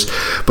Raiders.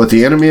 But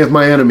the enemy of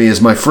my enemy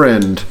is my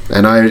friend,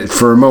 and I,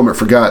 for a moment,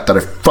 forgot that I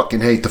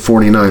fucking hate the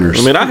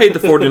 49ers. I mean, I hate the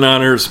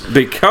 49ers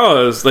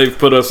because they've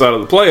put us out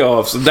of the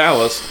playoffs,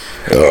 Dallas,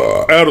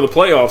 out of the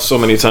playoffs so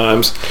many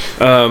times.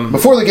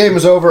 Before the game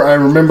was over, I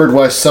remembered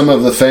why some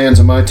of the fans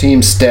of my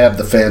team stabbed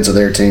the fans of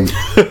their team.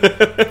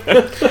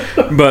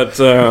 But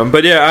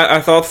yeah,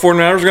 I thought the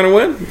 49ers were going to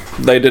win.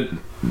 They did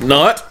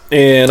not,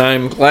 and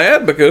I'm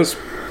glad because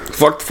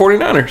fuck the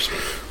 49ers.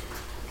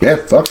 Yeah,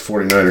 fuck the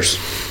 49ers.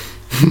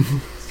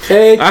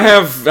 Hey, I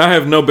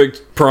have no big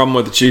problem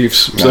with the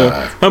Chiefs. So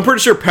I'm pretty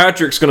sure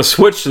Patrick's going to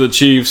switch to the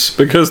Chiefs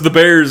because the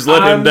Bears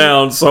let him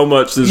down so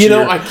much this year. You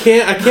know, I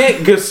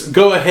can't just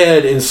go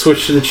ahead and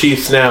switch to the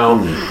Chiefs now.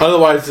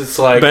 Otherwise, it's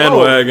like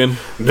bandwagon. Oh,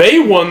 they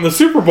won the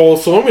Super Bowl,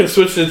 so I'm going to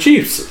switch to the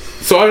Chiefs.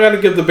 So I got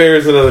to give the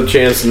Bears another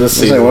chance in this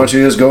season. Why don't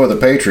you just go with the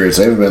Patriots?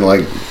 They've been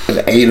like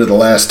 8 of the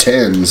last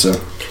 10. So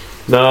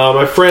no,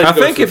 my friend. I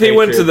think if he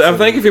went to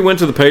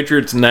the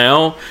Patriots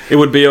now, it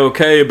would be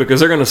okay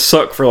because they're going to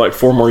suck for like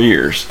 4 more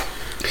years,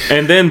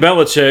 and then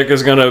Belichick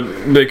is going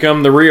to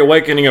become the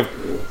reawakening of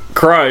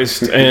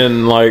Christ,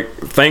 and like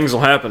things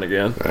will happen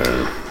again.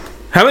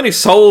 How many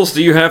souls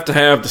do you have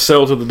to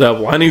sell to the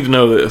devil? I need to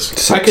know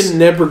this. I can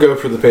never go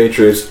for the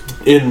Patriots,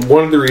 and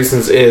one of the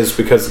reasons is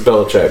because of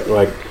Belichick.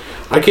 Like,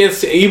 I can't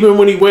see, even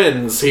when he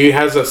wins, he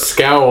has a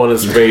scowl on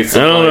his face.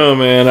 I don't know,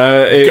 man.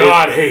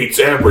 God hates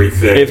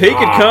everything. If he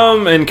could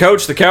come and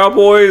coach the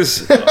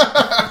Cowboys,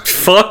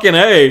 fucking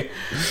A,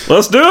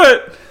 let's do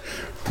it.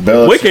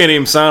 We can't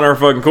even sign our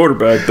fucking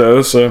quarterback,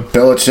 though. So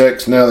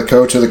Belichick's now the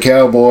coach of the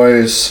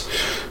Cowboys.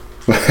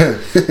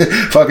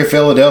 Fucking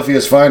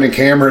Philadelphia's finding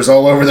cameras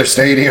all over their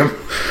stadium.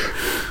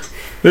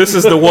 This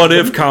is the What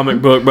If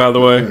comic book, by the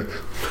way.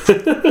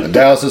 And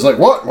Dallas is like,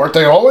 what? Weren't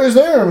they always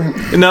there?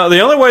 Now, the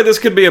only way this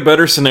could be a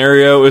better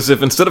scenario is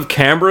if instead of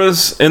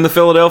cameras in the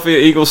Philadelphia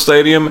Eagles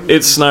Stadium,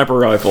 it's sniper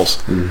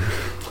rifles.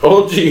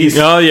 Oh, jeez.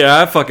 Oh,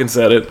 yeah, I fucking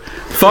said it.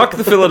 Fuck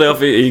the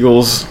Philadelphia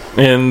Eagles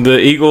and the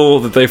eagle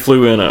that they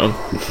flew in on.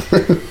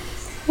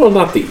 Well,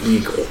 not the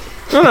eagle.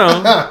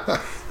 No.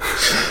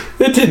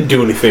 It didn't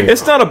do anything.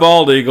 It's not a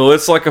bald eagle.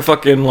 It's like a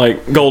fucking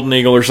like golden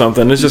eagle or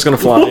something. It's just gonna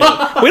fly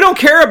in. We don't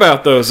care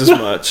about those as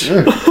much.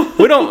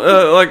 We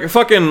don't like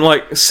fucking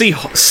like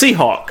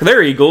Seahawk.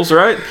 They're eagles,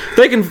 right?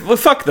 They can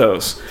fuck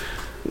those.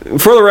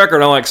 For the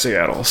record, I like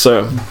Seattle.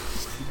 So,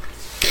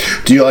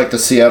 do you like the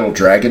Seattle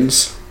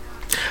Dragons?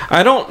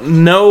 I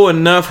don't know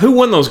enough. Who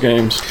won those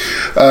games?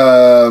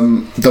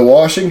 The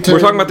Washington.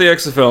 We're talking about the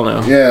XFL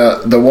now.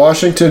 Yeah, the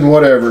Washington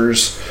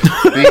whatevers.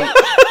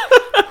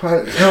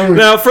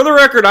 Now, for the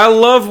record, I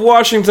love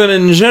Washington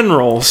in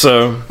general,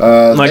 so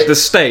the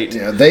state.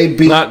 Yeah, they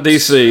beat not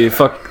DC.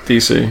 Fuck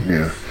DC.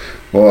 Yeah.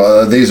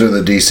 Well, these are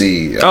the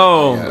DC. I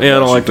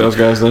don't like those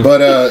guys then. But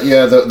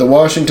the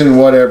Washington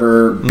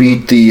whatever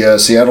beat the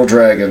Seattle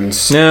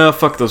Dragons. Yeah,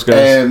 fuck those guys.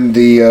 And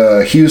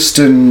the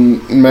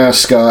Houston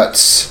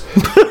mascots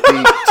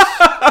beat.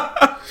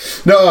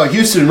 No,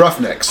 Houston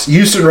Roughnecks.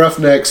 Houston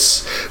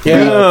Roughnecks.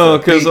 Yeah,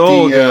 because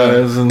old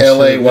guys. And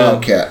LA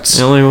Wildcats.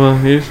 LA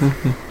Houston.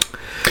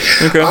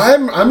 Okay.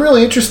 I'm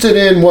really interested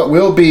in what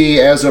will be,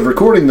 as of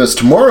recording this,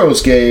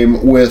 tomorrow's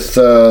game with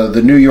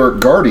the New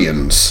York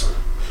Guardians.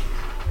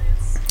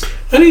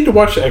 I need to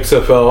watch the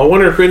XFL. I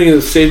wonder if any of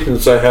the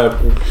stations I have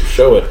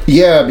show it.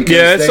 Yeah,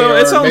 because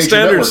it's on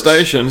standard networks.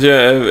 stations.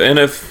 Yeah,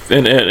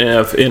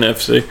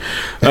 NFC.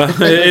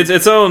 It's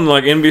its own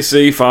like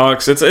NBC,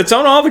 Fox. It's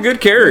on all the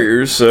good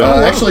carriers. So.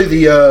 Actually,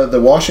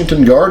 the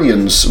Washington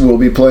Guardians will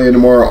be playing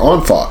tomorrow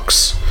on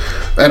Fox.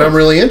 And I'm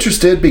really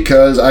interested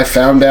because I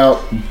found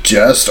out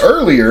just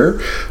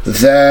earlier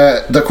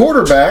that the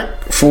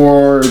quarterback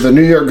for the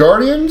New York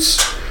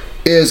Guardians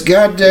is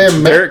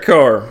goddamn Derek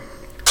Carr.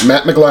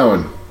 Matt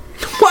McGlowan.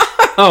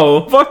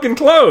 Wow, fucking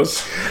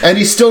close. And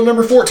he's still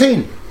number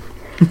 14.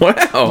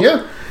 Wow.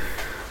 Yeah.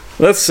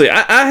 Let's see.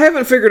 I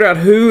haven't figured out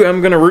who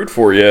I'm going to root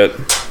for yet.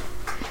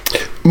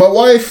 My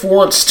wife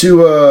wants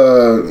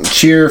to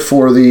cheer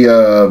for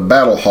the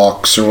Battle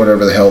Hawks or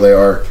whatever the hell they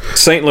are.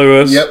 St.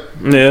 Louis. Yep.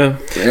 Yeah.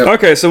 Yep.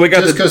 Okay, so we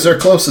got just because they're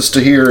closest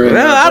to here.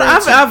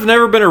 I've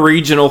never been a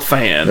regional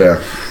fan.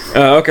 Yeah.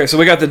 Okay, so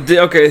we got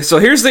so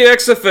here's the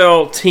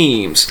XFL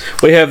teams.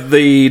 We have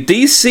the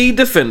DC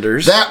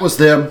Defenders. That was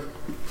them.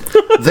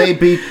 They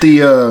beat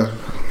the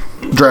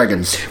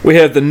Dragons. We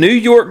have the New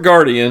York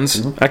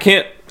Guardians. I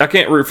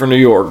can't root for New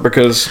York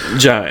because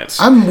Giants.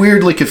 I'm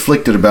weirdly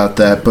conflicted about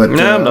that, but No,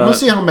 I'm I'm not. gonna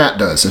see how Matt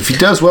does. If he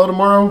does well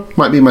tomorrow,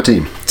 might be my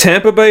team.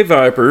 Tampa Bay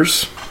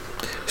Vipers,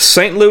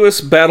 St. Louis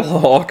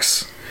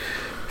Battlehawks.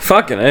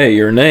 Fucking A,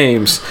 your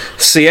names.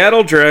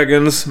 Seattle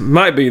Dragons,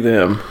 might be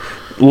them.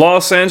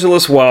 Los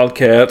Angeles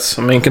Wildcats,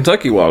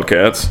 Kentucky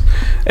Wildcats.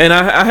 And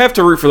I have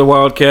to root for the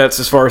Wildcats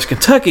as far as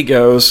Kentucky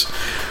goes.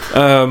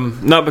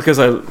 Not because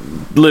I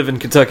live in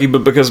Kentucky,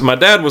 but because my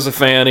dad was a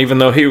fan, even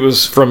though he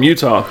was from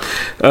Utah.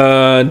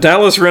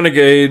 Dallas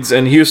Renegades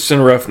and Houston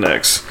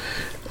Roughnecks.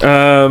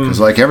 Because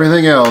like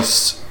everything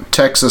else,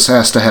 Texas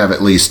has to have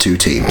at least 2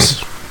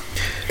 teams.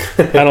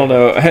 I don't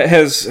know. Have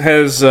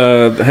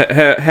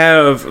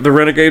the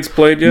Renegades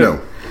played yet?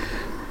 No.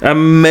 I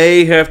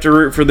may have to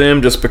root for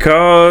them just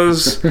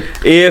because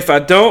if I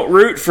don't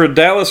root for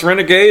Dallas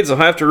Renegades, I'll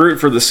have to root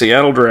for the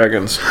Seattle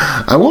Dragons.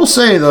 I will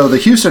say, though, the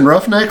Houston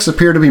Roughnecks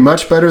appear to be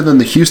much better than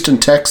the Houston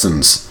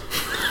Texans.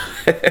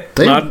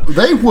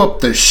 They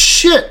whooped the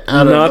shit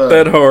out of Not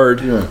that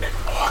hard. Yeah.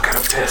 Oh, I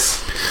got a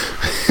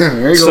piss.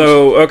 There you go.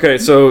 So, okay,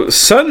 so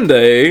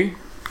Sunday,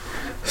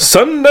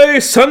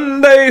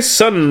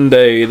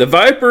 the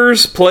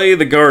Vipers play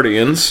the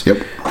Guardians.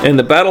 Yep. And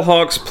the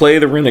Battlehawks play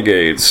the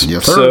Renegades.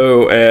 Yes, sir.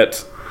 So at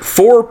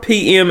 4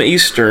 p.m.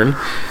 Eastern,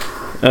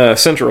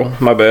 Central,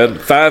 my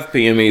bad, 5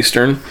 p.m.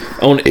 Eastern,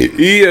 on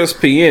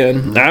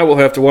ESPN, I will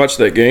have to watch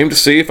that game to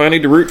see if I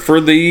need to root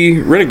for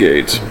the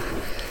Renegades.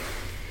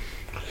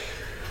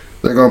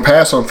 They're going to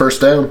pass on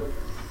first down.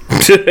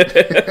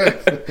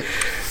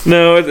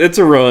 No, it's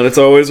a run. It's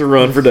always a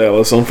run for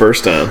Dallas on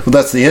first down. Well,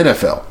 that's the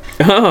NFL.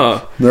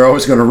 Ah. They're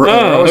always going to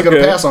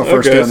Okay. pass on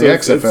first down. So The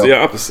it's XFL. the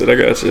opposite. I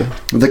got you.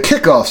 The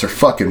kickoffs are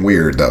fucking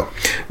weird, though.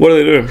 What do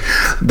they do?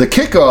 The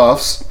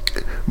kickoffs,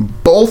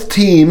 both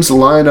teams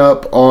line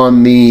up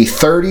on the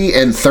 30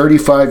 and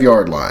 35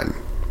 yard line.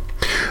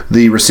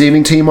 The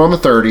receiving team on the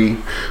 30,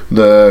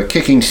 the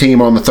kicking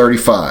team on the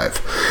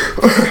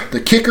 35.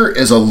 The kicker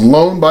is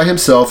alone by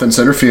himself in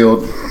center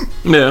field,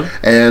 Yeah.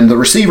 and the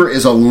receiver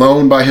is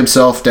alone by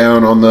himself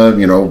down on the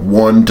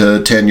 1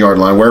 to 10 yard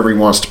line, wherever he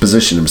wants to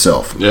position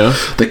himself. Yeah.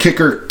 The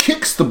kicker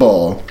kicks the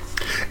ball,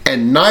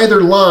 and neither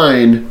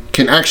line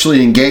can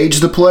actually engage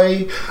the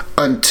play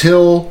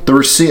until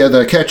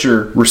the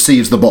catcher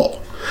receives the ball.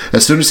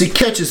 As soon as he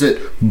catches it,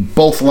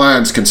 both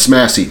lines can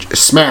smash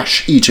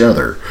each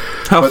other.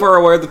 How far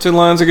away are the two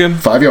lines again?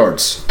 5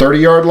 yards. 30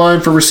 yard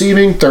line for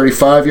receiving,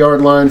 35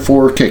 yard line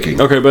for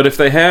kicking. Okay, but if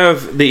they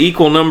have the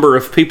equal number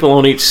of people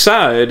on each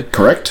side,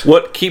 Correct?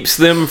 what keeps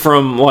them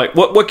from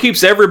what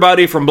keeps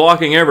everybody from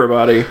blocking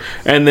everybody,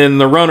 and then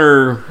the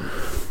runner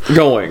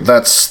going?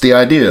 That's the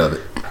idea of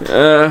it.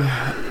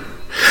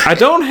 I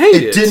don't hate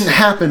it. It didn't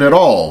happen at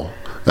all.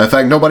 In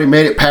fact, nobody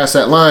made it past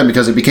that line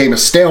because it became a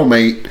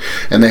stalemate,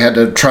 and they had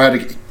to try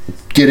to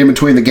get in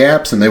between the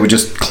gaps, and they would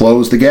just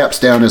close the gaps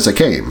down as they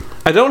came.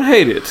 I don't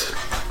hate it.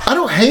 I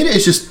don't hate it.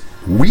 It's just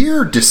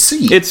weird to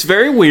see. It's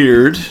very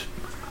weird,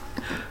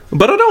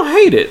 but I don't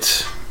hate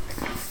it.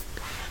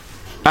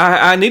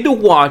 I need to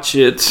watch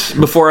it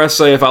before I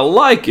say if I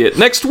like it.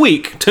 Next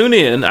week, tune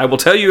in. I will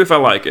tell you if I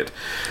like it.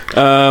 But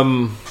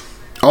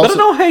I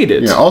don't hate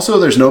it. Yeah. Also,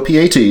 there's no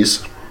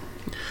PATs.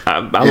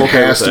 I'm It okay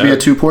has with to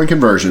that. be a 2-point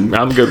conversion.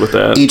 I'm good with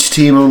that. Each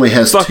team only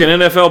has Fucking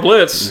NFL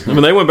Blitz. I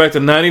mean, they went back to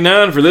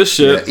 99 for this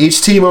shit.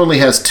 each team only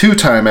has 2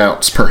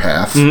 timeouts per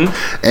half,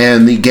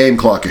 and the game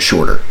clock is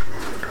shorter.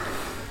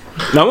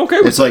 No, I'm okay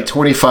with It's like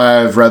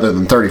 25 rather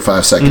than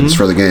 35 seconds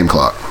for the game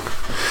clock.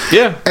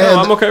 Yeah, no,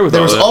 I'm okay with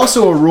there all was that.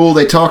 also a rule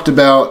they talked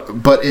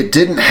about, but it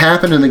didn't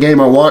happen in the game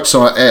I watched,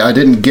 so I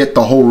didn't get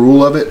the whole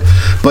rule of it.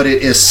 But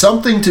it is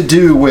something to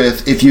do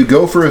with if you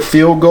go for a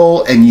field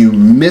goal and you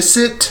miss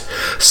it,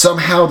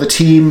 somehow the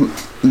team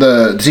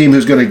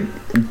who's going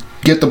to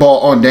get the ball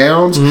on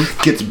downs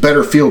gets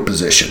better field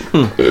position.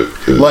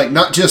 Like,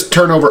 not just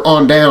turnover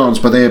on downs,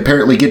 but they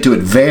apparently get to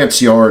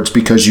advance yards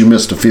because you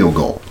missed a field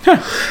goal.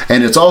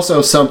 And it's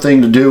also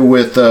something to do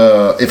with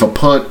if a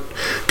punt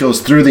goes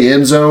through the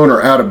end zone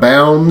or out of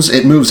bounds,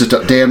 it moves it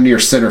to damn near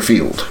center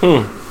field.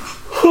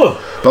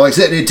 But like I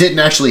said, it didn't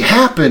actually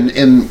happen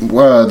in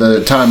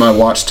the time I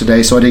watched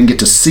today, so I didn't get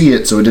to see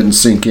it, so it didn't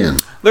sink in.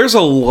 There's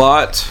a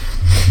lot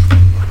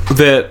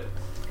that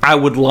I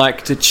would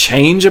like to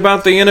change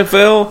about the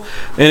NFL,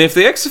 and if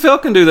the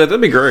XFL can do that, that'd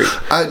be great.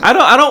 I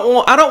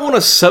don't want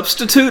to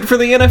substitute for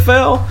the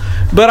NFL,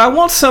 but I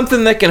want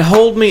something that can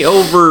hold me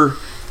over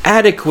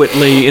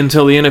adequately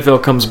until the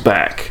NFL comes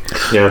back.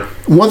 Yeah.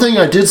 One thing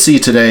I did see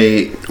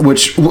today,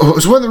 which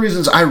was one of the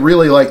reasons I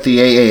really like the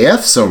AAF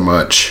so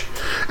much,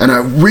 and I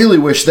really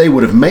wish they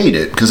would have made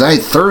it, because I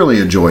thoroughly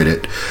enjoyed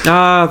it.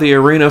 The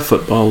Arena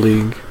Football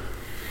League.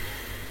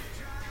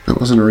 That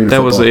wasn't arena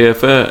That football. was the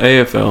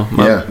AFL.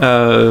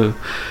 Yeah.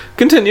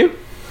 Continue.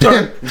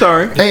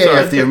 Sorry.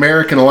 AAF, the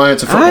American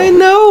Alliance of Football. I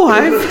know.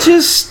 I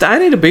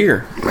need a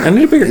beer.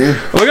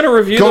 Yeah. We're gonna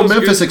review. Go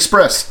Memphis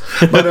Express.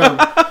 But,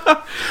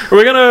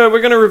 we're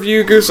gonna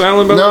review Goose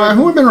Island. By the way?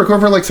 no, we've been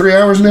recording for like 3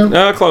 hours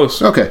now.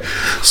 Close. Okay,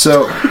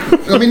 so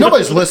I mean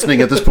nobody's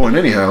listening at this point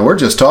anyhow. We're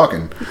just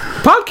talking.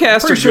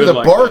 Podcasts are Pretty sure good the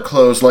like bar that.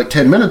 closed like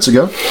 10 minutes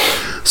ago.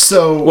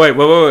 So Wait.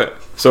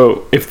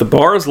 So if the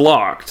bar is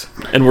locked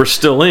and we're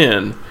still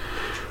in,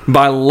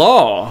 by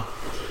law,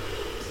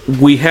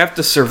 we have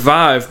to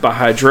survive by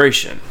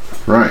hydration.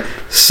 right.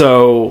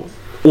 So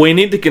we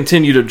need to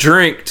continue to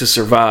drink to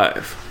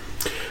survive.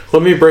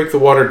 Let me break the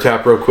water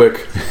tap real quick.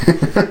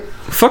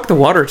 Fuck the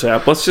water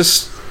tap. Let's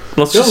just.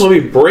 Don't let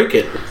me break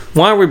it.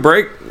 Why are we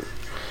break?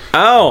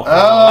 Oh.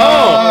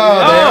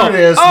 There it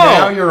is.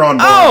 Now you're on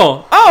board.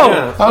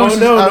 Oh. I was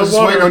no just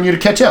water. waiting on you to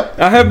catch up.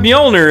 I have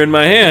Mjolnir in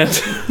my hand.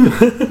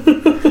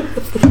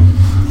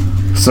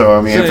 So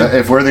I mean,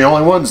 if we're the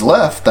only ones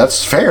left,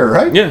 that's fair,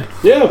 right? Yeah.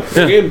 Yeah.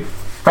 Again.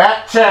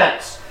 Fat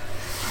checks.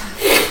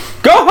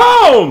 Go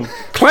home,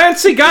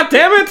 Clancy.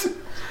 Goddammit.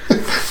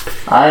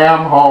 I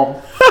am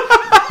home.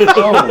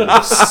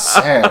 Oh,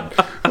 sad.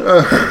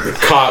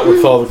 Caught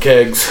with all the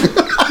kegs.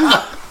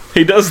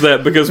 He does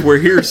that because we're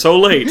here so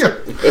late. Yeah.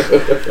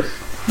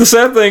 The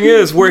sad thing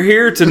is, we're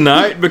here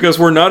tonight because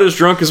we're not as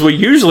drunk as we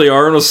usually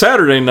are on a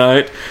Saturday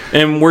night,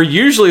 and we're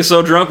usually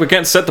so drunk we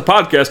can't set the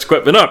podcast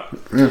equipment up.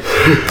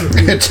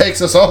 It takes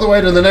us all the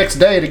way to the next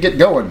day to get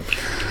going.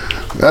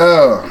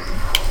 Oh.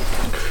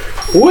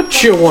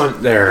 What you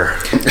want there?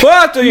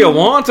 What do you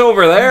want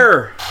over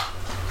there?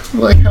 I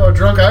like how a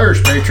drunk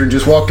Irish patron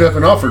just walked up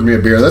and offered me a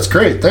beer. That's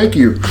great. Thank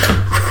you.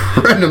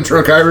 Random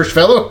drunk Irish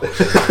fellow.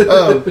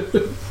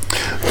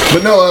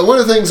 But no, one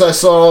of the things I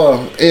saw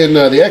in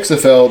the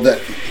XFL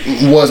that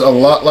was a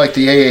lot like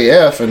the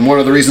AAF, and one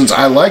of the reasons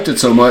I liked it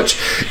so much,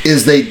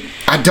 is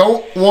I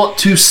don't want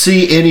to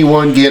see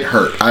anyone get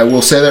hurt. I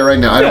will say that right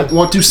now. I don't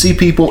want to see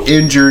people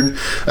injured,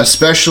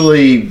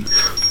 especially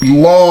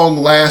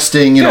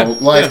long-lasting,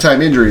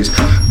 lifetime injuries.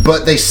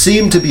 But they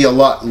seem to be a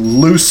lot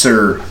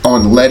looser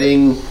on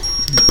letting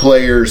the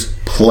players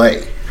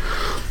play.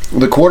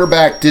 The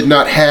quarterback did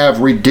not have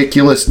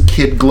ridiculous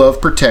kid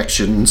glove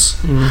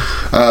protections.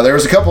 There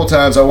was a couple of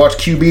times I watched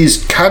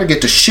QBs kind of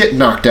get the shit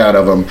knocked out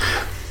of them.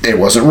 It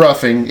wasn't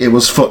roughing, it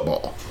was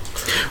football.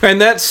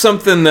 And that's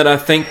something that I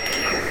think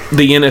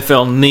the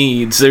NFL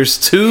needs. There's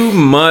too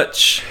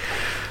much.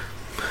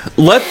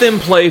 Let them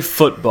play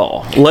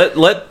football. Let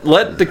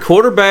the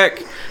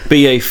quarterback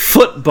be a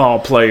football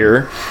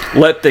player.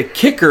 Let the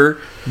kicker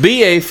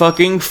be a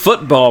fucking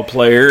football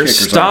player.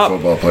 Kickers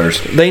aren't football players.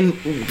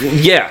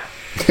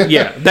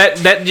 Yeah,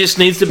 that just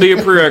needs to be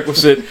a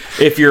prerequisite.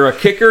 If you're a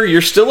kicker,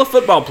 you're still a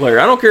football player.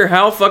 I don't care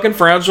how fucking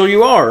fragile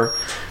you are.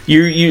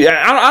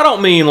 I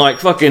don't mean like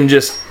fucking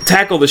just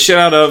tackle the shit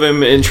out of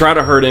him and try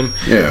to hurt him.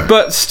 Yeah.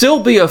 But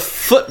still be a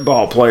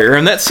football player,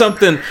 and that's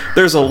something.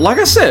 Like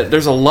I said,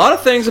 there's a lot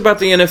of things about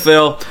the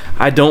NFL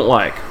I don't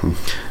like.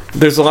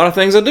 There's a lot of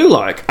things I do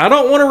like. I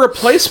don't want a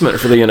replacement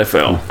for the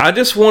NFL. I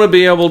just want to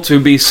be able to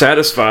be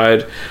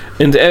satisfied.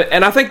 And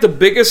I think the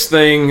biggest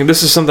thing,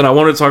 this is something I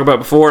wanted to talk about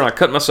before, and I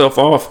cut myself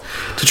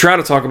off to try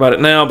to talk about it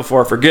now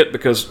before I forget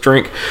because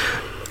drink.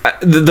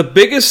 The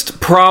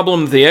biggest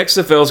problem the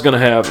XFL is going to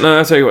have, no,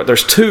 I'll tell you what,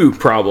 there's two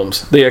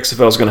problems the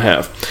XFL is going to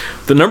have.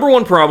 The number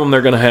one problem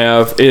they're going to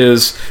have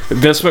is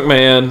Vince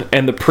McMahon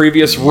and the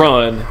previous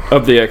run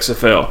of the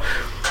XFL.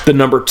 The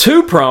number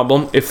two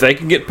problem, if they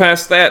can get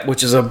past that,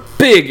 which is a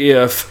big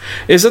if,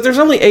 is that there's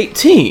only 8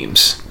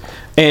 teams.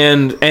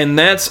 And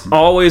that's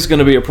always going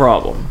to be a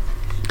problem.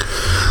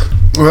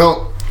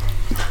 Well,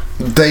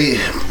 they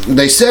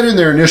said in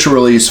their initial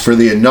release for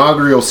the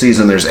inaugural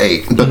season there's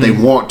 8, but they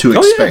want to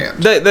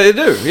expand. Yeah, they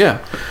do,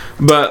 yeah.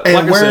 But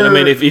like I said, I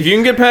mean, if you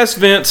can get past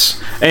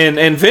Vince,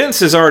 and Vince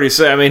has already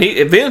said, I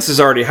mean, Vince has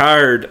already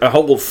hired a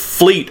whole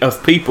fleet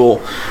of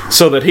people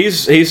so that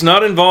he's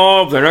not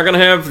involved. They're not going to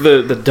have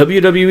the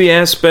WWE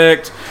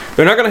aspect.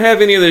 They're not going to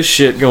have any of this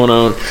shit going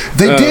on.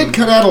 They did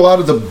cut out a lot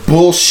of the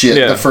bullshit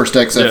the first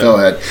XFL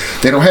had.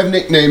 They don't have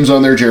nicknames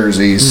on their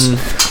jerseys.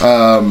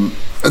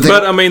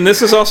 But I mean,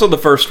 this is also the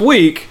first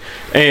week,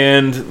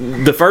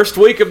 and the first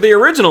week of the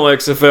original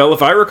XFL,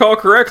 if I recall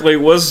correctly,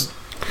 was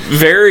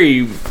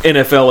very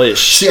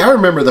NFL-ish. See, I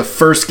remember the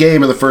first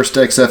game of the first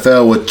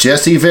XFL with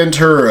Jesse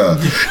Ventura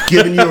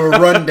giving you a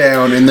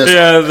rundown in this.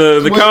 Yeah,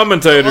 the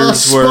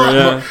commentators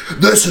were.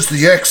 This is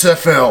the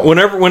XFL.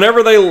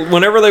 Whenever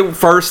they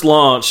first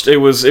launched, it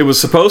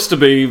was supposed to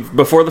be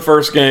before the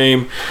first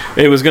game.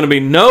 It was going to be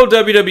no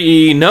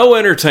WWE, no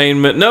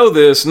entertainment, no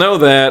this, no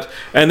that,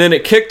 and then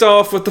it kicked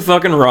off with the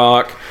fucking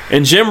Rock.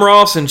 And Jim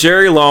Ross and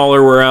Jerry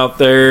Lawler were out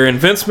there, and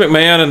Vince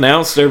McMahon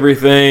announced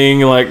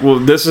everything like, "Well,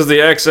 this is the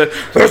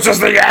XFL,"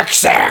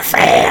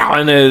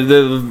 and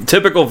the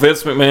typical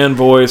Vince McMahon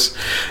voice.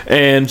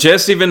 And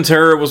Jesse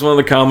Ventura was one of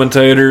the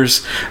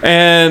commentators.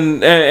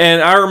 And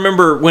I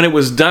remember when it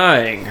was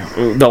dying,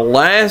 the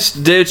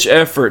last ditch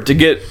effort to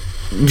get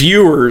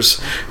viewers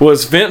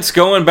was Vince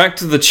going back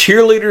to the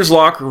cheerleaders'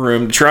 locker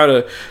room to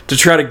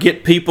try to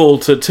get people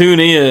to tune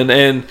in.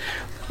 And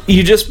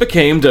you just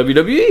became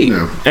WWE.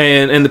 Yeah.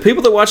 And the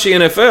people that watch the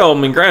NFL, I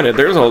mean, granted,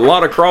 there's a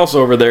lot of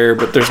crossover there,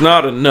 but there's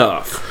not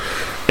enough.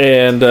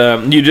 And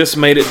you just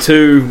made it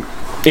to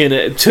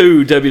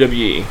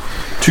WWE.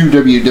 To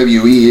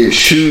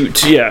WWE-ish.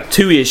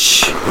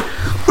 Two-ish.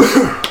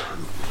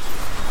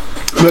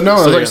 But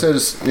no, like I said,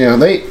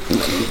 they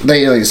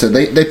like I said,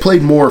 they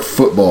played more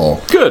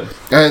football. Good.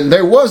 And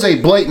there was a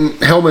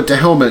blatant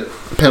helmet-to-helmet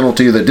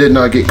penalty that did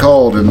not get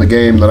called in the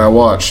game that I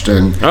watched.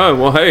 And oh,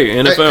 well, hey,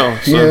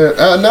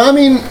 NFL. no, I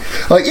mean,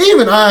 like,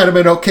 even I'd have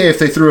been okay if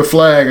they threw a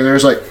flag and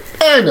there's like,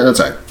 no, that's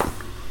all right.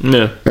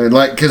 Yeah. And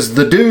like, because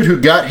the dude who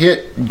got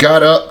hit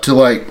got up to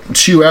like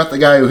shoo out the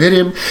guy who hit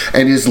him,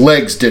 and his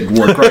legs didn't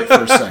work right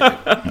for a second.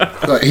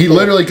 Like, he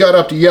literally got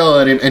up to yell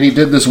at him, and he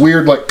did this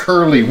weird like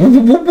curly.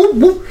 Whoop, whoop, whoop,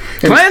 whoop.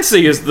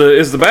 Clancy, is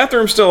the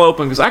bathroom still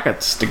open? Because I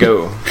got to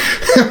go.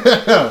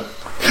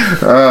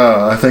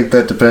 I think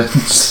that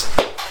depends.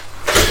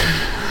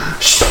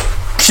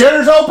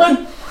 Shitter's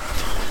open.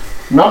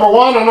 Number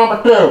 1 or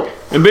number 2?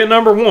 And be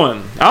number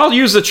 1. I'll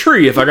use the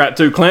tree if I got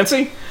to,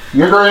 Clancy.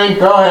 You're green.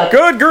 Go ahead.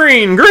 Good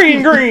green.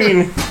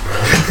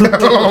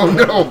 Oh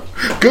no,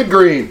 good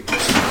green.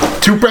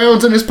 2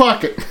 pounds in his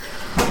pocket.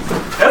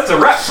 That's a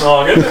rap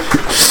song, isn't it?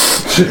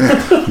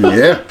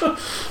 Yeah.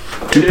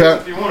 2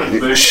 pounds. If you wanted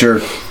to be.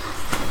 Sure.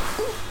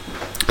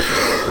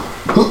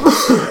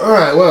 All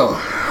right.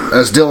 Well,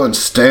 as Dylan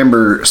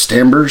Stambers.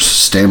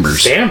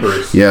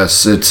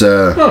 Yes,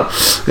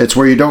 it's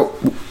where you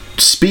don't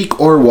speak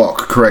or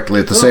walk correctly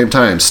at the same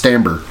time.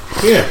 Stamber.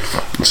 Yeah.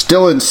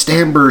 Dylan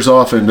Stambers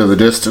off into the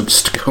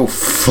distance to go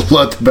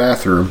flood the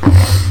bathroom.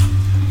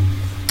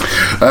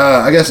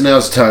 I guess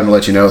now's the time to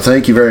let you know.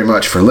 Thank you very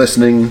much for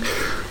listening.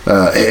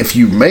 If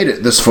you made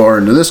it this far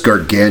into this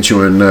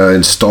gargantuan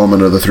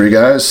installment of the Three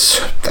Guys,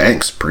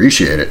 thanks.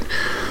 Appreciate it.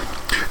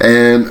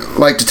 And I'd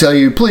like to tell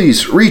you,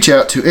 please reach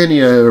out to any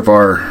of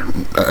our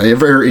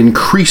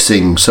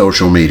ever-increasing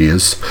social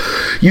medias.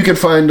 You can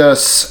find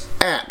us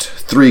at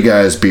Three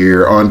Guys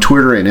Beer on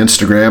Twitter and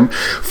Instagram.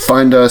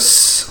 Find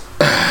us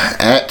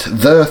at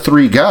The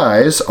Three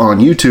Guys on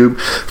YouTube.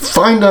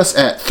 Find us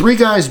at Three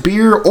Guys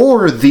Beer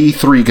or The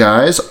Three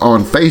Guys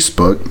on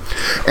Facebook.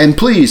 And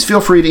please feel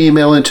free to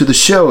email into the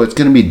show. It's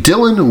going to be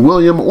Dylan,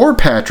 William, or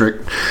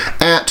Patrick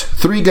at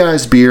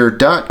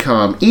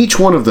threeguysbeer.com. Each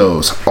one of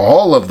those,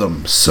 all of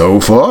them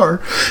so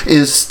far,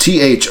 is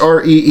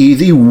THREE,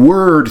 the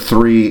word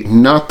 3,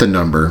 not the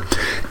number.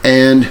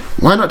 And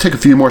why not take a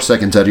few more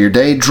seconds out of your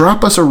day?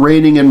 Drop us a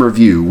rating and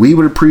review. We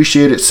would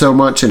appreciate it so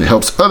much, and it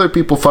helps other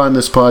people find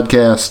this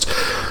podcast.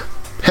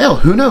 Hell,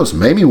 who knows?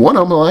 Maybe one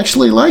of them will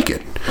actually like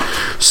it.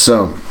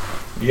 So,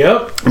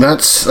 yep.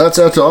 That's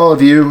out to all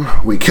of you.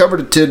 We covered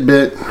a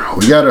tidbit.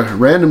 We got a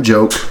random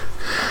joke.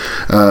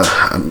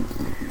 I'm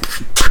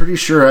pretty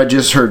sure I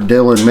just heard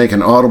Dylan make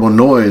an audible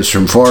noise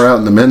from far out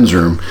in the men's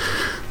room.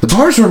 The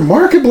bar's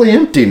remarkably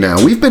empty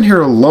now. We've been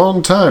here a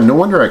long time. No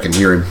wonder I can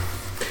hear him.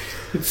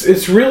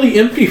 It's really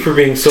empty for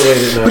being so late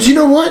at night. But you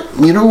know what?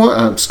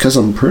 It's because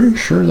I'm pretty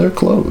sure they're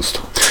closed.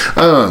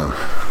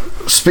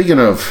 Speaking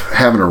of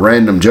having a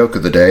random joke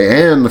of the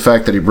day, and the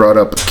fact that he brought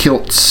up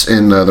kilts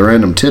in the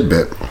random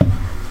tidbit,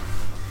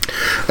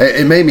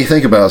 it made me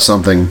think about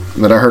something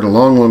that I heard a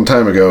long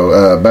time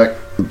ago,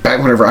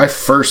 back whenever I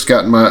first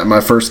got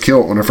my first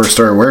kilt, when I first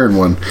started wearing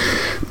one.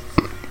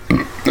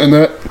 And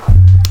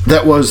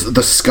that was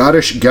The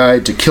Scottish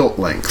Guide to Kilt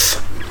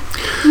Length.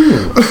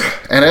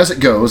 And as it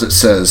goes, it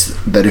says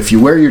that if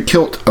you wear your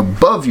kilt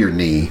above your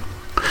knee,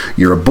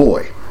 you're a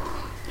boy.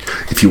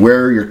 If you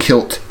wear your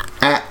kilt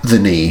at the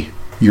knee,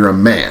 you're a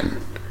man.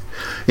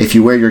 If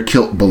you wear your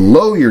kilt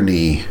below your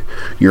knee,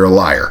 you're a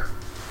liar.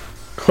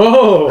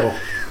 Oh.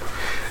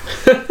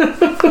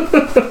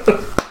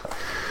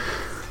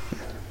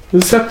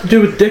 Does this have to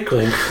do with dick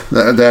length?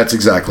 That's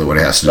exactly what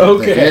it has to do.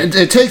 Okay.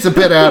 It takes a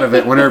bit out of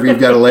it whenever you've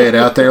got to lay it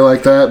out there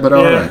like that, but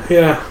all right.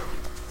 Yeah.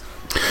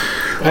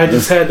 I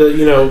just had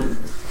to,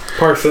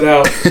 parse it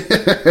out.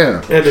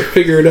 Had to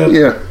figure it out.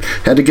 Yeah.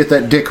 Had to get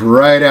that dick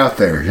right out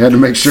there. Had to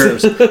make sure it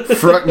was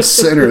front and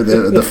center,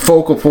 the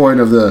focal point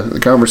of the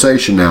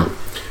conversation now.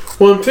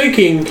 Well, I'm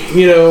thinking,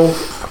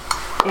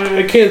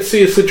 I can't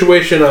see a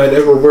situation I'd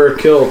ever wear a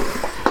kilt.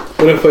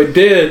 But if I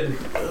did,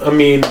 I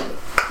mean,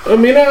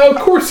 of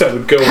course I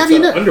would go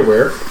without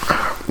underwear.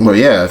 Well,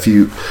 yeah, if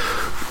you...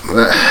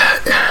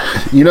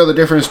 you know the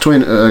difference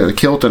between a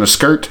kilt and a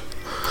skirt?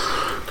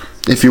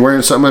 If you're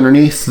wearing something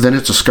underneath, then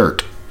it's a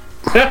skirt.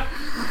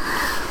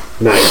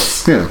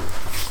 Nice. Yeah.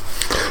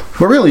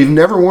 But really, you've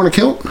never worn a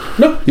kilt?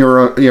 No.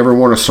 You ever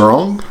worn a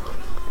sarong?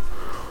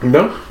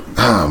 No.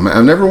 Oh, man,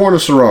 I've never worn a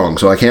sarong,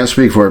 so I can't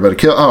speak for it, but a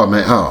kilt... Oh,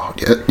 man. Oh,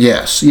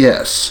 yes.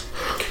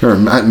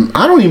 I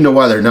don't even know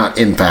why they're not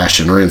in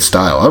fashion or in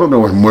style. I don't know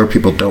why more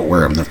people don't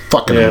wear them. They're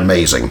fucking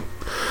amazing.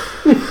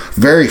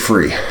 Very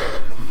free.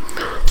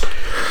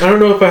 I don't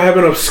know if I have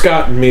enough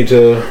Scott in me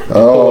to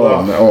pull it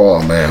off.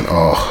 Oh, man.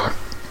 Oh.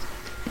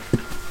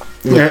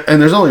 Yeah,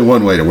 and there's only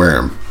one way to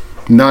wear them.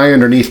 Nigh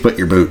underneath but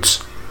your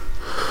boots.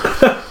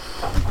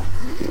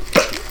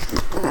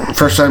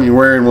 First time you're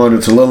wearing one,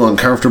 it's a little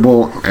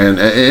uncomfortable, and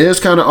it is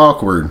kind of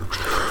awkward.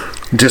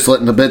 just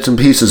letting the bits and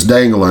pieces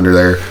dangle under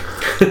there.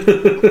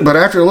 But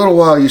after a little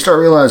while, you start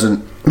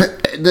realizing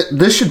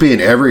this should be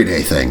an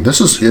everyday thing. This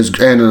is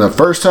and the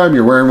first time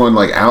you're wearing one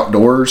like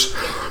outdoors,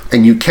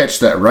 and you catch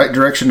that right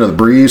direction of the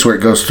breeze where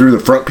it goes through the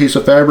front piece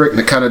of fabric and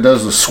it kind of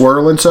does the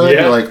swirl inside.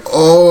 Yeah. You're like,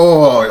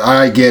 oh,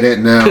 I get it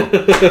now.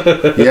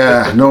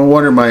 Yeah, no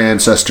wonder my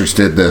ancestors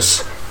did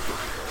this.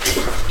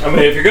 I mean,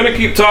 if you're gonna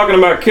keep talking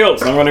about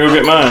kilts, I'm gonna go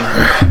get mine.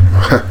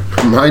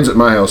 Mine's at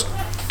my house.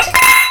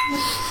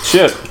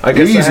 Shit, I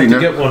guess I Easy have now.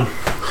 to get one.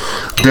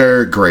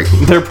 They're great.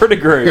 they're pretty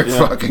great. They're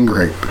Yeah. fucking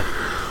great.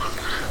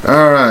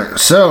 All right,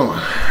 so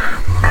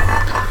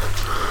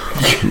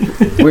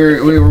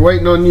we were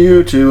waiting on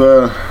you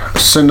to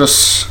send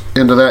us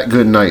into that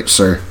good night,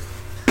 sir.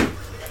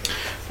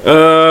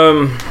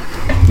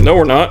 No,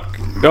 we're not.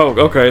 Oh,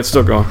 okay, it's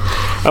still going.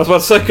 I was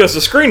about to say because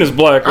the screen is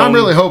black. I'm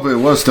really hoping it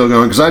was still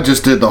going because I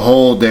just did the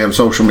whole damn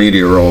social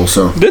media roll.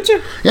 So Did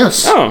you?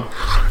 yes, Oh,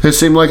 it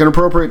seemed like an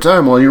appropriate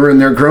time while you were in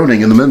there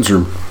groaning in the men's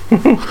room.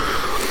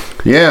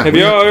 Yeah. have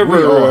y'all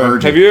ever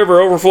have you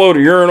ever overflowed a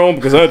urinal?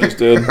 Because I just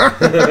did.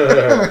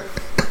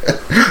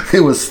 It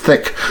was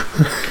thick.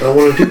 I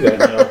want to do that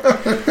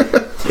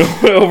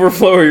now.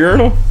 Overflow a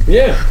urinal?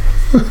 Yeah.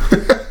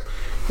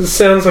 This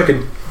sounds like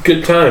a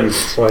good time.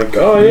 Like,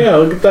 oh yeah,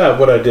 look at that,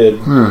 what I did.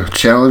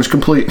 Challenge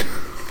complete.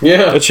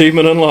 Yeah.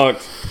 Achievement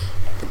unlocked.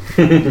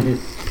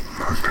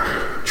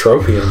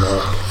 Trophy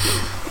unlocked.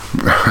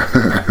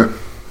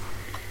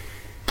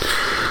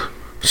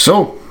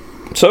 So.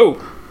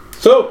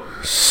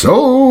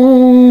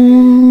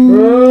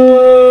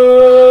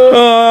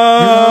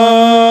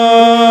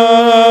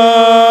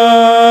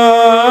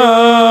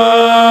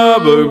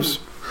 Boobs.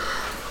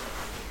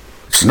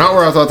 It's not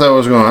where I thought that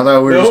was going. I thought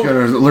we were just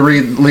going to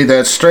lead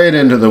that straight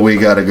into the We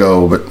Gotta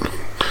Go, but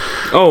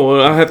Oh,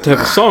 well, I have to have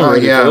a song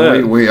ready for yeah,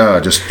 that. we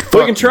just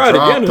We can try it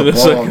again in a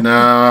second.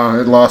 No,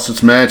 it lost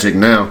its magic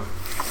now.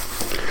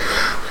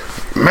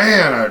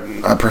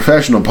 Man, a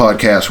professional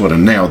podcast would have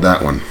nailed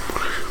that one.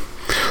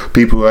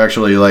 People who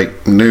actually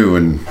like knew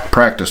and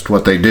practiced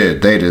what they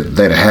did, they'd have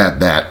had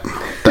that.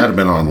 That'd have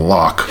been on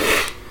lock.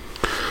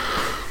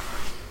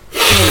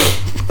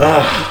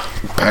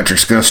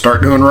 Patrick's gonna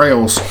start doing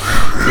rails.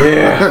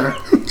 Yeah.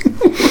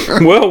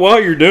 Well,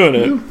 while you're doing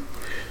it,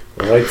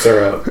 The lights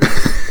are out.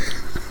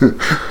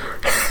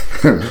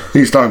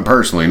 He's talking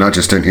personally, not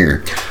just in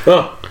here.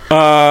 Oh.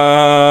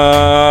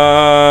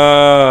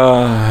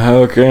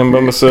 okay, I'm by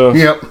myself.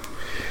 Yep.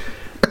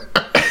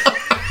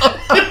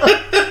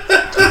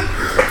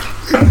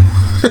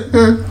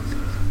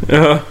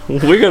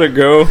 We gotta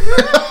go.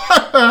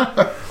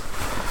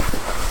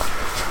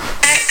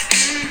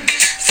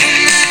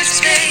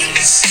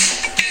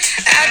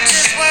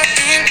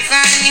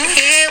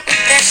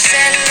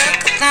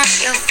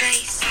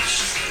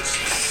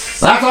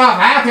 That's off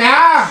happy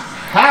hour.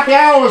 Happy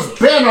hour has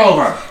been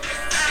over.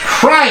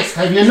 Christ,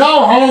 have you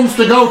no homes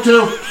to go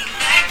to?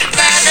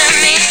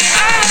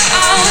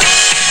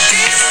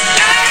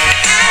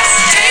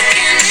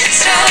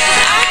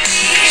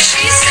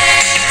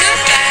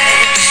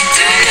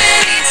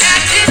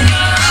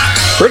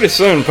 Pretty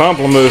soon,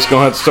 Pomplamoose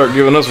gonna have to start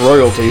giving us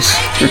royalties.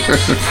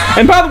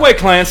 And by the way,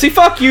 Clancy,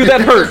 fuck you, that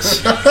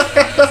hurts.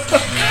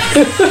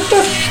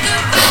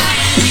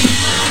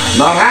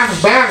 Not half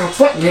as bad as a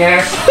foot in the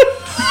ass.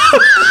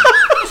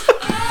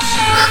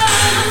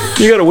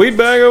 You got a weed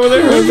bag over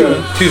there? I've got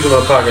a tooth in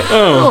my pocket.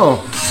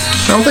 Oh,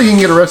 I don't think you can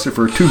get arrested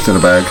for a tooth in a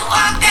bag.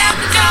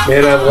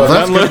 Man, I've Well, left.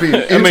 that's going to be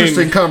an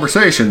interesting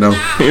conversation, though.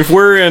 If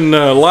we're in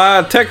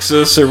Live,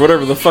 Texas, or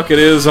whatever the fuck it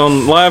is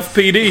on Live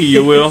PD,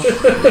 you will.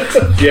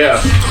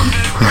 Yeah.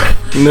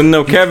 And then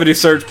they'll cavity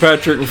search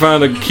Patrick and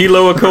find a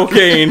kilo of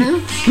cocaine. A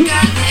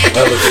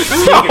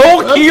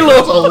whole That's kilo!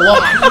 a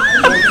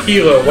lot.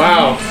 Kilo.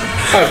 Wow.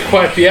 I have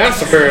quite the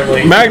ass,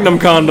 apparently. Magnum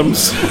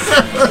condoms.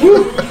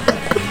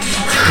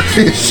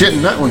 He's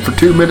shitting that one for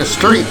 2 minutes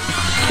straight.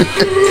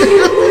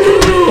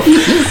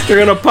 They're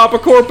gonna pop a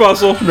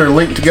corpuscle. They're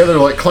linked together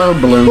like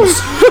clown balloons.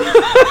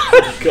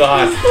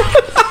 God.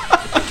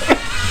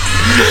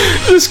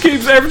 Just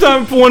keeps, every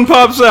time one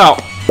pops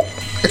out.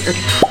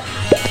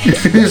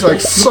 He's like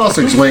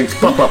sausage links.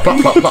 Plop, plop,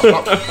 plop, plop,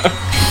 plop, plop.